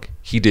dialogue,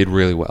 he did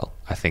really well.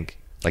 I think.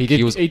 Like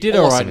He did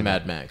all right awesome in in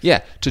Mad that. Max.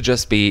 Yeah, to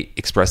just be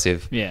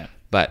expressive. Yeah.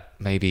 But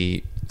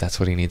maybe that's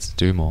what he needs to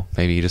do more.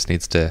 Maybe he just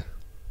needs to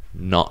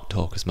not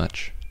talk as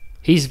much.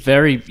 He's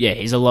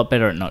he's a lot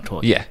better at not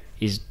talking. Yeah.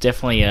 He's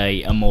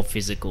definitely a more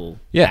physical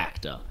Yeah.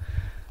 actor.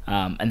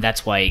 And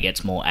that's why he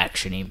gets more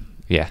action-y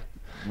Yeah.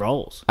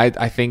 roles.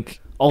 I think.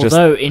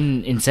 Although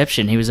in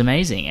Inception he was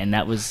amazing, and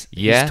that was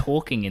Yeah. his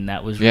talking in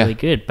that was Yeah. really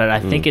good. But I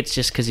think it's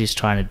just because he's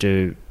trying to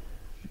do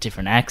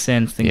different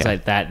accents, things Yeah.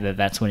 like that.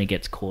 That's when he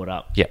gets caught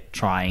up Yep.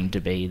 trying to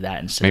be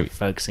that instead Maybe- of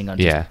focusing on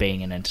Yeah. just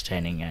being an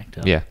entertaining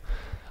actor. Yeah.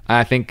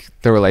 I think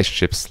the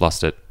relationships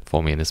lost it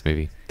for me in this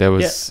movie. There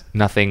was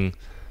nothing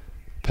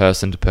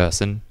person to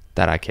person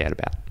that I cared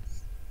about.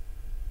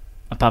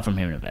 Apart from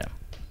him and Venom.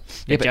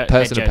 Yeah, but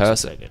person to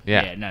person.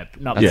 Yeah. no,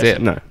 not That's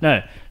it.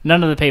 No,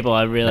 none of the people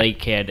I really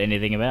cared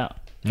anything about,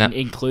 No.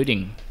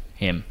 including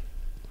him.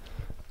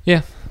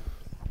 Yeah.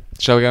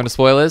 Shall we go into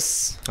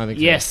spoilers? I think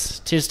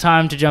Yes, 'tis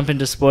time to jump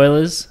into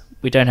spoilers.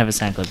 We don't have a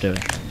sound clip, do we?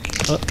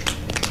 Oh,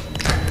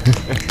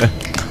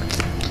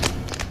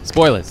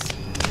 Spoilers.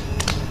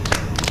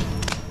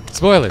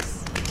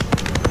 Spoilers.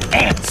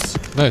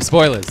 ants! No,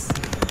 spoilers.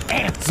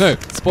 Ants! No,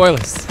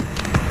 spoilers.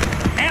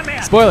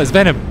 Ant-Man! Spoilers,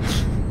 Venom.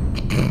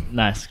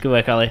 Nice, good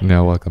work, Ollie.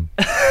 No, welcome.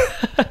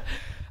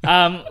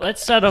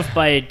 Let's start off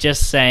by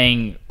just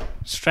saying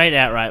straight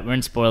outright, we're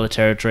in spoiler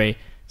territory.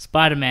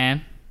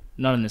 Spider-Man,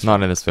 not in this Not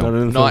film. in this film.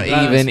 Not in the Not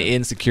film. even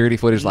in security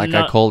footage like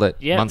I Not- called it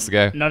yep, months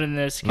ago. Not in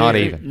the Not security,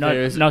 even.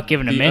 Not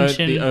given a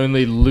mention. The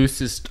only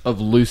loosest of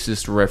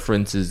loosest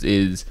references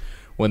is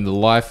when the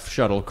life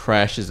shuttle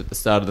crashes at the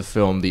start of the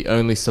film. The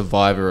only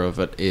survivor of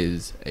it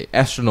is an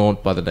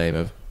astronaut by the name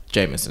of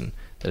Jameson.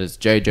 That is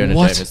J. Jonah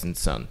What? Jameson's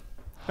son,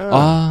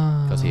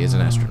 Ah. because he is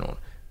an astronaut.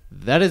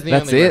 That is the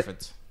That's only it?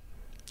 reference.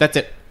 That's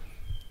it.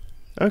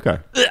 Okay.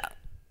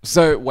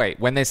 So, wait,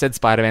 when they said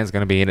Spider-Man's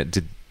going to be in it,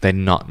 did they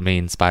not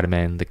mean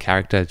Spider-Man, the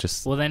character,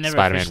 just Well, they never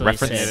Spider-Man officially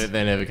reference? said-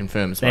 They never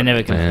confirmed. They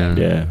never confirmed.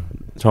 Yeah.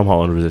 Tom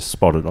Holland was just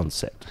spotted on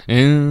set.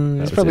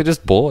 He's was probably it.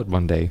 just bored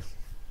one day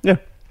Yeah.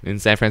 in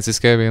San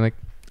Francisco being like,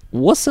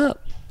 what's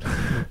up?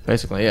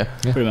 Basically, yeah.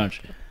 Pretty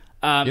much. You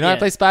know yeah, I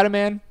play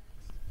Spider-Man?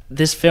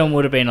 this film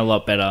would have been a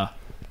lot better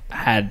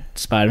had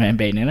Spider-Man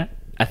been in it.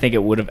 I think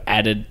it would have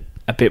added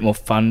a bit more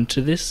fun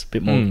to this, a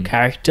bit more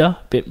character,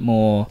 a bit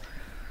more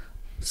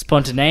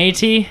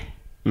spontaneity,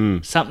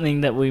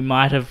 something that we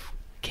might have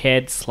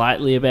cared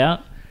slightly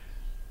about.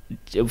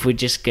 If we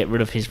just get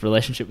rid of his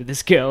relationship with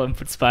this girl and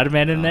put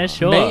Spider-Man in there,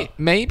 sure.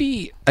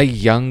 Maybe a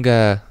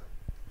younger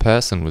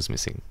person was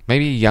missing.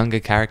 Maybe a younger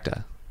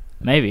character.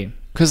 Maybe.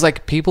 Because,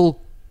 like, people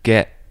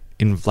get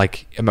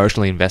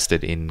emotionally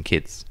invested in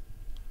kids.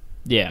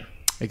 Yeah.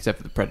 Except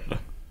for the Predator.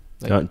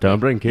 Don't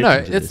bring kids. No,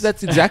 into this.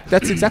 that's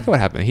exactly what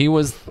happened. He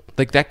was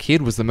like, that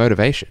kid was the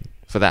motivation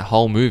for that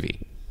whole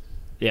movie.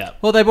 Yeah.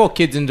 Well, they brought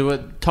kids into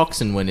it.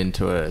 Toxin went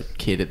into a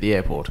kid at the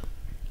airport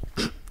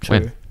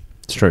When?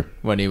 It's true.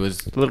 when he was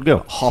The little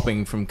girl.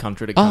 hopping from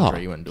country to Oh,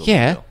 country. He went into a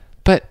yeah, little girl.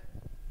 but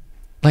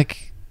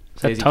like,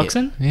 Is that Daisy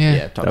Toxin? yeah,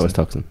 Yeah, Toxin. That was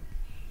Toxin.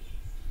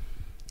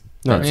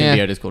 No, That Yeah.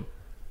 symbiote is called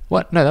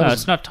what? No, that No, was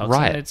it's not Toxin.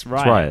 Riot. It's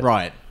Riot. Riot.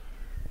 Riot.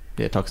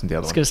 Yeah, Toxin's the I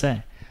other was one. going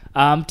to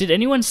say. Did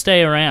anyone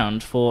stay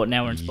around for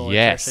now we're in spoilers?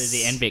 Yes. Actually,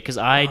 the end bit because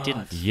I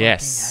didn't.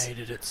 Yes.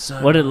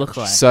 What did it look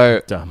like?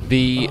 So Dumb.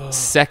 the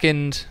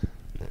second.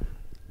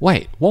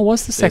 Wait, what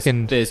was the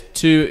second? There's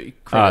two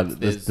credits.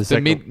 There's the The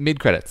second- mid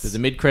credits. a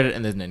mid credit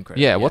and there's an end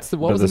credit. Yeah, what But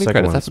was the the mid second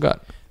credits? I one's-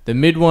 forgot. The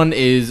mid one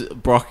is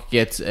Brock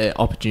gets an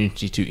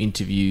opportunity to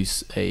interview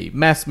a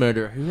mass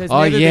murderer who has Oh,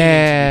 never been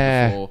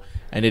yeah. interviewed before,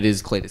 and it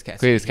is Cletus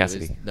Cassidy. Cletus who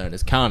Cassidy. is known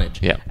as Carnage.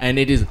 Yeah. And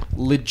it is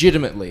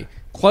legitimately,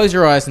 close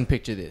your eyes and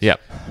picture this. Yep.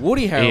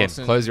 Woody Ian,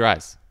 Harrelson. close your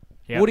eyes.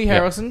 Yep. Woody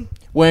Harrelson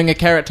wearing a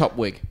carrot top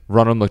wig.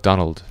 Ronald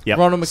McDonald. Yep.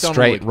 Ronald McDonald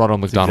Straight wig.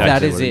 Ronald McDonald.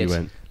 That is where he it.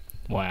 went.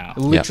 Wow.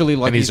 Literally,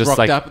 like And he's he's just rocked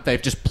like- up.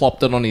 They've just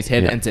plopped it on his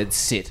head Yep. and said,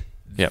 "Sit."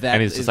 Yep. That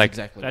And he's just is like-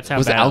 exactly That's what how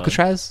Was it bad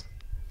Alcatraz?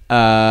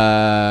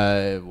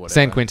 whatever.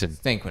 San Quentin.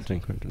 San Quentin.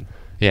 San Quentin.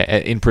 Yeah,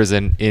 in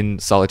prison, in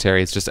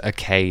solitary, it's just a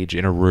cage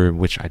in a room,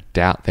 which I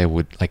doubt they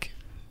would, like,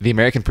 the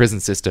American prison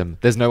system,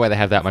 there's no way they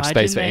have that much Why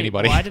space didn't for they-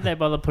 anybody. Why did they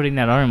bother putting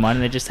that on him? Why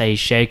didn't they just say he's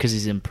shaved because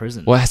he's in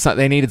prison? Well, it's not,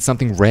 they needed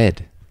something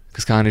red,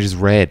 because Carnage is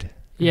red.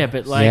 Yeah,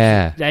 but like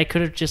Yeah. they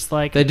could have just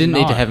like They didn't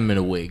need to not have him in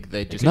a wig.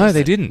 They just No,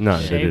 they didn't. No,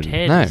 they shaved didn't.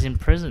 head. No. He's in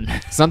prison.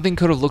 Something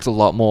could have looked a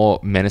lot more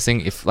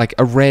menacing if, like,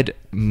 a red,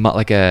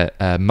 like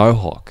a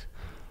mohawk,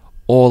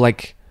 or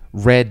like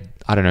red,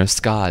 I don't know,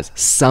 scars,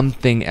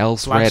 something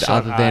else red Bloodshot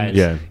other than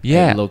eyes.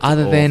 Yeah. It looked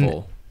other than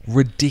awful.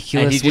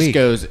 ridiculous. And he just wig.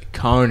 goes,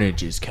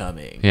 "Carnage is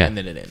coming," Yeah. and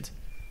then it ends.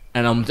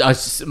 And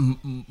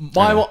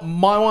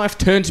my wife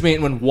turned to me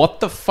and went, "What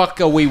the fuck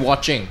are we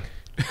watching?"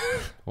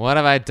 What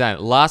have I done?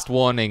 Last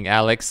warning,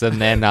 Alex, and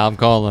then I'm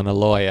calling a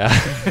lawyer.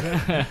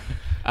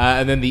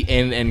 And then the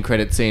end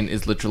credit scene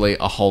is literally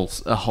a whole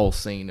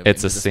scene. Of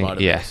It's Into a the scene,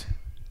 Spider-Verse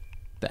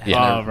That has, Yeah.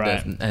 no, Oh,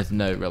 right. has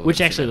no relevance.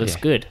 Which actually to looks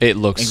it. good. It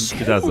looks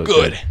It does look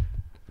good. good.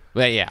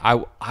 But yeah,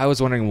 I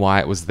was wondering why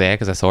it was there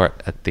because I saw it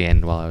at the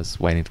end while I was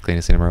waiting to clean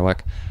a cinema at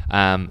work.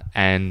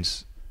 And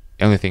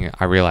the only thing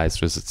I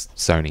realized was it's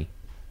Sony.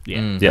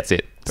 Yeah. That's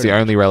it. It's the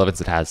only relevance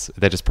it has.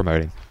 They're just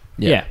promoting.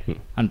 Yeah.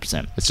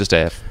 100%. It's just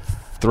a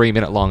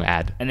 3-minute long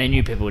ad. And they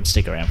knew people would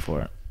stick around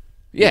for it.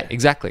 Yeah,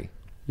 exactly.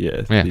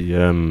 Yeah.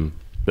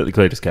 But the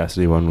Cletus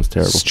Cassidy one was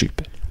terrible.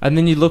 Stupid. And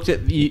then you looked at...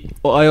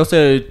 I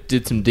also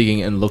did some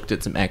digging and looked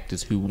at some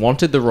actors who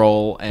wanted the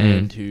role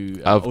and who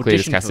Of auditioned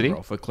Cletus for Cassidy? the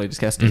role for Cletus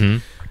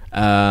Cassidy.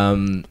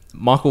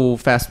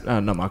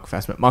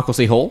 Michael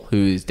C. Hall, who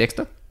is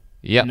Dexter.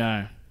 Yep.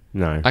 No.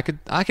 No.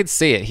 I could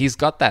see it. He's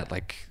got that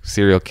like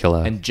serial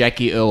killer. And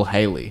Jackie Earl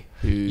Haley,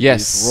 who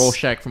Yes. is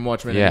Rorschach from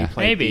Watchmen. Yeah. And he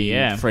played Maybe, the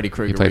yeah. Freddy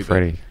Krueger. He played reboot.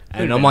 Freddy.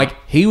 And I'm like,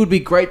 he would be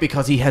great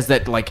because he has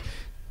that like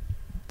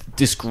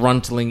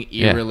disgruntling,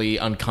 eerily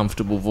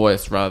uncomfortable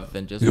voice rather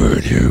than just... You're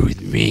here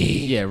with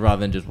me. Yeah,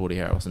 rather than just Woody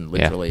Harrelson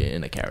literally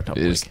in a carrot top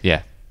wig.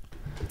 Yeah.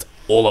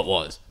 All it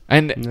was.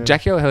 And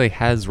Jackie Earle Haley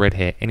has red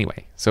hair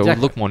anyway, so it would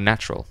Exactly. look more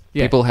natural.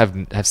 Yeah. People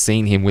have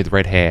seen him with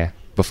red hair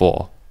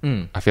before.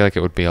 I feel like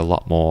it would be a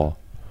lot more.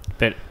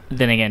 But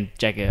then again,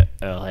 Jackie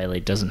Earle Haley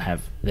doesn't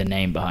have the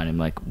name behind him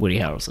like Woody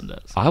Harrelson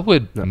does. I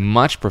would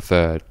much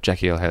prefer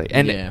Jackie Earle Haley.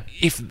 And Yeah.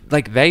 if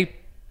like they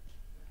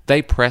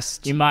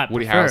pressed You might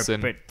Woody prefer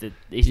Harrelson, it, but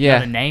he's Yeah.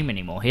 not a name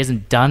anymore. He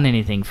hasn't done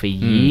anything for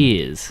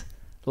years.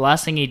 The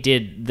last thing he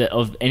did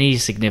of any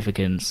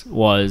significance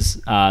was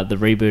the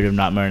reboot of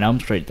Nightmare on Elm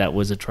Street. That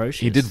was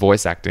atrocious. he did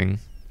voice acting.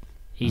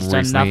 He's done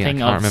recently.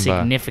 nothing I can't of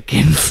remember.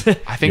 significance.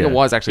 I think it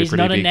was actually He's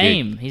pretty not a big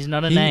name. gig. He's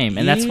not a name,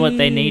 and that's what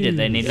they needed.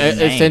 They needed a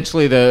name.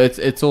 Essentially, though,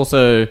 it's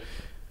also...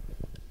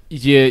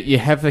 You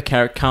have the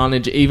character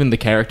Carnage, even the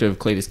character of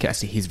Cletus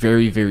Cassidy. He's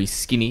very, very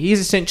skinny. He's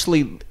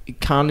essentially...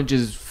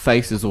 Carnage's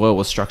face as well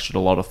was structured a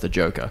lot off the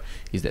Joker.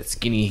 He's that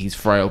skinny, he's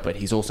frail, but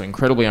he's also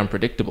incredibly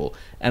unpredictable.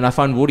 And I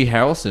find Woody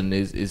Harrelson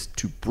is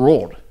too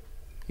broad.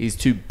 He's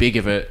too big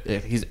of a...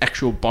 His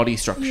actual body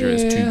structure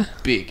is too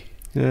big.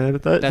 Yeah,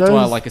 but That's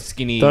why I like a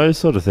skinny... Those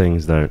sort of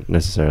things don't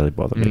necessarily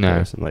bother me. No.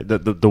 Personally.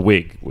 Like the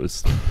wig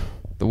was...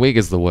 The wig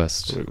is the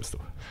worst. The wig was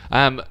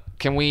the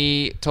Can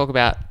we talk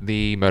about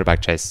the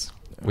motorbike chase?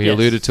 We Yes.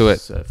 alluded to it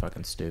So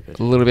fucking stupid.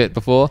 a little bit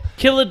before.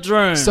 Killer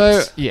drones.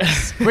 So,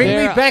 yes. Bring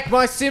There me are back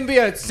my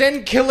symbiote.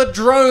 Send killer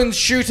drones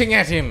shooting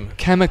at him.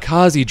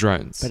 kamikaze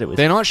drones. But it was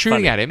They're not shooting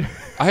funny. at him.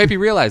 I hope you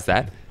realize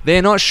that.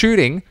 They're not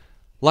shooting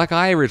like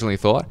I originally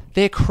thought.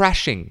 They're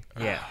crashing.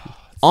 Yeah.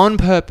 On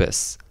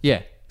purpose.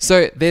 Yeah.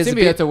 So there's a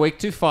bit... Symbiotes are weak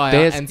to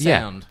fire and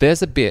sound.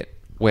 there's a bit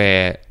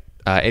where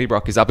Eddie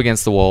Brock is up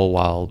against the wall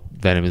while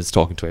Venom is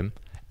talking to him,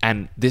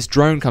 and this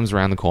drone comes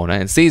around the corner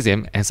and sees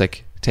him, and it's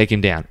like, take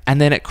him down.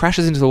 And then it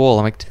crashes into the wall.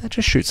 I'm like, did that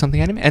just shoot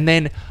something at him? And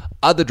then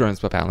other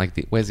drones pop out. I'm like,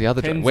 where's the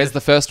other drone? Tens Where's of-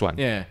 the first one?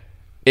 Yeah.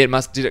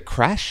 Did it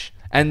crash?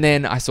 And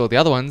then I saw the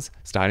other ones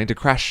starting to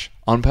crash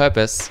on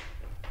purpose,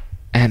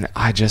 and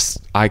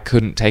I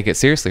couldn't take it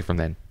seriously from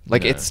then.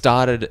 Like, it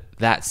started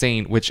that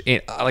scene, which,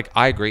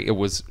 I agree, it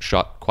was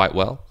shot quite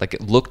well. Like,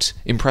 it looked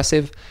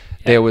impressive.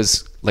 There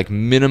was, like,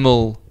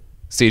 minimal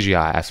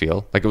CGI, I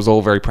feel. Like, it was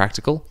all very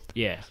practical.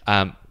 Yeah.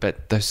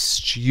 But those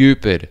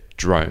stupid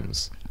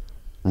drones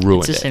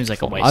ruined It just it seems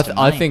like a for me. waste of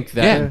I money. think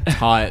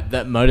that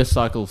that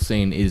motorcycle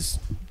scene is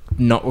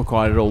not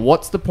required at all.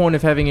 What's the point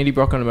of having Eddie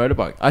Brock on a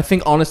motorbike? I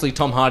think honestly,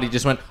 Tom Hardy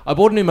just went, I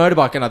bought a new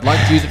motorbike and I'd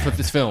like to use it for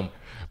this film.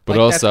 But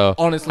Like, that's also,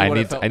 honestly I what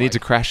it need felt I need like. to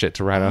crash it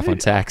to write off on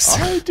tax.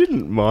 I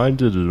didn't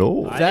mind it at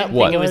all. I that didn't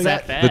what? think it was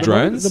Like that The bad.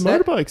 drones? The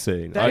motorbike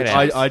scene.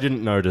 that- I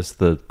didn't notice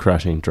the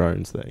crashing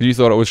drones thing. You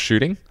thought it was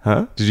shooting?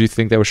 Huh? Did you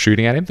think they were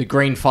shooting at him? The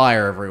green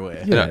fire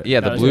everywhere. No,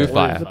 yeah, the No, blue it's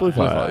fire. The blue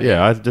fire.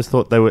 Yeah, I just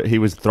thought he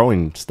was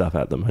throwing stuff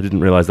at them. I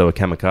didn't realize they were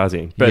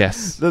kamikazing. But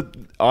Yes.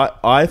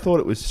 I thought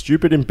it was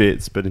stupid in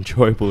bits, but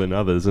enjoyable in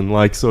others. And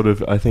like, sort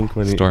of, I think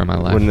when Story of my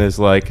life. when there's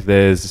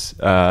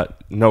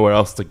nowhere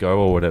else to go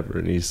or whatever,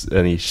 and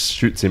he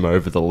shoots him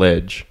over the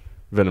ledge.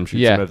 Venom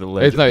shoots him over the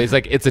ledge. It's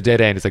like, it's a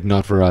dead end. It's like,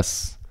 not for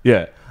us.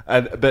 Yeah,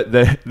 but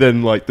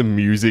then like the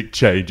music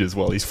changes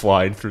while he's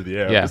flying through the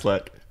air. Yeah. It's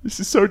like, this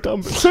is so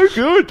dumb but so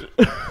good.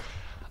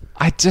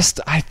 I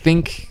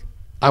think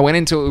I went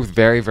into it with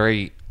very,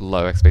 very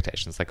low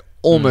expectations, like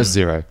almost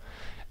zero.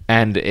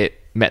 And it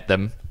met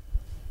them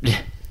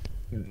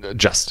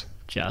just.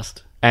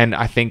 And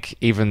I think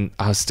even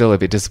I was still a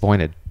bit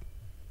disappointed.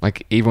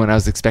 Like, even when I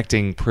was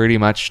expecting pretty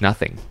much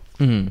nothing.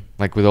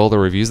 Like, with all the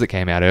reviews that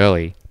came out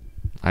early,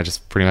 I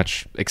just pretty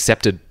much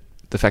accepted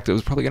the fact that it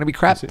was probably going to be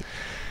crap.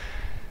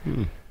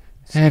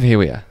 And here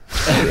we are.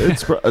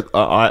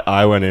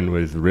 I went in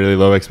with really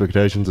low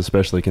expectations,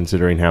 especially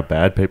considering how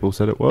bad people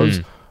said it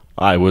was.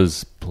 I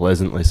was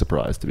pleasantly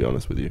surprised, to be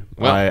honest with you.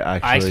 Well, I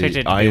expected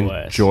it to be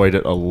worse. enjoyed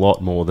it a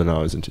lot more than I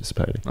was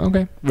anticipating.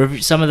 Okay.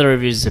 Some of the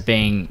reviews are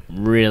being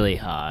really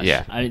harsh.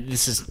 Yeah.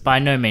 This is by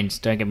no means,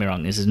 don't get me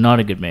wrong, this is not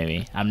a good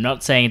movie. I'm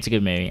not saying it's a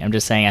good movie. I'm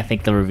just saying I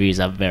think the reviews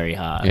are very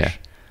harsh. Yeah.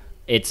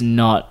 It's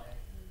not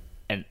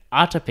an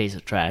utter piece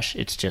of trash.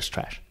 It's just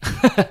trash.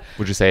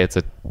 Would you say it's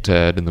a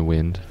turd in the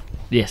wind?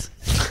 Yes.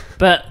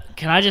 But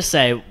can I just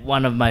say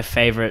one of my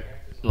favorite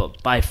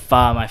look, by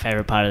far my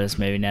favorite part of this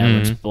movie now,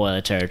 in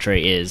spoiler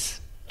territory, is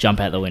jump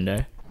out the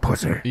window.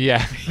 Pussy.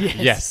 Yeah.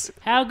 Yes.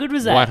 How good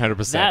was that?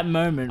 100%. That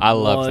moment I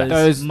love was that.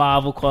 Those-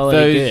 Marvel quality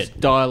Those good.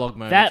 dialogue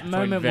moments. That between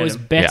moment Venom. was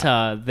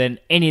better than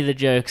any of the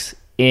jokes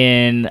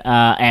in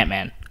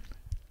Ant-Man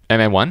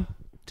Ant-Man 1?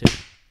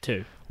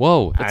 2.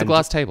 Whoa, that's a And-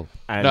 glass table.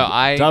 And No,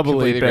 I doubly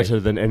completely agree. better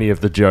than any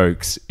of the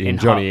jokes in In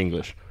Johnny Hulk.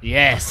 English.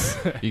 Yes.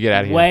 You get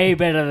out of here. Way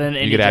better than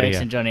any get outta jokes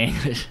here. in Johnny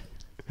English.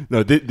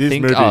 No, this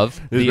Think movie, of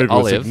this the movie was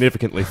olive.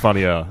 significantly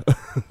funnier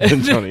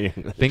than Johnny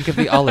English. Think of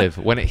the olive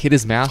when it hit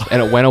his mouth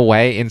and it went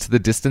away into the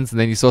distance, and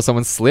then you saw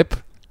someone slip.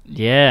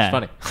 Yeah. It's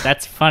funny.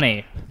 That's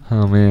funny.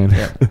 Oh man!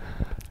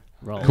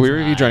 Rolls Can we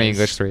review Johnny eyes.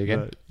 English 3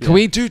 again? Yeah. Can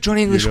we do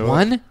Johnny English know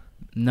what? 1?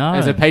 No.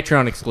 As a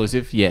Patreon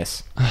exclusive,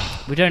 yes.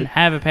 We don't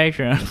have a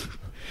Patreon.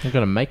 I'm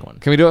gonna make one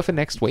Can we do it for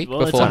next week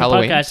Well, it's before on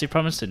Halloween? the podcast. You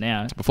promised it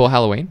now. Before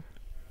Halloween?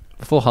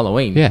 before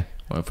Halloween. Yeah.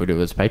 Well, if we do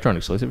it as Patreon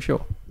exclusive,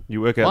 sure. You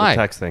work out Why? the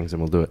tax things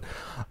and we'll do it.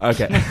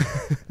 Okay.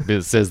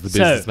 Says the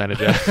business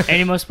manager.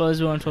 Any more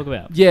spoilers we want to talk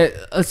about? Yeah,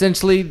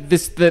 essentially, they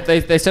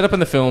set up in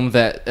the film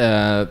that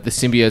the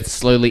symbiotes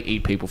slowly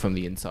eat people from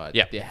the inside.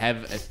 Yep. They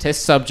have a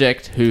test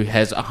subject who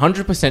has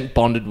 100%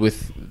 bonded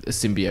with a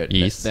symbiote.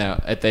 Yes. Now,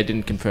 they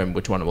didn't confirm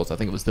which one it was. I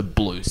think it was the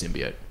blue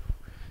symbiote.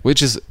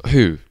 Which is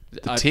who?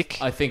 The I- tick?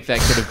 I think that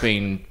could have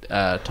been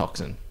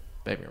Toxin.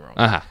 Maybe I'm wrong.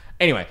 Uh-huh.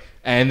 Anyway,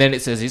 and then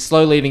it says he's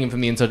slowly eating him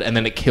from the inside, and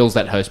then it kills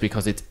that host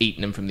because it's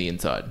eaten him from the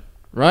inside.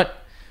 Right?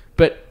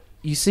 But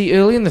you see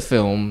early in the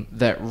film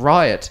that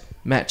Riot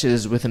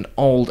matches with an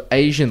old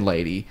Asian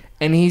lady,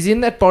 and he's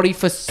in that body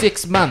for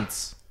 6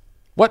 months.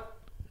 What?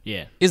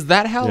 Yeah. Is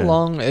that how Yeah.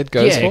 long it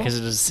goes Yeah, for? because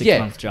it was a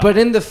 6-month job. But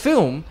in the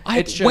film,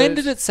 it shows when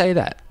did it say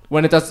that?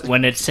 when it does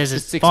when it says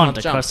it's 6 font month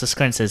jump. across the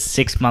screen, it says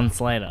 6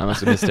 months later. I must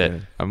have missed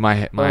it. I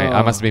must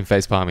have been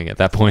face palming at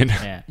that point.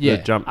 Yeah. Yeah.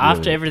 The jump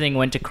After really- everything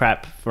went to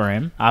crap for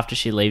him, after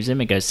she leaves him,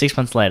 it goes 6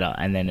 months later,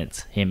 and then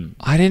it's him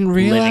I didn't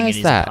living in realize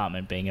his that.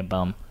 apartment being a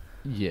bum.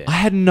 Yeah. I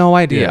had no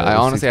idea. Yeah, it I was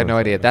honestly 6 had no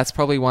months idea. later. That's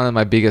probably one of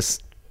my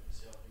biggest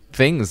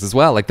things as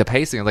well. Like the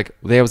pacing. Like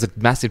there was a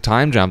massive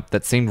time jump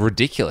that seemed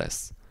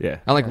ridiculous. Yeah.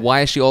 I'm like,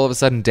 why is she all of a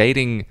sudden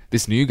dating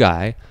this new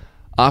guy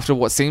after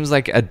what seems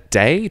like a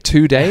day,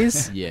 2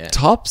 days, Yeah.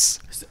 tops?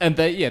 And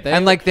they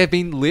And like they've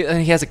been lit,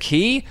 and he has a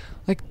key.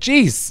 Like,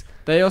 jeez,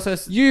 they also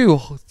you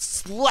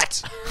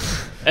slut.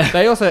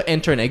 they also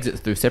enter and exit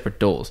through separate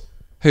doors.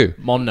 Who?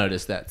 Mon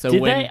noticed that. So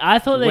Did when, they? I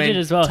thought they when did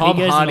as well. He Tom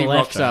goes on the Hardy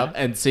left, rocks up right?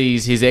 and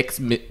sees his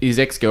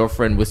ex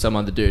girlfriend with some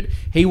other dude.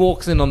 He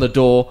walks in on the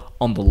door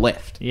on the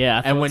left. Yeah, I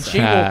and thought when so. she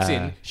walks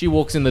in, she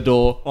walks in the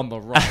door on the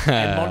right.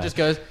 And Mon just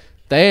goes,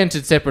 "They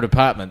entered separate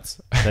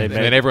apartments." And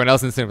then everyone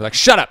else in the cinema was like,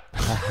 shut up.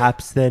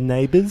 Perhaps they're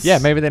neighbours? Yeah,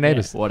 maybe they're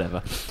neighbors.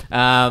 Whatever.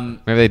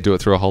 Maybe they do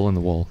it through a hole in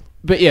the wall.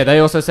 But yeah, they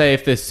also say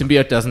if the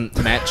symbiote doesn't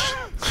match,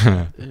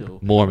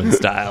 Mormon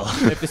style.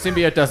 if the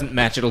symbiote doesn't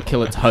match, it'll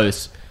kill its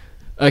host.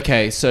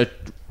 Okay, so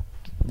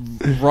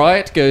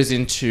Riot goes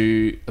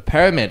into a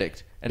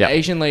paramedic, an Yep.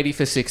 Asian lady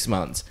for 6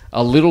 months,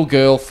 a little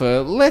girl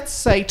for, let's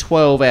say,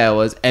 12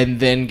 hours, and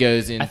then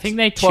goes in I think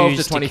they 12 choose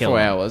to to 24 kill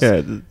him. hours.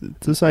 Yeah,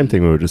 it's the same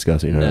thing we were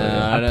discussing earlier.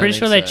 I I'm don't pretty think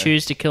sure they so.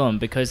 choose to kill him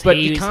because But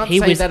he you was, can't he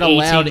say was that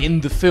aloud eating-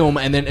 in the film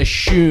and then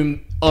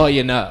assume, oh,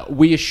 you know,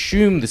 we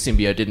assume the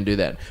symbiote didn't do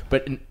that.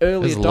 But in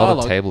earlier There's a lot of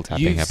dialogue, table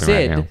tapping you've happening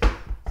said, right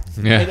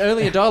now. in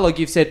earlier dialogue,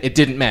 you've said it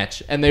didn't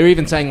match. And they're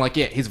even saying, like,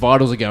 yeah, his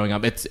vitals are going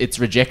up. It's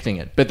rejecting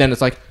it. But then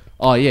it's like,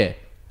 oh, yeah.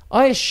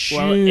 I assume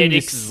Well, it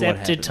this is what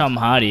accepted happened. Tom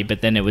Hardy,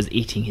 but then it was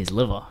eating his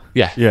liver.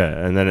 Yeah. Yeah,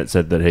 and then it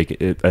said that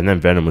and then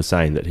Venom was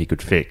saying that he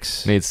could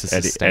fix Needs to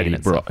sustain Eddie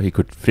itself. Brock. He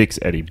could fix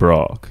Eddie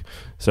Brock.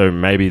 So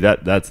maybe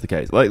that's the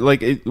case.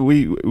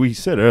 We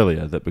said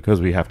earlier that because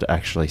we have to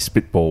actually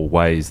spitball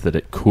ways that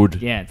it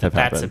could Yeah, have that's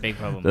happened. a big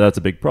problem. That's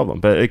a big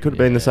problem. But it could have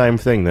been the same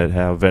thing, that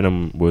how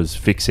Venom was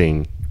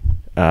fixing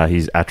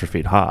his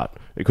atrophied heart.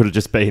 It could have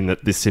just been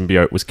that this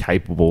symbiote was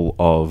capable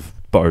of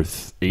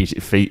both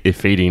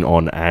feeding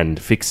on and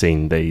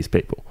fixing these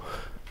people.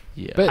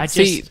 Yeah. But I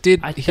see, just- did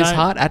I his don't-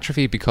 heart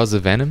atrophy because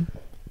of Venom?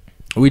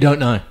 We don't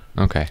know.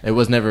 Okay. It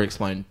was never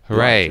explained.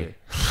 Hooray.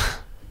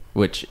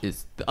 Which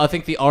is, I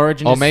think the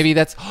origin Or is... maybe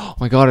that's, oh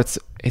my god,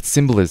 it's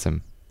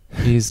symbolism.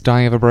 He's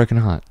dying of a broken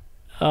heart.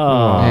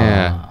 Oh.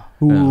 Yeah.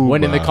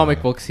 when in the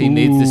comic books, he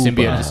needs the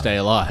symbiote to stay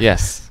alive.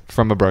 Yes,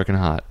 from a broken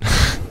heart.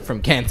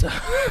 From cancer.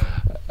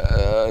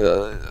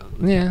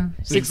 Yeah.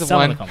 In 6 of some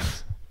 1. of the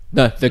comics.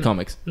 No, the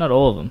comics. Not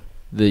all of them.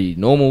 The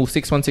normal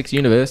 616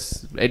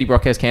 universe, Eddie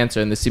Brock has cancer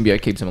and the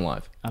symbiote keeps him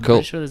alive. I'm Cool.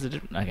 pretty sure there's a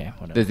different... Okay,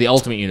 whatever. There's the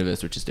Ultimate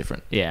Universe, which is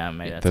different. Yeah,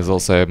 maybe that's... There's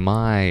also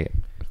my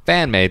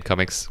fan-made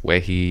comics where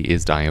he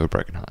is dying of a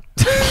broken heart.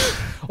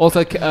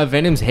 Also,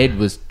 Venom's head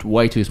was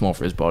way too small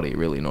for his body. It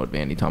really annoyed me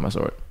anytime I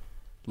saw it.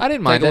 I didn't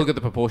Take mind a it. look at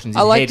the proportions. I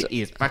His liked- head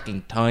is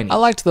fucking tiny. I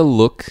liked the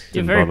look.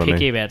 You're Didn't very bother me.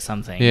 picky about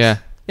some things. Yeah.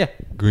 yeah.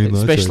 Green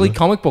Especially lightsaber.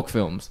 comic book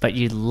films. But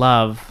you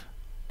love...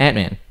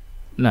 Ant-Man.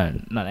 No,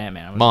 not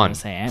Ant-Man. I was Mon. going to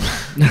say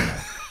Ant-Man.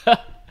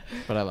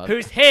 But I love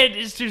Whose head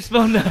is too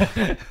small? No.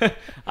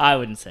 I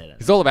wouldn't say that.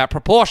 It's all about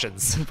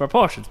proportions.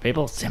 Proportions,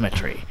 people.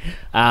 Symmetry.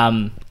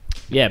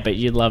 Yeah, but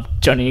you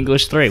loved Johnny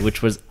English 3,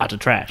 which was utter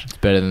trash. It's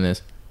better than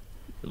this.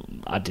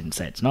 I didn't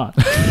say it's not.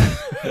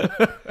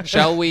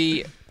 Shall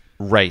we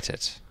rate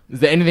it? Is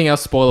there anything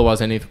else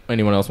spoiler-wise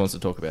anyone else wants to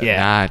talk about? Yeah.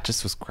 Nah, it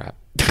just was crap.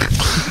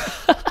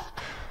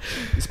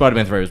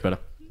 Spider-Man 3 was better.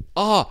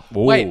 Oh,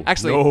 wait.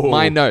 Actually, no.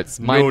 my notes.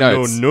 No.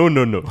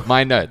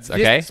 My notes,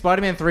 okay? This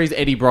Spider-Man 3's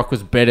Eddie Brock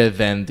was better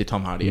than the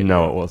Tom Hardy Eddie No,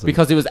 Brock. it wasn't.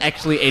 Because it was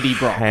actually Eddie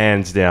Brock.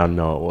 Hands down,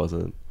 no, it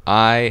wasn't.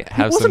 I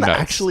have It some wasn't notes.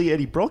 actually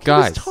Eddie Brock.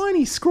 Guys. He was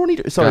tiny, scrawny.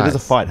 Sorry, there's a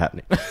Guys. fight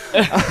happening.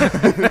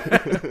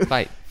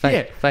 Fight.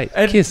 Yeah.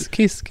 Kiss,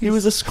 kiss, kiss. He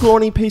was a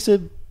scrawny piece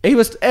of... He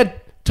was...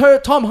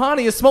 Tom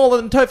Hardy is smaller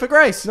than Topher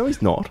Grace. No,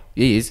 he's not.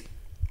 He is.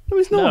 No,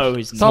 he's not. No,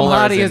 he's Tom not. Smaller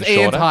Hardy as is in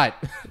Ian's shorter? height.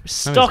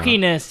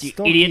 Stockiness, you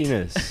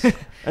idiot. Stockiness.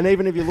 And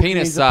even if you look Penis in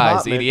his size,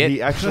 apartment, idiot.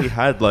 he actually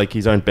had like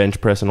his own bench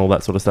press and all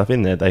that sort of stuff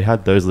in there. They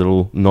had those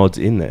little nods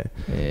in there.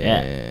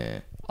 Yeah.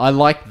 I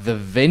like the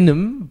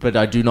Venom, but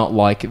I do not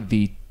like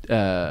the...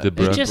 The You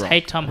Brock. just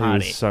hate Tom He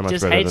Hardy. was so much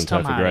just better hates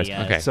than Tom Topher Hardy. Grace.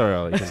 Guys. Okay. Sorry,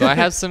 Ollie. So I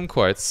have some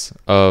quotes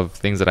of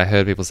things that I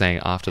heard people saying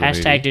after the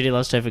movie. Hashtag Duty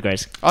Loves Topher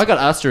Grace. I got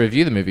asked to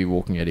review the movie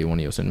Walking Eddie at one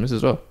of your cinemas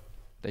as well.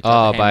 They tried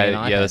Oh, to hand by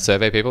me an the iPad.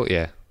 survey people,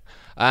 yeah.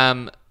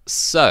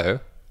 So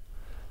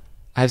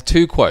I have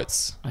two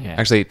quotes. Okay.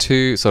 Actually,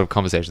 two sort of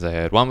conversations I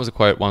heard. One was a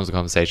quote. One was a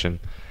conversation.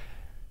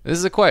 This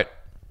is a quote.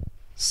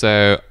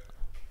 So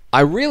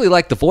I really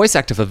liked the voice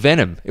actor for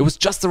Venom. It was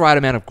just the right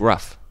amount of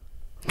gruff.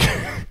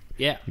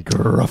 Yeah.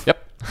 Gruff. Yep.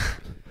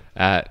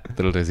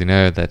 Little does he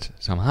know that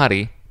Tom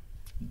Hardy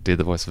did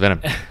the voice of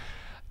Venom.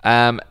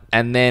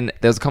 And then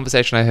there was a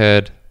conversation I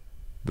heard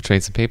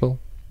between some people.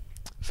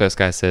 First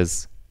guy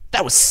says,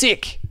 "That was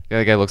sick." The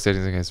other guy looks at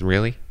him and goes,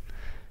 "Really?"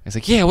 He's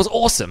like, "Yeah, it was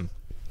awesome."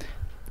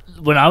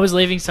 When I was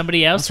leaving,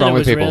 somebody else What's said wrong it with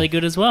was people? really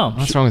good as well.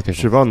 What's wrong with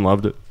people? Siobhan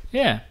loved it.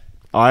 Yeah.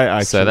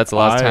 So that's the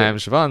last time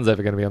Siobhan's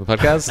ever going to be on the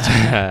podcast.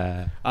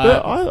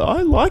 But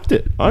I liked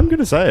it. I'm going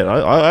to say it.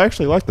 I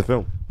actually liked the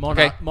film.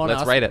 Okay,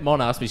 let's rate it.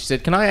 Mon asked me, she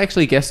said, "Can I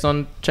actually guest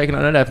on Shaken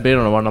Not Nerd? I haven't been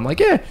on one." I'm like,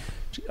 "Yeah."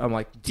 I'm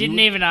like, Didn't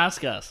even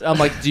ask us. I'm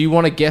like, "Do you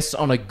want to guest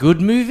on a good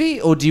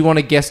movie or do you want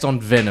to guest on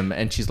Venom?"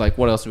 And she's like,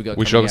 "What else have we got?"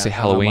 We should coming obviously out?"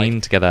 And I'm Halloween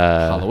like, together.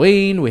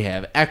 Halloween. We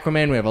have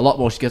Aquaman. We have a lot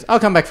more. She goes, "I'll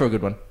come back for a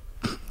good one."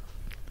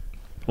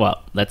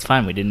 Well, that's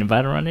fine. We didn't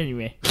invite her on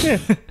anyway. Yeah,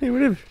 hey,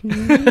 whatever.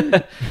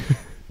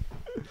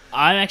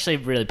 I'm actually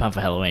really pumped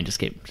for Halloween.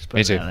 Just Me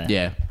putting too. it out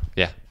there.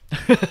 Yeah.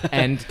 Yeah.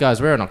 And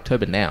guys, we're in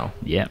October now.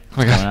 Yeah.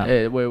 my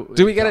God.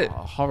 Do we get it?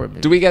 Horror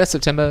movie. Do we get a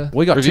September?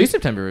 We got review? 2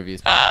 September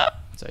reviews.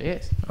 So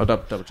yes, I'll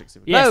double check.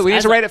 Yes, No, we need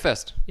as to I- rate it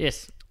first.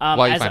 Yes.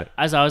 While you as, find it.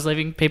 as I was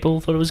leaving,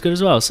 people thought it was good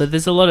as well. So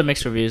there's a lot of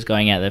mixed reviews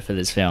going out there for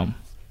this film.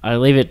 I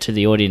leave it to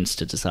the audience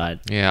to decide.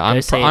 Yeah,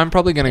 Go see it. I'm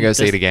probably going to go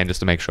see it Just- again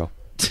just to make sure.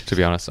 To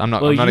be honest, I'm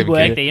not. Well, I'm not you even work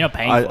kidding. there. You're not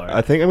paying for it.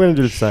 I think I'm going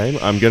to do the same.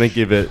 I'm going to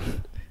give it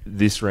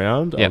this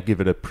round. Yep. I'll give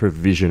it a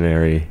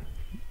provisionary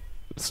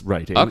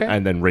rating Okay.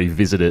 and then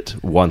revisit it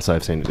once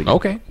I've seen it again.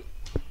 Okay.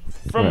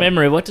 From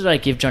memory, what did I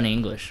give Johnny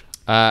English?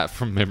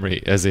 From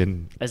memory, as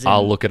in As in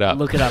I'll look it up.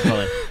 Look it up,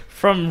 Ollie.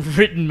 From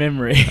written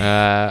memory.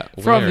 Where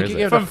is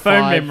it? From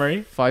phone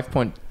memory.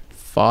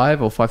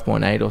 5.5 or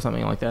 5.8 or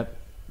something like that.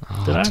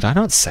 Oh, Did I? did I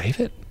not save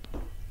it?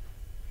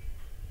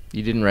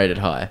 You didn't rate it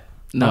high.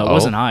 No, it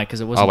wasn't high because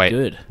it wasn't wait.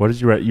 good. What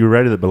did you rate? You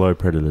rated it below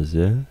Predators,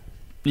 yeah?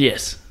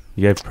 Yes.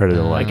 You gave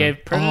Predator I like...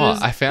 gave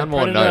Predators, I found the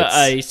more Predator notes.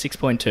 a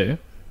 6.2.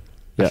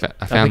 Yeah.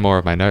 I found more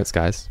of my notes,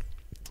 guys.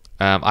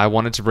 I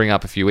wanted to bring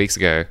up a few weeks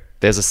ago.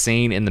 There's a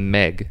scene in the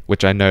Meg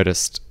which I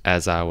noticed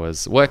as I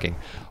was working,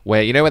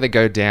 where where they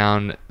go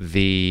down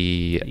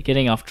the. You're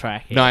getting off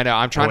track here. No, I know.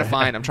 I'm trying to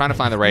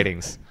find the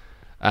ratings.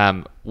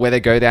 Where they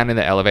go down in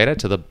the elevator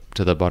to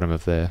the bottom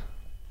of the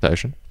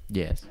ocean.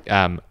 Yes.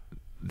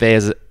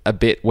 There's a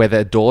bit where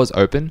the doors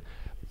open,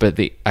 but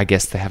I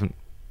guess they haven't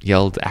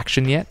yelled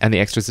action yet, and the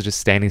extras are just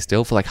standing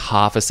still for like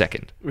half a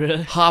second.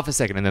 Really? Half a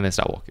second, and then they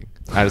start walking.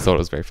 I just thought it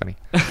was very funny.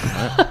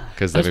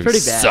 Because the That's movie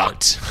pretty bad.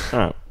 sucked.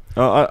 I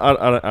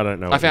don't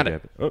know. I what found you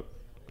it. gave Oh,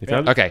 you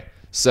found it? Okay,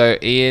 so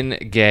Ian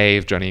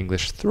gave Johnny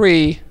English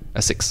 3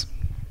 a 6.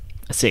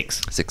 A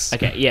 6. 6.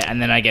 Okay, yeah, and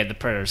then I gave the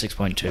Predator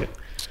 6.2.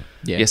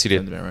 Yeah, Yes, you did.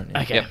 sounds about right,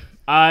 yeah. Okay. Yep.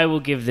 I will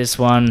give this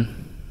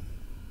one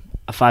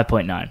a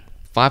 5.9.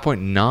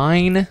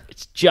 5.9.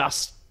 It's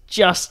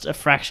just a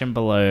fraction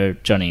below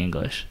Johnny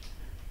English.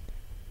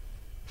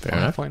 Fair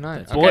enough.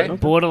 5.9. Bor- Okay.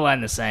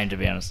 Borderline the same, to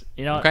be honest.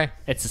 You know what? Okay.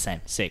 It's the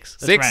same. 6.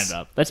 Let's 6. round it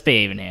up. Let's be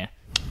even here.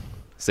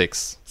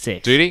 6.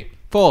 6. Duty?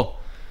 4.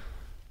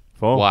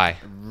 4. Why?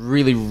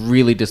 Really,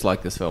 really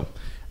dislike this film.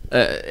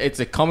 It's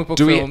a comic book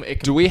film.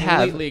 It do we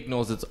have- completely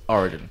ignores its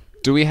origin.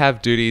 Do we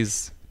have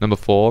Duty's number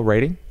 4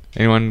 rating?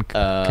 Anyone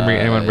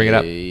can bring it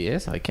up?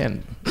 Yes, I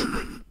can.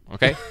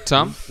 Okay,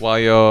 Tom, while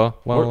you're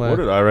What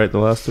did I rate the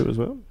last two as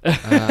well?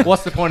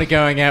 What's the point of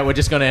going out? We're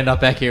just going to end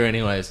up back here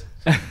anyways.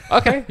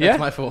 okay, yeah,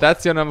 my fault.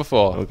 That's your number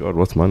 4. Oh god,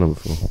 what's my number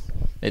 4?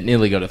 It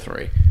nearly got a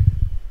 3.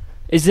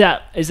 Is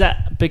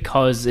that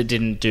because it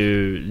didn't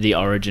do the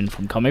origin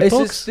from comic This is-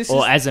 books? this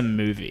or is- as a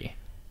movie?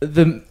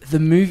 the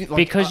movie like,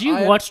 Because you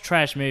I- watch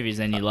trash movies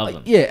and you love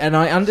them. Yeah, and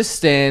I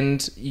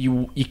understand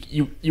you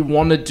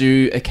want to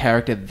do a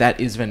character that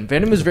is Venom.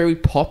 Venom is very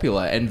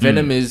popular, and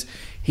Venom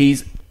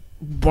he's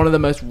one of the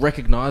most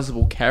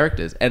recognizable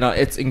characters, and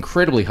it's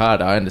incredibly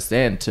hard. I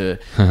understand to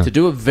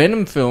do a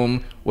Venom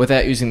film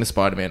without using the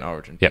Spider-Man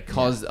origin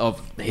because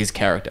of his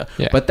character.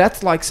 Yeah. But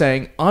that's like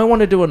saying I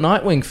want to do a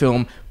Nightwing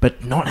film,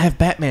 but not have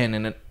Batman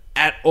in it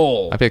at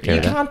all. I'd be okay you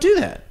with that. can't do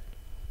that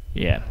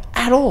Yeah.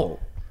 at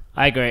all.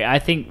 I agree. I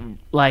think,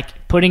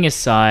 like, putting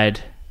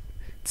aside...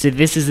 See,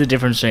 this is the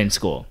difference between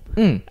score.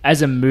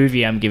 As a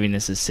movie, I'm giving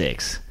this a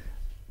 6.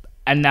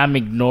 And I'm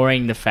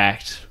ignoring the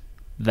fact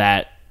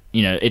that,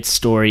 you know, its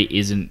story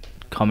isn't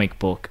comic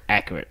book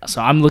accurate.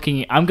 So I'm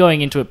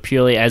going into it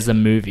purely as a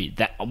movie.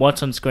 That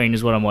what's on screen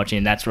is what I'm watching,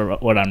 and that's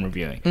what I'm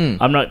reviewing.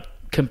 I'm not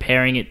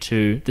comparing it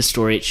to the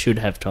story it should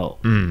have told.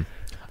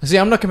 See,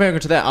 I'm not comparing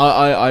it to that.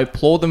 I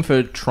applaud them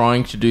for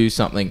trying to do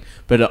something,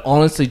 but it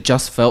honestly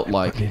just felt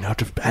like... Running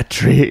out of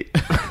battery.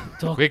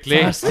 Quickly.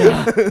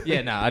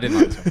 Yeah, no, I didn't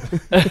like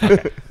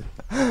this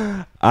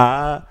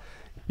one.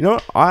 You know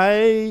what?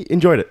 I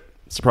enjoyed it,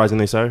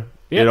 surprisingly so.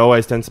 Yep. It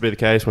always tends to be the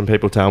case when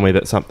people tell me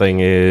that something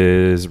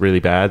is really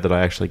bad that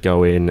I actually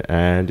go in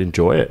and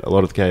enjoy it a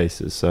lot of the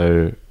cases.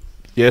 So,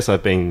 yes,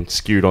 I've been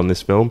skewed on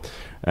this film.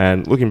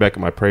 And looking back at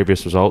my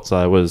previous results,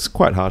 I was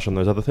quite harsh on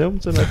those other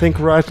films, and I think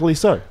rightly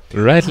so.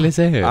 Rightly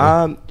so.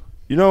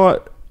 You know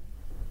what?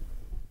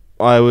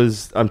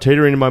 I'm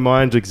teetering in my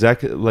mind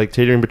exactly, like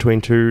teetering between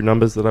two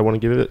numbers that I want to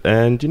give it.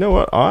 And you know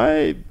what?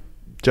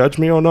 Judge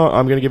me or not,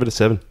 I'm going to give it a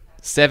 7.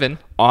 7.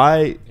 Yeah,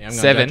 I'm gonna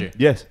 7. judge you.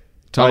 Yes.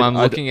 Tom, I- I'm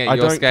I looking d- at I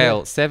your don't scale.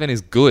 care. 7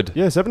 is good.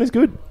 Yeah, 7 is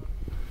good.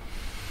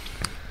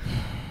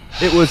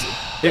 It was.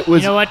 You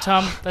know what,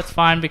 Tom? That's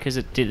fine, because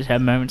it did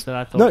have moments that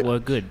I thought were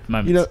good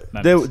moments.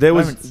 You know, there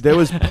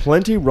was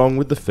plenty wrong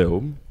with the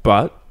film,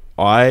 but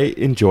I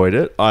enjoyed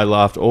it. I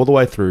laughed all the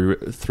way through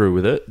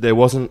with it.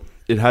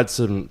 It had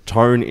some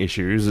tone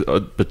issues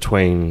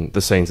between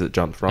the scenes that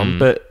jumped from,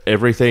 but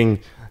everything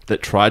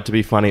that tried to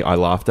be funny, I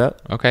laughed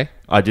at. Okay.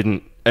 I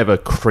didn't ever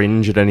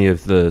cringe at any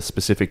of the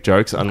specific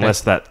jokes,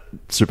 unless that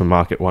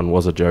supermarket one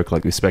was a joke,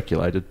 like we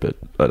speculated, but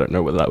I don't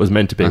know whether that was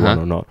meant to be one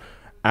or not.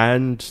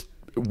 And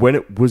when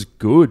it was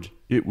good,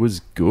 it was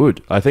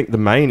good. I think the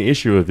main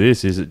issue of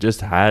this is it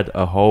just had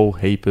a whole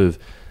heap of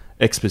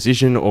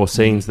exposition or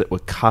scenes that were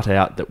cut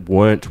out that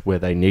weren't where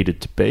they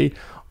needed to be.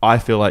 I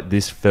feel like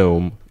this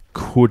film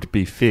could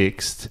be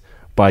fixed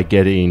by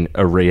getting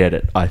a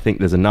re-edit. I think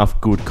there's enough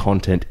good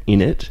content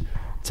in it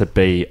to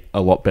be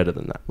a lot better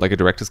than that. Like a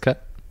director's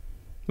cut?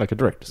 Like a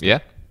director's. Yeah.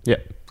 Yeah.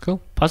 Cool.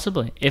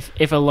 Possibly.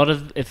 If a lot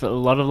of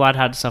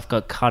lighthearted stuff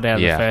got cut out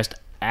of Yeah. the first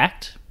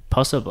act,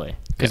 possibly.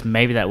 Because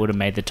maybe that would have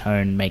made the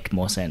tone make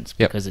more sense.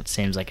 Yep. Because it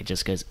seems like it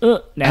just goes,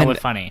 now And- we're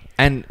funny.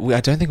 And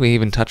I don't think we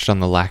even touched on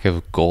the lack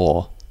of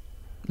gore.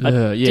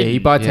 Yeah, he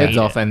didn't bites hate heads it.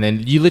 off, and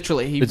then you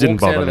literally he It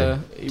didn't walks out bother of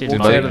me. the Didn't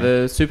walks bother out of me.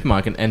 the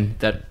supermarket, and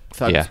that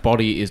thug's Yeah.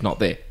 body is not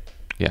there.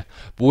 Yeah.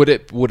 Would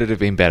it have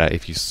been better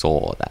if you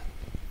saw that?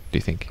 Do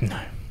you think? No.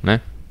 No?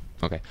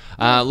 Okay.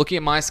 Looking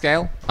at my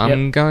scale,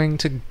 I'm going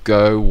to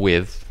go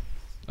with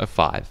a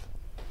 5.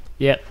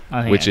 Yep.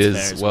 I think Which that's is,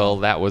 fair as well,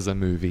 that was a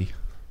movie.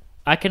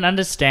 I can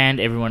understand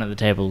everyone at the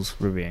table's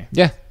review.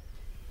 Yeah.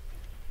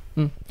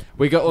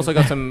 We also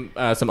got some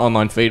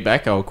online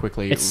feedback. I'll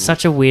quickly. It's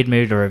such a weird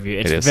movie to review.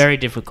 It's It is. very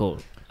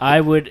difficult. I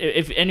would,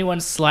 if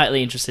anyone's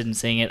slightly interested in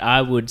seeing it,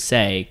 I would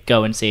say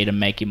go and see it and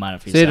make your mind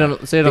up for see it yourself.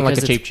 on like a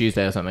Because cheap it's-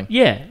 Tuesday or something.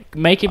 Yeah,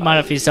 make your mind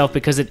up for yourself,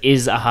 because it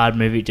is a hard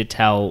movie to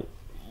tell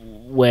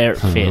where it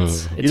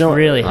fits. It's You know what?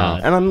 really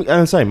hard. And I'm going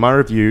to say my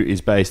review is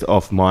based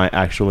off my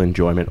actual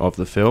enjoyment of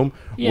the film.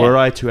 Yeah. Were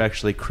I to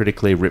actually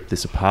critically rip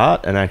this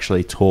apart and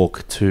actually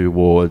talk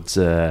towards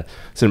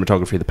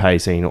cinematography, the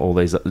pacing, all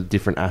these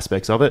different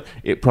aspects of it,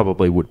 it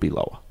probably would be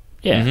lower.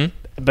 Yeah,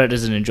 but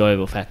it's an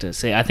enjoyable factor.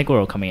 See, I think we're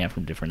all coming at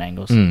from different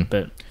angles,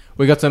 but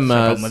We got some no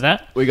problem with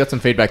that. We got some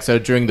feedback. So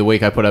during the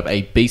week, I put up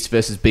a Beast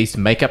versus Beast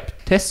makeup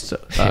test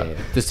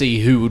to see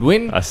who would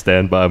win. I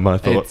stand by my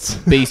thoughts.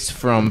 It's Beast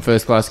from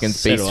First Class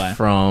against So do Beast I.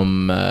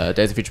 from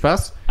Days of Future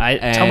Past.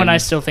 Tom and I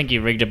still think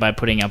you rigged it by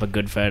putting up a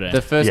good photo.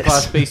 The First Yes.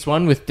 Class Beast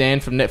one with Dan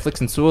from Netflix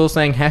and Soil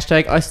saying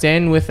hashtag I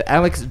stand with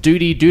Alex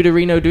Duty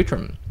Duderino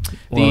Dutram.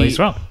 well, he's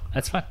wrong.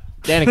 That's fine.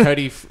 Dan and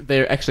Cody,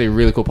 they're actually a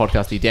really cool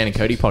podcast. The Dan and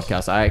Cody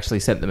podcast. I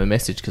actually sent them a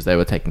message because they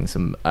were taking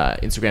some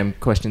Instagram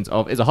questions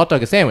of, is a hot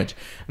dog a sandwich?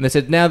 And they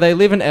said, now they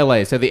live in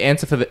LA. So the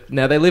answer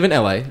now they live in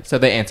LA. So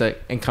the answer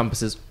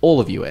encompasses all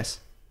of US.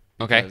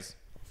 Okay. Because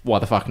why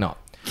the fuck not?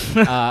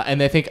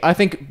 And I think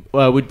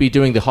we'd be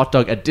doing the hot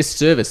dog a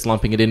disservice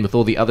lumping it in with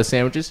all the other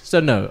sandwiches. So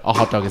no, a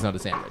hot dog is not a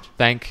sandwich.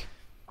 Thank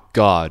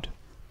God.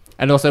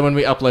 And also when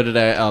we uploaded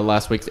our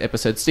last week's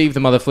episode, Steve the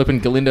mother flippin'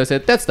 Galindo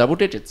said, that's double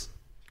digits.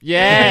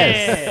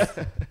 Yes.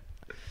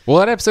 Well,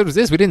 what episode was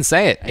this? We didn't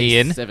say it.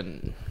 Ian.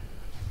 7.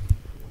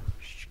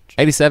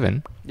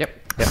 87. Yep.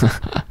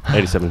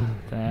 87.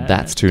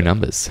 That's 2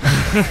 numbers.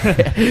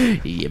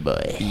 Yeah,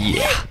 boy.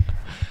 Yeah.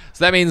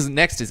 So that means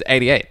next is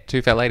 88.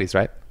 2 fat ladies,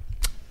 right?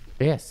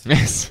 Yes.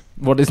 Yes.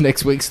 What is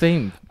next week's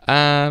theme?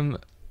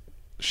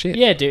 Shit.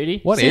 Yeah, duty.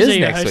 What Since is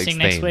you're next hosting week's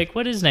next theme? week?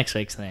 What is next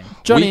week's theme?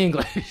 Johnny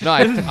English. No,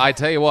 I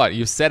tell you what,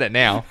 you've said it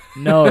now.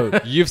 No.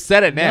 You've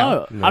said it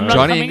now. No, I'm not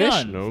Johnny coming English,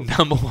 on.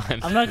 number one.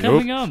 I'm not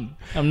coming on.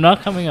 I'm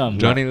not coming on.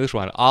 Johnny English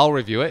one. I'll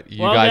review it.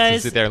 You Well, guys can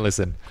guys, sit there and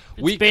listen.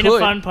 it's been a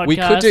fun We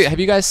could do. podcast. Have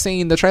you guys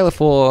seen the trailer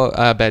for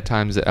Bad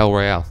Times at El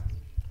Royale?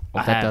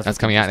 I have. That's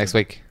coming out next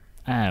week.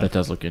 I have. That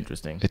does look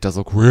interesting. It does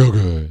look real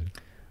good.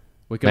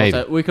 We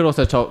Maybe. could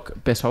also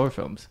talk best horror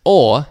films.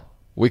 Or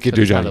we could For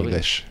do the Johnny Halloween.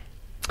 English.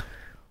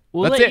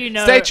 We'll That's let it. you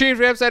know. Stay tuned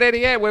for episode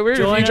 88 where we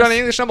Join review us. Johnny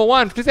English number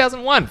 1 for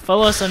 2001.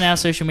 Follow us on our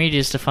social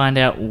medias to find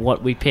out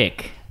what we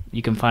pick.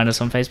 You can find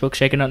us on Facebook,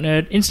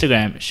 Shaken.Nerd,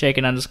 Instagram,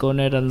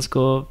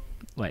 Shaken_Nerd_.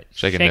 Wait,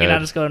 Shaken Shaken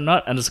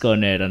Nerd.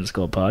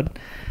 _Nerd_pod.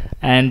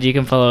 And you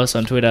can follow us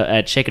on Twitter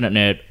at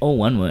Shaken.Nerd, all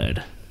one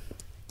word.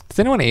 Does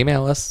anyone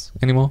email us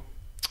anymore?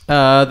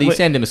 The Wait.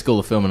 San Dimas School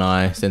of Film and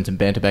I send some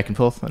banter back and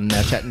forth and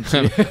now chatting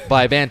to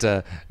By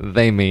banter,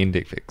 they mean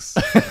dick pics.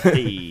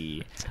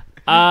 Hey.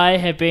 I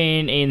have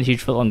been Ian the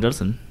Huge Footlong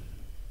Johnson.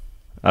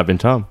 I've been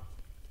Tom.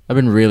 I've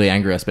been really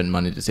angry I spent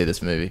money to see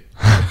this movie.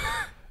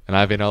 And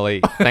I've been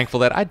Ollie, thankful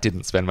that I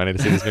didn't spend money to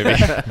see this movie.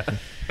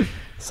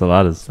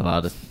 Saladas.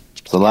 Saladas.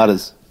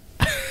 Saladas.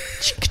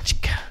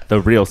 The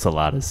real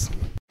saladas.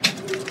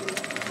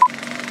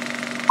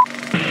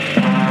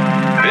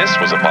 This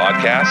was a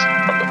podcast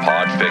from the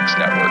Podfix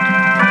Network.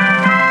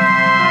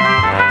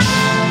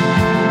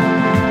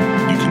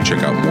 You can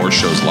check out more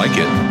shows like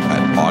it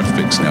at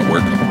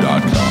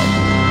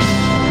podfixnetwork.com.